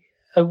 Tony?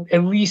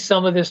 At least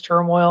some of this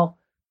turmoil?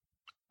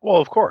 Well,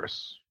 of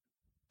course.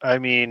 I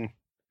mean,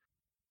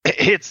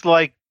 it's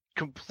like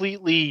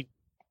completely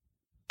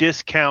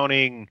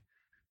discounting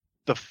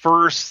the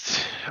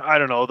first,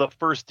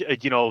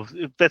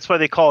 that's why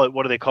they call it,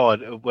 what do they call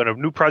it? When a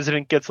new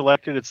president gets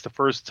elected, it's the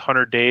first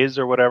 100 days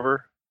or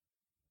whatever.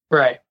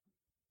 Right.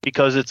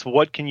 Because it's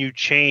what can you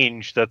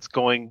change that's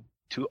going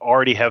to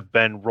already have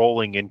been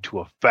rolling into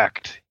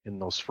effect in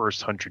those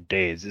first 100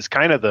 days is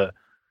kind of the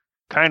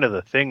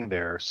thing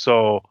there.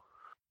 So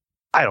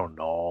I don't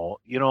know.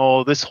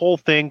 This whole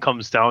thing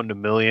comes down to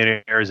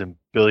millionaires and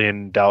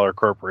billion-dollar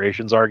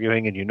corporations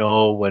arguing,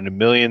 and when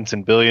millions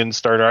and billions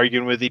start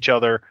arguing with each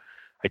other,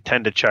 I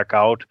tend to check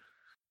out.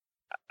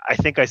 I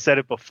think I said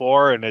it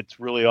before, and it's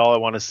really all I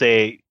want to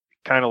say,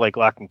 kind of like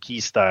Lock and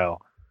Key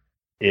style,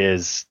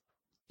 is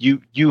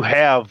you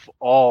have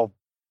all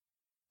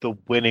the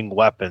winning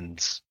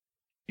weapons.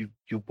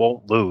 You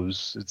won't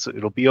lose.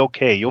 It'll be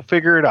okay. You'll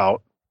figure it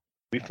out.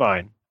 It'll be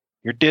fine.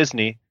 You're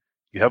Disney.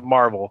 You have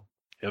Marvel.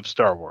 You have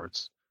Star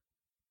Wars.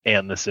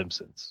 And The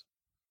Simpsons.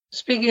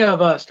 Speaking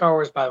of Star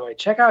Wars, by the way,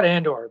 check out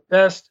Andor.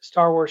 Best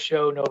Star Wars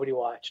show nobody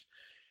watched.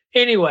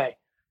 Anyway,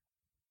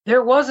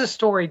 there was a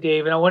story,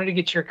 Dave, and I wanted to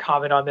get your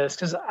comment on this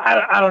because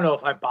I don't know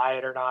if I buy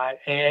it or not.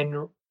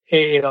 And,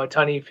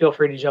 Tony, feel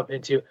free to jump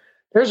into.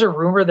 There's a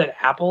rumor that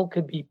Apple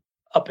could be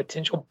a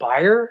potential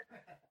buyer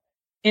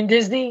in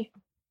Disney.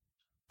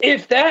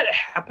 If that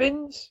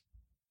happens,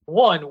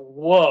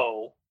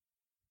 whoa.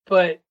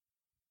 But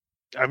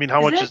I mean,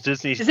 how much is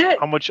Disney?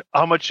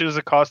 How much does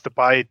it cost to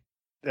buy?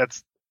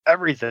 That's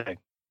everything.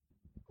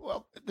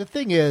 Well, the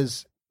thing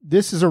is,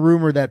 this is a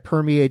rumor that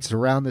permeates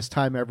around this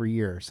time every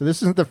year. So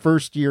this isn't the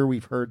first year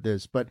we've heard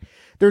this, but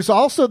there's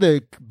also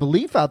the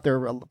belief out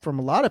there from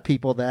a lot of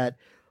people that,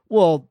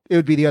 well, it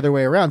would be the other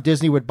way around.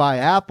 Disney would buy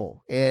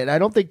Apple. And I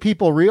don't think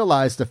people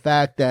realize the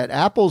fact that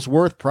Apple's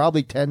worth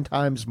probably 10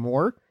 times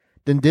more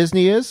than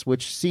Disney is,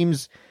 which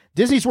seems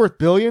Disney's worth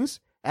billions.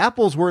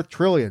 Apple's worth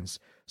trillions.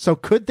 So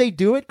could they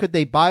do it? Could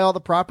they buy all the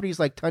properties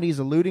like Tunney's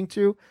alluding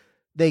to?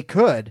 They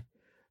could,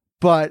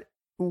 but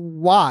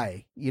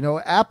why?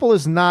 Apple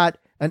is not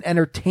an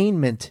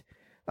entertainment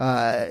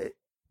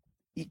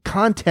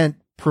content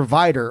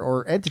provider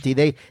or entity.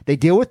 They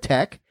deal with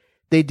tech.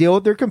 They deal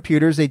with their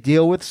computers. They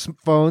deal with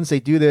phones. They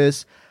do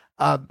this.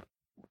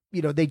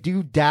 They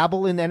do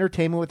dabble in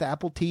entertainment with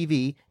Apple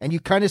TV, and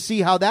you kind of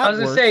see how that works.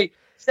 I was going to say,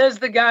 says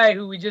the guy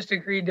who we just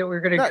agreed that we're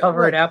going to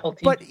cover an Apple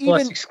TV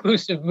Plus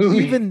exclusive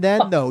movie. Even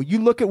then, though, you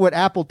look at what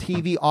Apple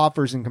TV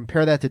offers and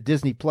compare that to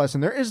Disney Plus,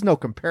 and there is no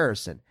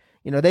comparison.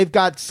 They've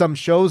got some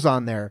shows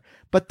on there,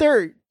 but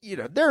they're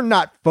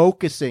not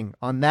focusing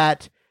on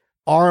that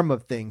arm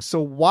of things.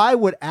 So why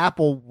would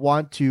Apple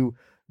want to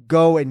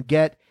go and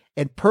get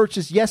and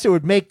purchase? Yes, it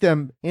would make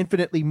them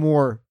infinitely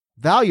more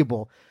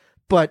valuable,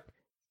 but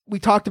we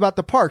talked about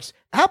the parks.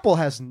 Apple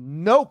has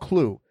no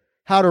clue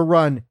how to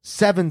run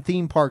 7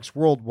 theme parks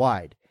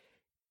worldwide.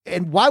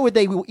 And why would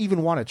they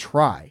even want to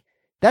try?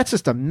 That's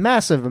just a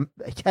massive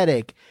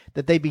headache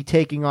that they'd be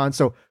taking on.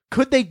 So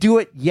could they do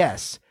it?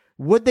 Yes.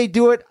 Would they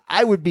do it?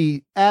 I would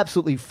be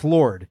absolutely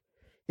floored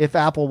if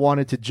Apple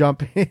wanted to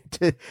jump in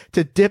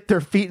to dip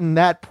their feet in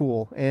that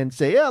pool and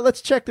say, yeah,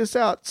 let's check this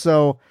out.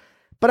 So,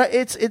 but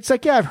it's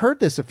like, yeah, I've heard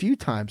this a few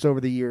times over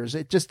the years.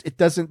 It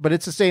doesn't, but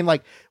it's the same.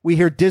 Like we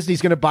hear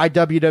Disney's going to buy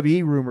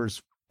WWE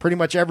rumors pretty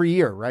much every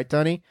year, right,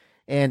 Tony?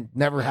 And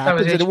never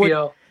happens.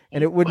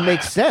 And it wouldn't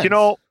make sense.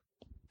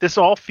 This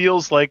all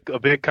feels like a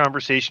big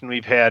conversation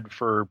we've had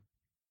for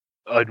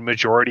a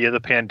majority of the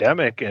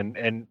pandemic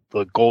and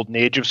the golden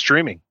age of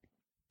streaming.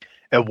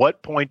 At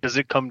what point does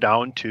it come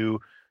down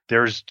to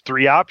there's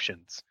 3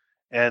 options?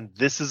 And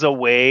this is a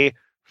way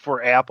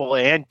for Apple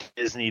and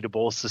Disney to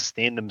both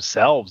sustain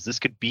themselves. This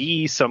could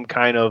be some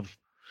kind of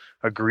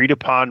agreed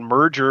upon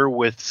merger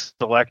with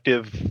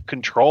selective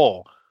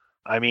control.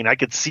 I mean, I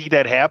could see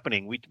that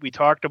happening. We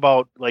talked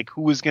about like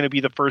who was going to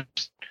be the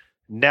first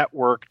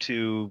network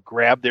to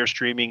grab their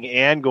streaming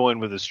and go in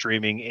with a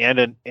streaming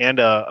and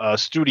a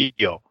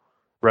studio,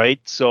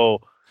 right? So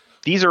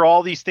these are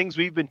all these things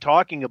we've been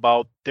talking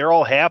about. They're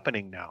all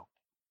happening now.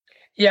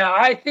 Yeah,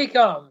 I think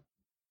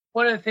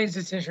one of the things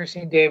that's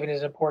interesting, David,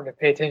 is important to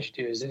pay attention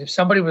to is that if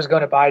somebody was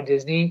going to buy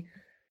Disney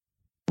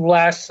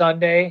last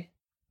Sunday,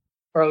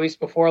 or at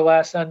least before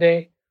last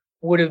Sunday,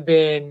 would have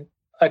been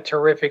a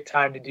terrific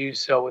time to do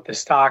so with the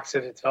stocks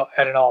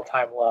at an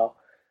all-time low.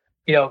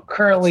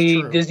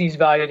 Currently Disney's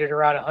valued at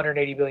around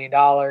 $180 billion.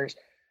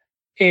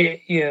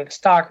 The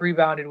stock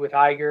rebounded with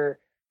Iger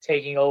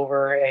taking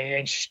over,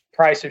 and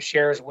price of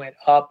shares went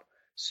up.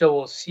 So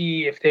we'll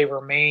see if they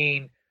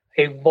remain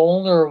a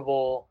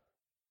vulnerable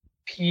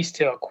piece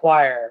to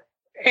acquire.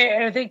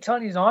 And I think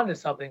Tony's onto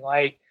something.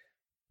 Like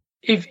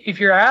if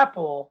you're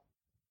Apple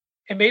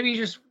and maybe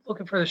you're just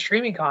looking for the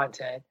streaming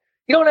content,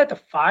 you don't have to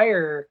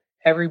fire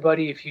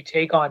everybody if you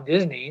take on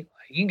Disney.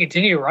 You can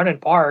continue running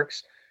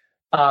parks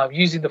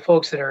using the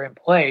folks that are in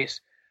place.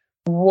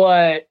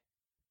 But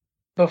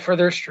for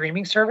their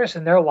streaming service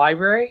and their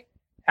library,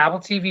 Apple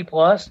TV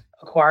Plus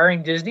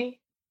acquiring Disney,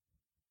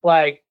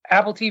 like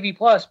Apple TV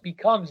Plus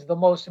becomes the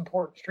most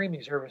important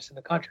streaming service in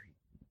the country.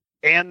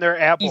 And they're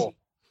Apple. Easy.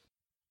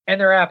 and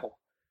they're Apple.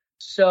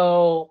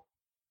 So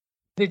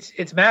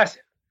it's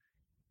massive.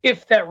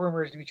 If that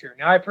rumor is to be true.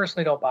 Now, I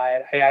personally don't buy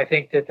it. I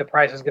think that the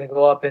price is going to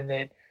go up and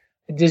that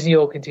Disney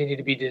will continue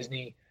to be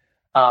Disney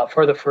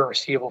for the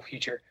foreseeable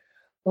future.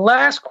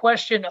 Last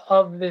question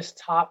of this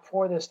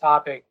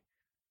topic.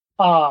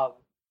 And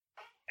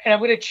I'm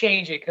going to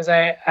change it because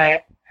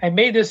I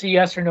made this a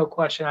yes or no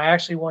question. I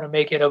actually want to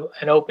make it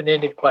an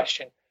open-ended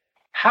question.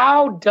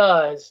 How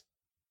does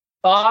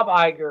Bob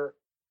Iger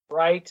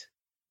right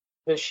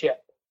the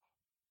ship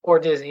for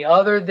Disney,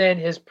 other than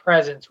his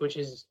presence, which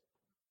is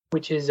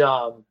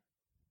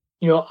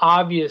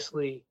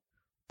obviously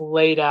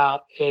laid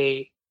out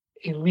at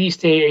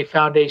least a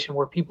foundation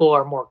where people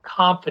are more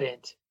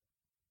confident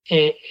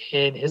in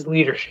his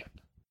leadership?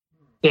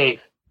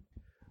 Dave.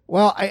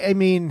 Well, I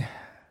mean,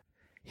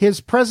 his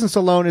presence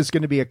alone is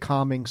going to be a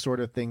calming sort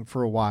of thing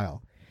for a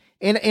while.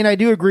 And I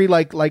do agree,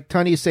 like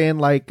Tony's saying,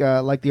 like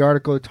the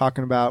article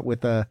talking about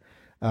with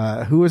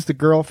who was the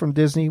girl from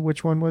Disney?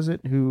 Which one was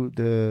it?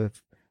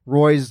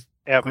 Roy's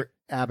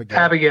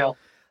Abigail.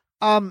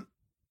 I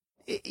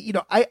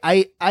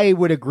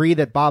would agree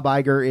that Bob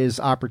Iger is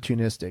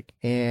opportunistic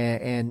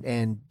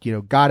and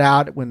got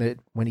out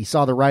when he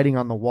saw the writing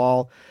on the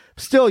wall.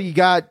 Still,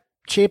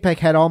 Chapek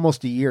had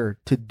almost a year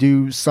to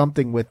do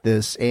something with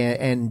this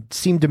and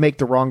seemed to make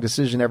the wrong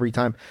decision every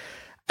time.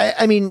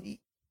 I mean,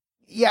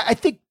 yeah, I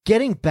think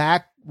getting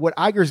back, what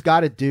Iger's got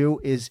to do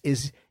is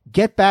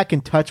get back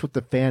in touch with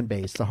the fan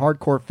base, the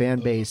hardcore fan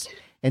base,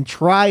 and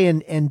try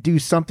and do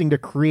something to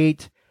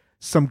create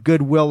some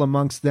goodwill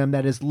amongst them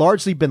that has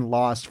largely been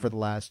lost for the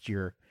last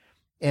year.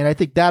 And I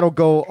think that'll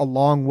go a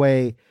long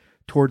way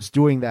towards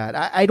doing that.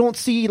 I don't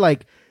see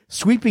like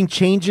sweeping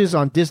changes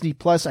on Disney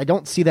Plus. I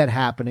don't see that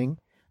happening.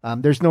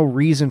 There's no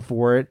reason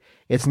for it.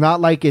 It's not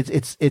like it's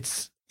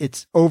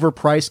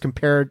overpriced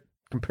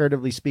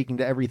comparatively speaking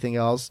to everything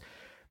else.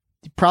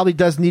 It probably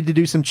does need to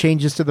do some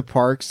changes to the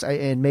parks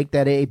and make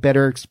that a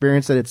better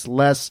experience, that it's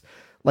less,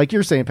 like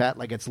you're saying, Pat,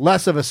 like it's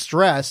less of a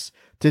stress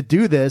to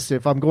do this.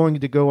 If I'm going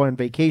to go on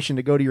vacation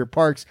to go to your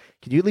parks,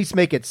 could you at least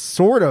make it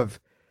sort of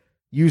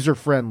user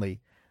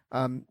friendly?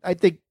 I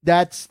think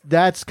that's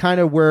kind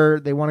of where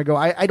they want to go.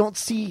 I don't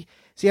see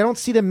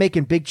them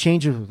making big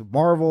changes with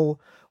Marvel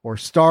or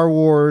Star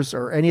Wars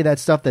or any of that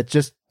stuff that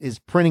just is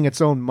printing its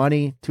own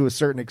money to a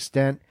certain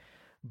extent.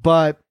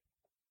 But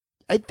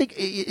I think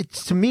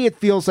to me, it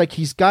feels like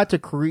he's got to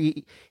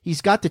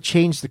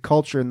change the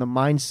culture and the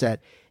mindset.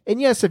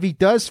 And yes, if he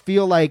does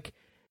feel like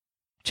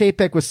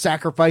Chapek was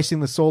sacrificing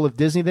the soul of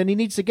Disney, then he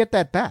needs to get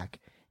that back.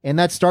 And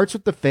that starts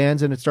with the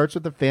fans, and it starts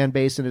with the fan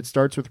base, and it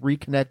starts with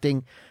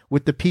reconnecting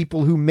with the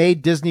people who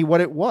made Disney what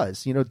it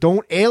was.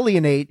 Don't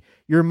alienate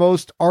your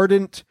most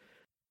ardent,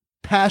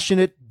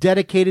 passionate,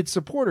 dedicated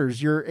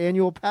supporters, your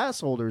annual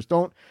pass holders.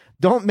 Don't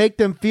make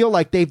them feel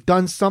like they've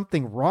done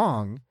something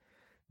wrong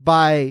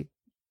by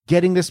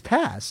getting this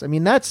pass. I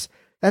mean, that's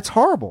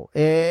horrible.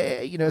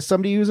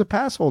 Somebody who's a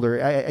pass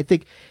holder, I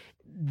think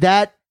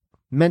that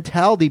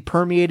mentality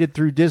permeated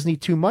through Disney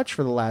too much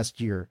for the last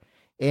year,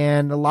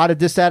 and a lot of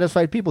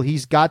dissatisfied people.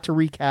 He's got to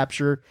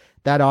recapture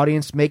that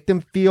audience, make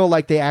them feel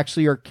like they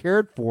actually are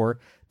cared for.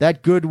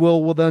 That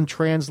goodwill will then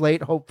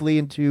translate hopefully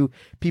into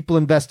people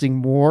investing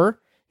more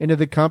into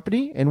the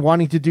company and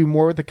wanting to do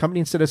more with the company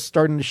instead of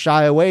starting to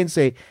shy away and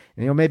say,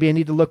 maybe I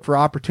need to look for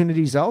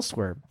opportunities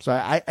elsewhere. So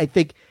I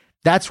think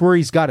that's where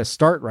he's got to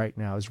start right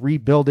now, is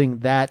rebuilding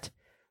that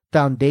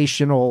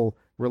foundational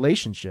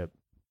relationship.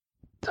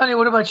 Tony,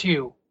 what about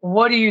you?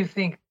 What do you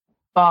think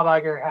Bob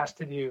Iger has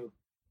to do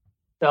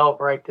to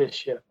help right this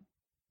ship?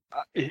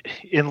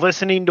 In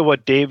listening to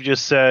what Dave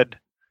just said,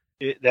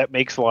 that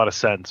makes a lot of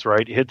sense,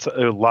 right? It hits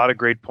a lot of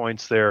great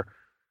points there.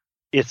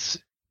 It's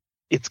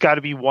got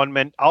to be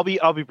I'll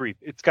be brief.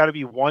 It's got to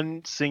be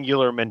one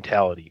singular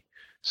mentality.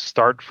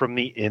 Start from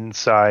the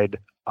inside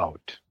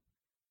out.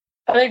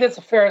 I think that's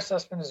a fair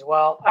assessment as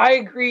well. I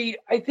agree.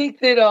 I think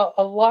that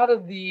a lot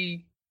of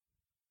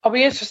I'll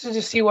be interested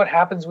to see what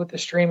happens with the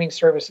streaming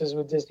services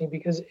with Disney,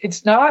 because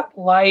it's not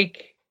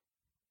like,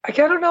 I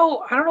don't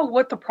know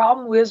what the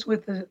problem is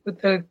with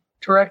the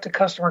direct to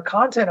customer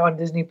content on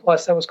Disney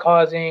Plus that was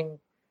causing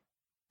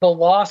the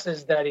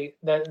losses that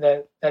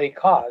he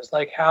caused.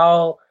 Like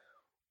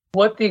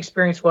what the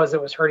experience was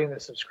that was hurting the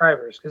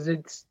subscribers, because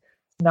it's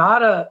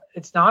not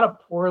a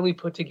poorly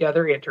put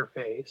together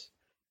interface.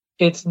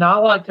 It's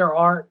not like there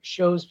aren't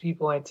shows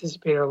people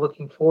anticipate or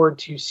looking forward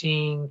to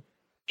seeing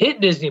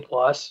hit Disney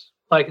Plus.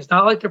 Like, it's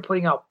not like they're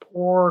putting out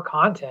poor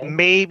content.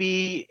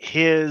 Maybe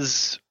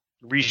his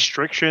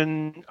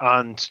restriction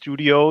on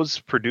studios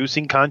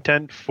producing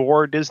content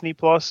for Disney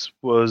Plus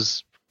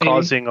was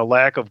causing a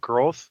lack of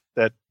growth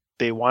that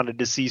they wanted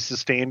to see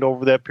sustained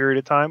over that period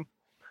of time.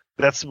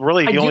 That's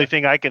really the only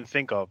thing I can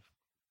think of.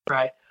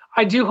 Right.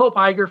 I do hope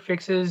Iger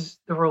fixes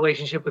the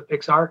relationship with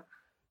Pixar.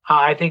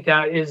 I think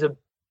that is a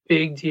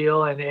big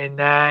deal, and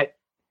that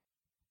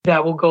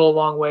will go a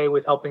long way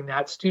with helping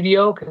that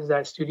studio, because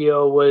that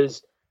studio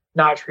was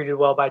not treated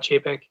well by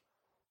Chapek.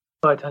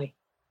 But Tony,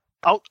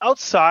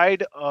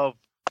 outside of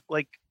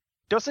like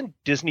doesn't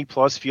Disney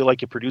Plus feel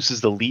like it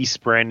produces the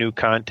least brand new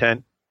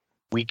content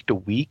week to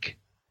week?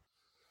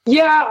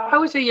 Yeah, I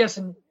would say yes.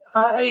 And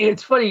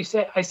it's funny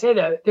I say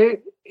that.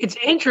 It's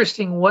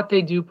interesting what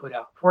they do put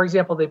out. For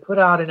example, they put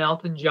out an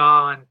Elton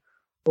John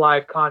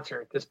live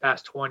concert this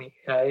past on the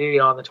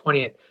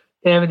 20th.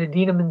 They have an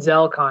Idina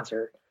Menzel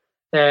concert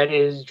that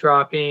is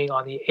dropping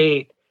on the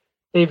 8th.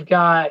 They've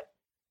got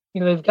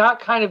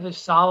kind of a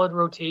solid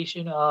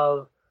rotation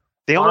of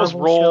they almost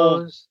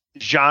roll shows.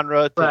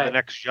 Genre to the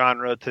next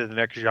genre to the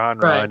next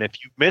genre. And if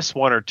you miss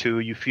one or two,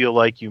 you feel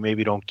like you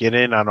maybe don't get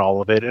in on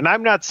all of it. And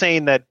I'm not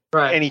saying that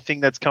anything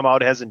that's come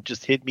out hasn't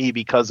just hit me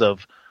because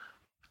of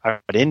I'm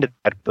not into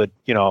that, but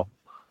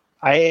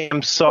I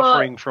am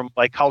suffering from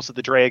like House of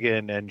the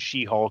Dragon and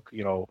She-Hulk,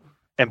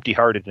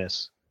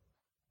 empty-heartedness.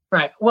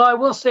 Right. Well, I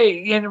will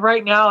say, and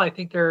right now, I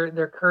think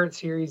their current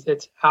series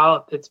that's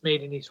out that's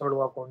made any sort of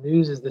level of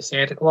news is the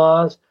Santa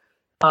Claus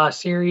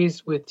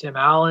series with Tim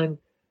Allen.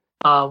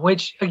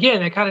 Which again,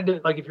 they kind of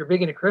do, like if you're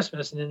big into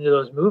Christmas and into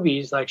those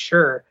movies, like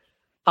sure,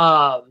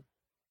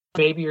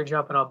 maybe you're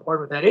jumping on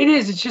board with that.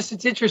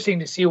 It's interesting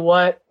to see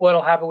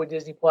what'll happen with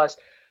Disney Plus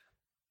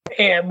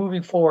and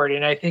moving forward.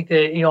 And I think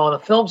that on the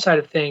film side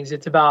of things,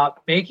 it's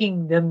about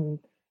making them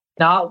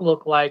not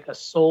look like a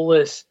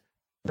soulless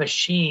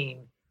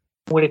machine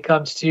when it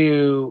comes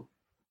to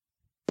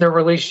their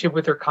relationship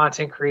with their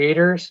content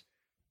creators.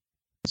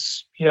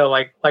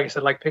 Like I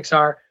said, like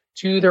Pixar,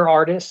 to their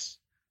artists.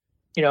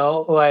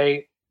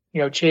 Chapek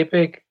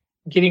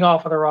getting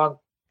off on the wrong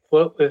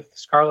foot with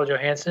Scarlett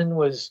Johansson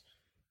was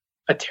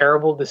a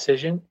terrible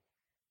decision.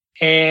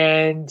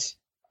 And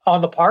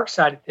on the park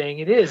side of thing,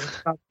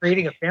 it's about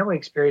creating a family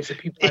experience that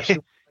people actually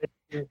want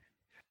to do.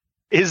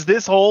 Is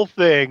this whole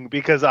thing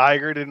because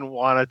Iger didn't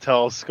want to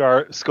tell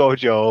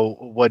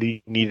ScarJo what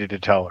he needed to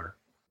tell her?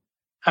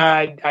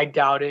 I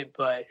doubt it,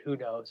 but who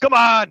knows? Come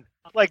on!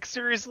 Like,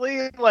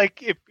 seriously?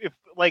 Like, if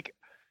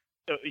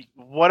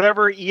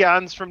whatever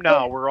eons from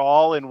now, we're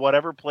all in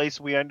whatever place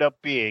we end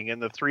up being,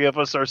 and the three of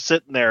us are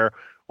sitting there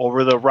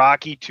over the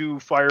Rocky II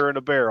Fire in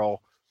a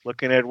Barrel,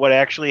 looking at what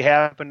actually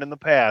happened in the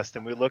past,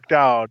 and we look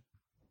down,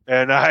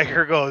 and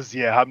Iger goes,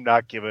 yeah, I'm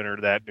not giving her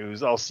that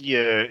news. I'll see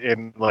you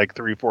in like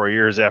 3-4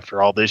 years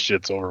after all this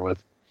shit's over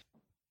with.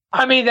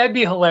 I mean, that'd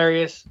be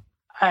hilarious.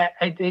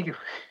 I think it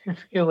would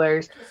be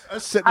hilarious.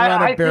 Sitting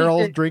around a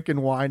barrel,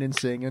 drinking wine and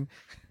singing.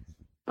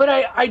 But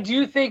I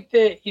do think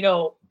that,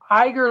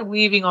 Iger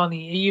leaving on the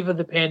eve of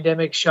the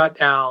pandemic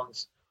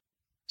shutdowns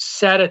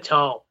set a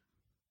tone,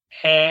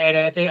 and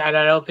I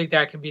don't think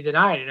that can be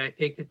denied. And I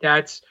think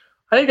that's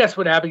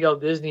what Abigail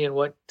Disney and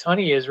what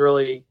Tunney has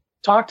really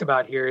talked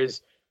about here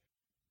is,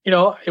 it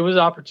was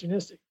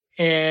opportunistic,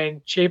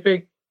 and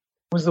Chapek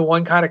was the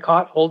one kind of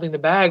caught holding the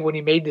bag when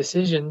he made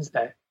decisions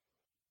that,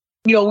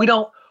 we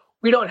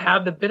don't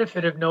have the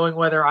benefit of knowing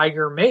whether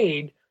Iger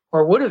made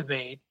or would have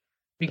made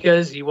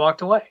because he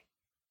walked away.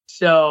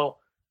 So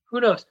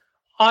who knows?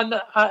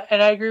 And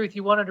I agree with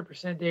you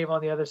 100%, Dave,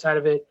 on the other side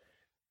of it.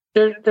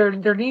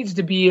 There needs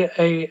to be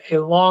a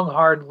long,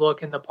 hard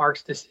look in the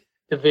parks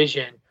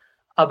division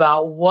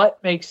about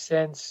what makes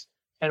sense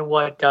and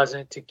what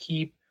doesn't to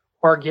keep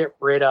or get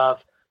rid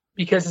of,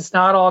 because it's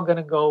not all going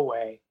to go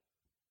away.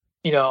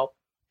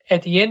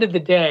 At the end of the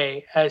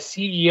day, as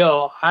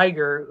CEO,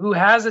 Iger, who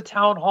has a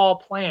town hall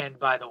planned,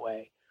 by the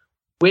way,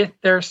 with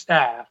their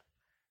staff,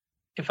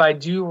 if I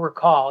do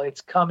recall,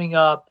 it's coming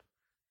up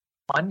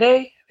Monday.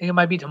 I think it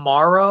might be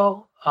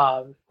tomorrow.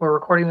 We're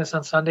recording this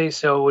on Sunday,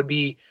 so it would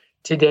be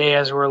today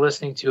as we're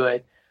listening to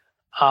it.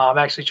 I'm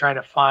actually trying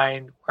to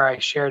find where I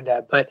shared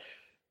that. But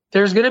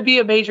there's going to be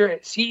a major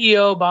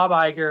CEO, Bob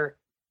Iger,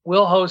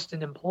 will host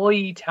an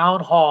employee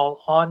town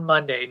hall on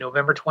Monday,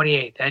 November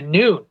 28th at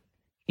noon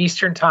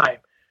Eastern Time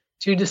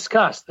to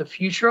discuss the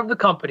future of the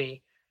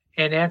company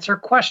and answer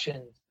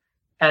questions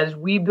as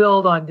we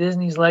build on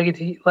Disney's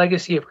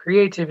legacy of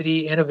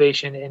creativity,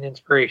 innovation, and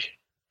inspiration.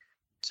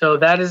 So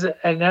that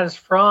is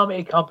from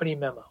a company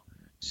memo.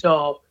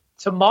 So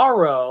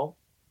tomorrow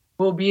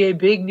will be a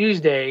big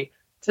news day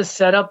to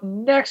set up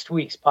next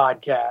week's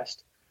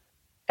podcast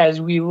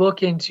as we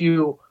look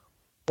into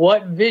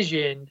what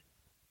vision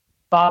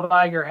Bob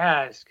Iger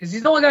has, because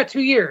he's only got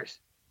 2 years.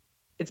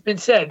 It's been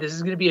said this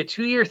is going to be a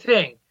 2-year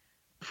thing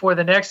before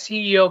the next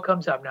CEO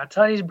comes up. Now,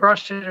 Tunney's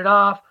brushing it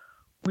off.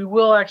 We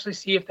will actually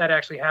see if that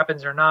actually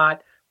happens or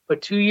not.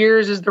 But 2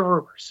 years is the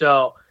rumor.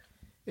 So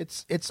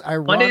it's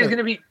ironic. Monday is going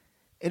to be.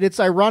 And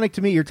it's ironic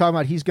to me. You're talking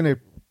about he's going to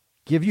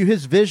give you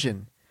his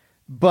vision,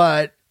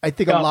 but I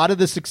think a lot of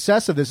the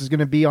success of this is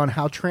going to be on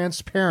how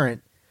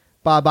transparent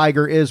Bob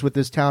Iger is with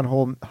this town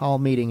hall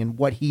meeting and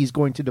what he's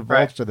going to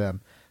divulge to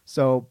them.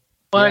 So,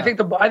 well, I think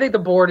the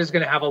board is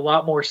going to have a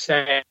lot more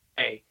say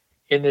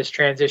in this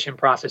transition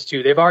process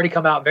too. They've already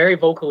come out very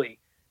vocally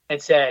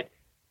and said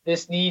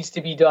this needs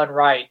to be done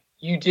right.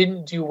 You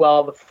didn't do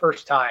well the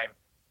first time.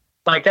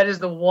 Like, that is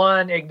the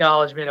one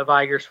acknowledgement of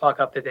Iger's fuck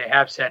up that they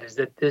have said, is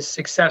that this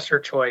successor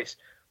choice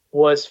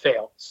was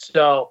failed.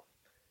 So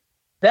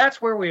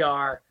that's where we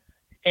are,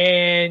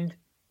 and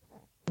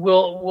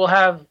we'll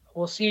have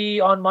we'll see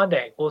on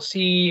Monday. We'll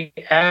see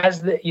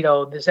as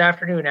this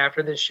afternoon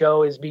after this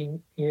show is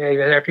being,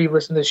 after you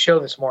listen to this show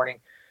this morning,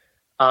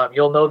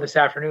 you'll know this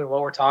afternoon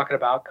what we're talking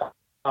about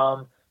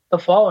the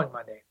following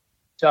Monday.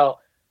 So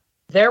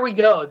there we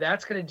go.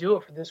 That's going to do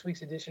it for this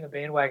week's edition of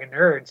Bandwagon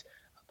Nerds.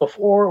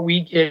 Before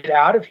we get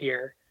out of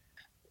here,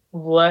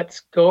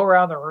 let's go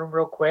around the room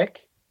real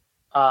quick.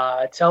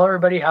 Tell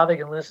everybody how they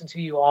can listen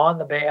to you on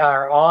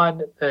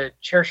the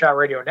Chairshot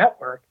Radio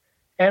Network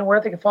and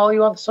where they can follow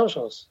you on the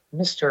socials.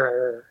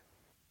 Mr.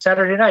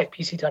 Saturday Night,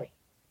 PC Tunney.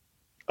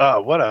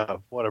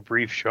 What a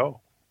brief show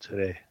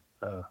today.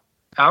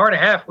 Hour and a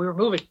half. We were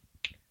moving.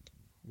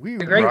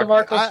 The Greg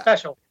DeMarco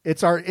special.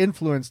 It's our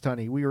influence,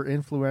 Tunney. We were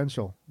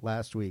influential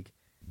last week.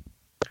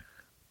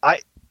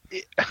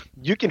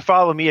 You can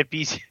follow me at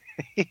PC.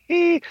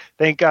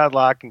 Thank God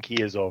Lock and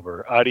Key is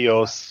over.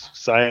 Adios,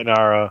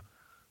 sayonara.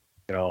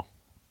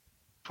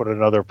 Put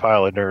another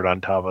pile of nerd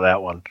on top of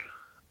that one.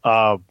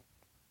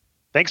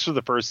 Thanks for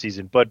the first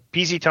season. But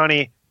PC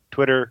Tunney,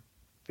 Twitter,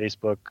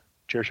 Facebook,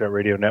 Chairshot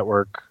Radio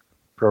Network,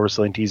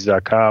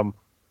 ProWrestlingTees.com.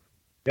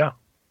 Yeah.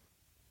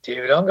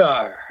 David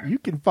Ungar. You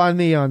can find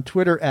me on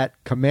Twitter at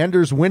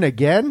Commanders Win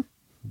Again.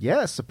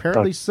 Yes,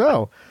 apparently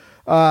so.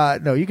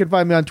 No, you can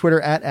find me on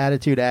Twitter at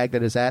AttitudeAg.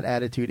 That is at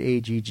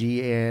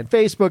AttitudeAGG, and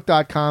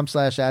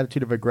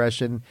Facebook.com/Attitude of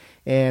Aggression.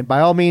 And by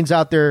all means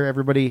out there,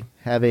 everybody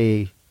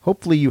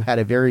hopefully you had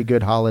a very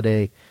good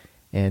holiday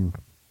and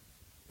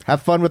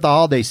have fun with the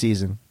holiday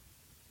season.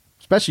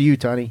 Especially you,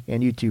 Tunney,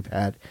 and you too,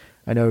 Pat.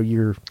 I know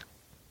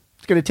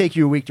it's going to take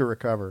you a week to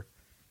recover.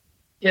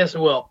 Yes, it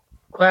will.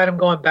 Glad I'm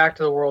going back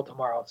to the world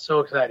tomorrow.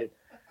 So excited.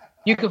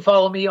 You can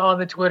follow me on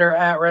the Twitter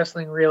at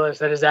Wrestling Realist.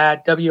 That is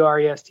at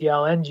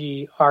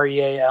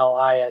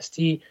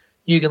WRESTLNGREALIST.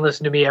 You can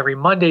listen to me every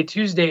Monday,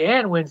 Tuesday,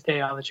 and Wednesday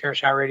on the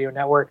Chairshot Radio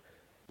Network.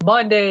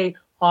 Monday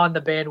on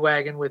the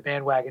Bandwagon with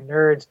Bandwagon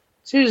Nerds.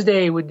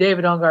 Tuesday with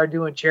David Ungar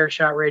doing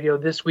Chairshot Radio.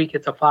 This week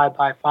it's a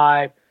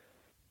 5x5.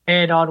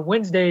 And on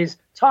Wednesdays,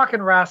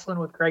 Talking Wrestling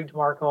with Greg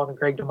DeMarco on the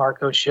Greg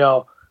DeMarco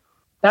Show.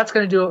 That's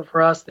going to do it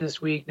for us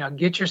this week. Now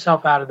get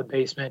yourself out of the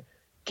basement.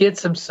 Get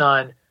some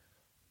sun.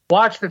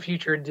 Watch The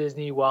Future in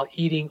Disney while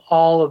eating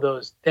all of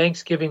those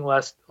Thanksgiving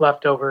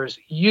leftovers.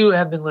 You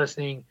have been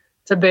listening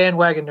to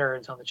Bandwagon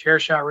Nerds on the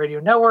Chairshot Radio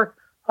Network,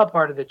 a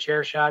part of the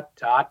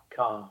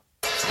Chairshot.com.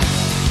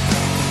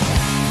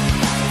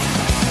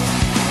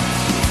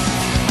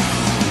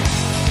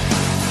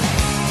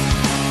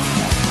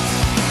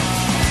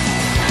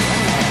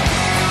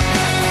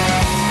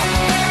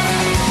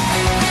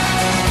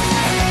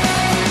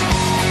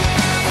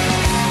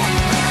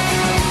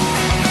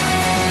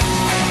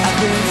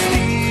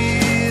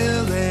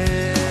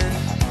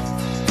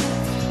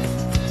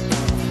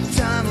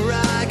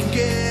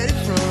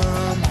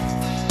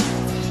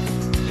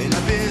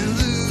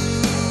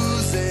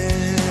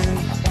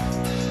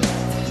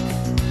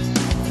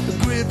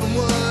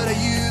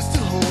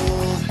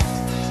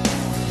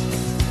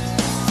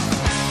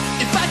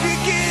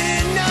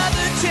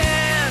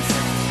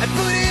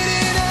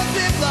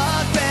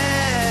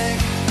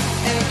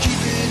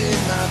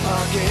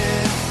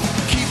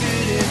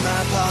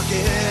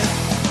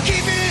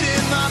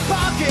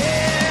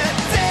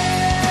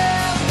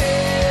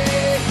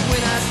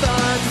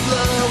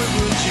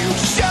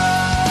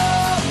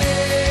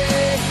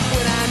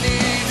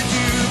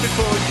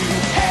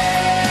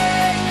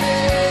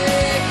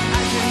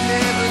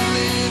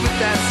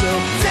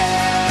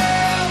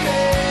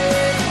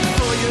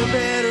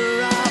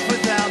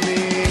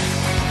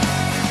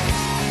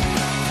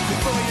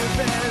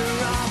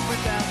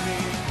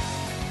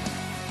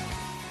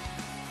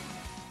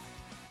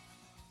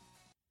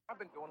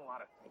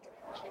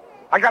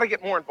 I got to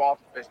get more involved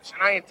in business,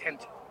 and I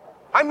intend to.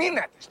 I mean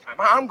that this time.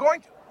 I'm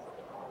going to.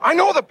 I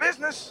know the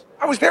business.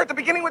 I was there at the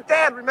beginning with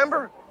Dad,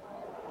 remember?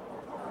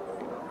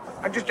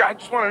 I just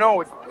want to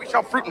know, do we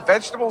sell fruit and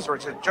vegetables, or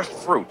is it just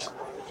fruit?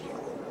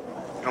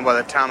 You know, by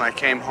the time I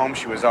came home,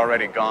 she was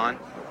already gone.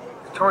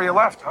 Victoria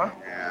left, huh?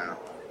 Yeah.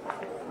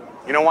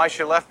 You know why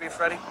she left me,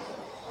 Freddie?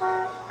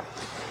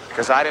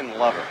 Because I didn't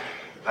love her.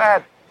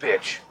 That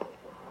bitch.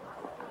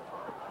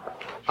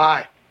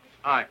 Hi.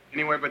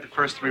 Anywhere but the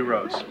first 3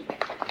 rows.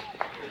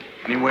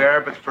 Anywhere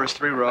but the first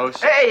 3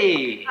 rows.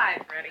 Hey! Hi,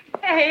 Freddie.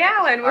 Hey,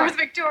 Alan, where's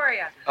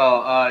Victoria?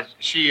 Oh,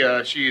 she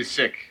is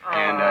sick,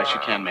 and she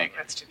can't make it.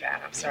 That's too bad.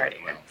 I'm sorry to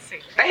hear.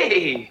 See.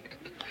 Hey!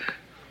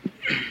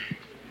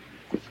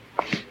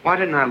 Why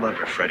didn't I love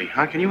her, Freddie?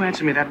 Huh? Can you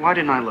answer me that? Why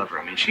didn't I love her?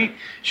 I mean, she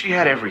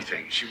had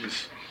everything. She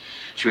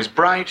was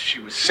bright. She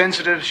was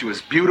sensitive. She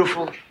was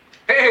beautiful.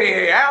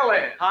 Hey,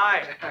 Alan!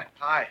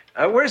 Hi.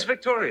 Where's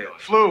Victoria?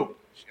 Flu.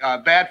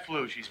 Bad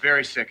flu. She's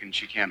very sick, and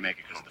she can't make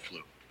it because of the flu.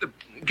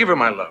 Give her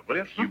my love, will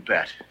you? You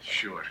bet.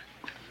 Sure.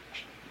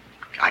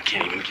 I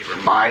can't even give her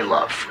my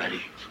love, Freddie.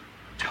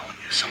 I'm telling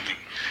you,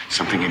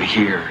 something in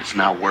here is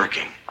not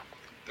working.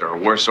 There are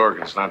worse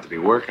organs not to be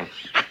working.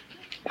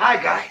 Hi,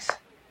 guys.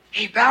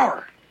 Hey,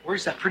 Bauer.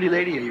 Where's that pretty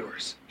lady of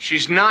yours?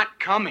 She's not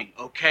coming,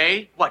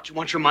 okay? What, you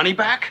want your money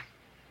back?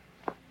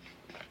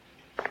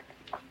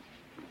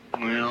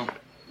 Well,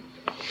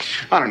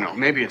 I don't know.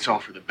 Maybe it's all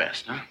for the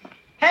best, huh?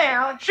 Hey,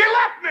 Alan. She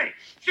left me.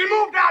 She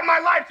moved out and my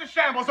life's a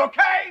shambles,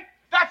 okay?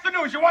 That's the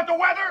news. You want the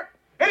weather?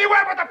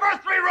 Anywhere but the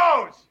first 3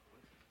 rows.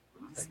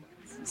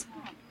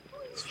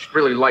 Should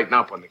really lighten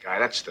up on the guy.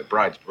 That's the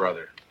bride's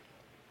brother.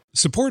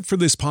 Support for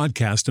this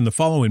podcast and the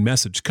following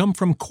message come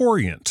from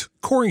Corient.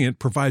 Corient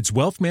provides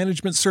wealth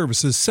management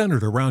services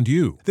centered around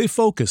you. They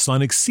focus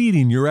on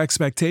exceeding your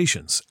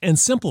expectations and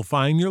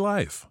simplifying your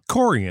life.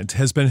 Corient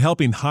has been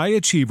helping high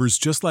achievers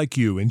just like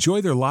you enjoy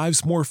their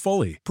lives more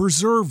fully,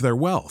 preserve their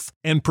wealth,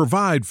 and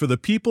provide for the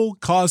people,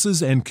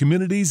 causes, and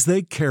communities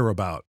they care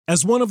about.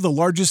 As one of the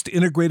largest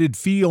integrated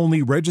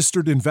fee-only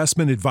registered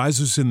investment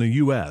advisors in the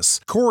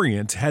U.S.,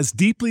 Corient has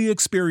deeply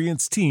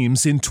experienced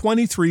teams in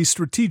 23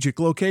 strategic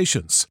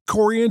locations.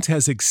 Corient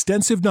has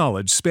extensive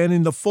knowledge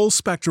spanning the full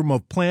spectrum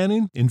of planning,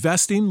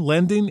 investing,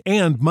 lending,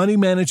 and money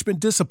management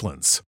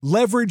disciplines.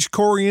 Leverage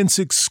Corient's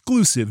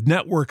exclusive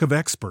network of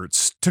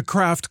experts to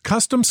craft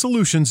custom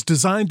solutions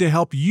designed to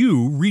help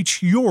you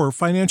reach your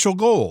financial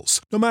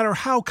goals, no matter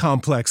how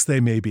complex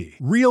they may be.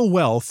 Real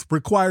wealth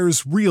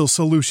requires real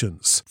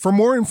solutions. For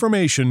more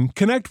information,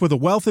 connect with a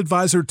wealth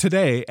advisor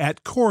today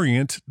at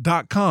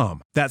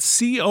Corient.com. That's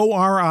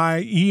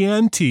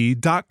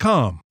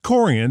Corient.com.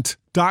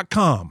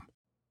 Corient.com.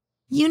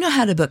 You know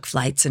how to book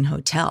flights and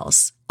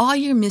hotels. All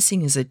you're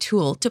missing is a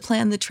tool to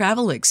plan the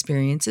travel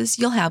experiences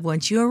you'll have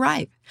once you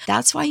arrive.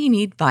 That's why you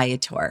need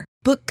Viator.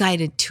 Book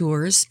guided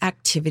tours,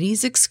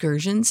 activities,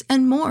 excursions,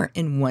 and more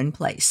in one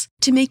place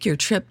to make your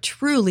trip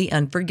truly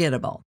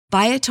unforgettable.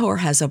 Viator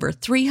has over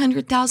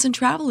 300,000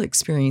 travel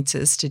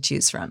experiences to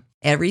choose from.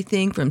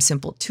 Everything from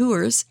simple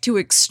tours to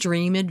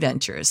extreme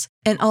adventures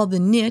and all the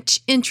niche,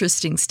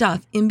 interesting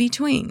stuff in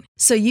between.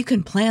 So you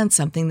can plan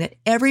something that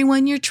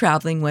everyone you're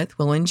traveling with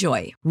will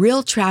enjoy.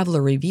 Real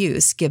traveler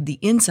reviews give the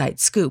inside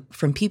scoop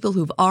from people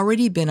who've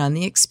already been on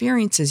the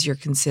experiences you're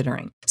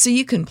considering. So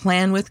you can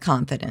plan with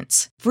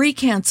confidence. Free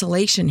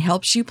cancellation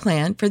helps you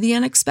plan for the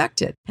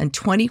unexpected. And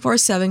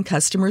 24/7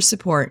 customer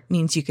support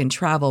means you can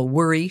travel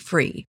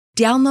worry-free.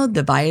 Download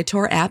the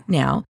Viator app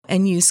now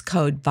and use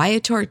code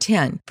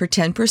Viator10 for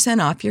 10%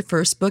 off your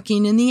first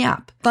booking in the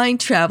app. Find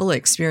travel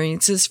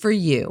experiences for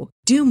you.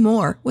 Do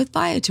more with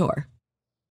Viator.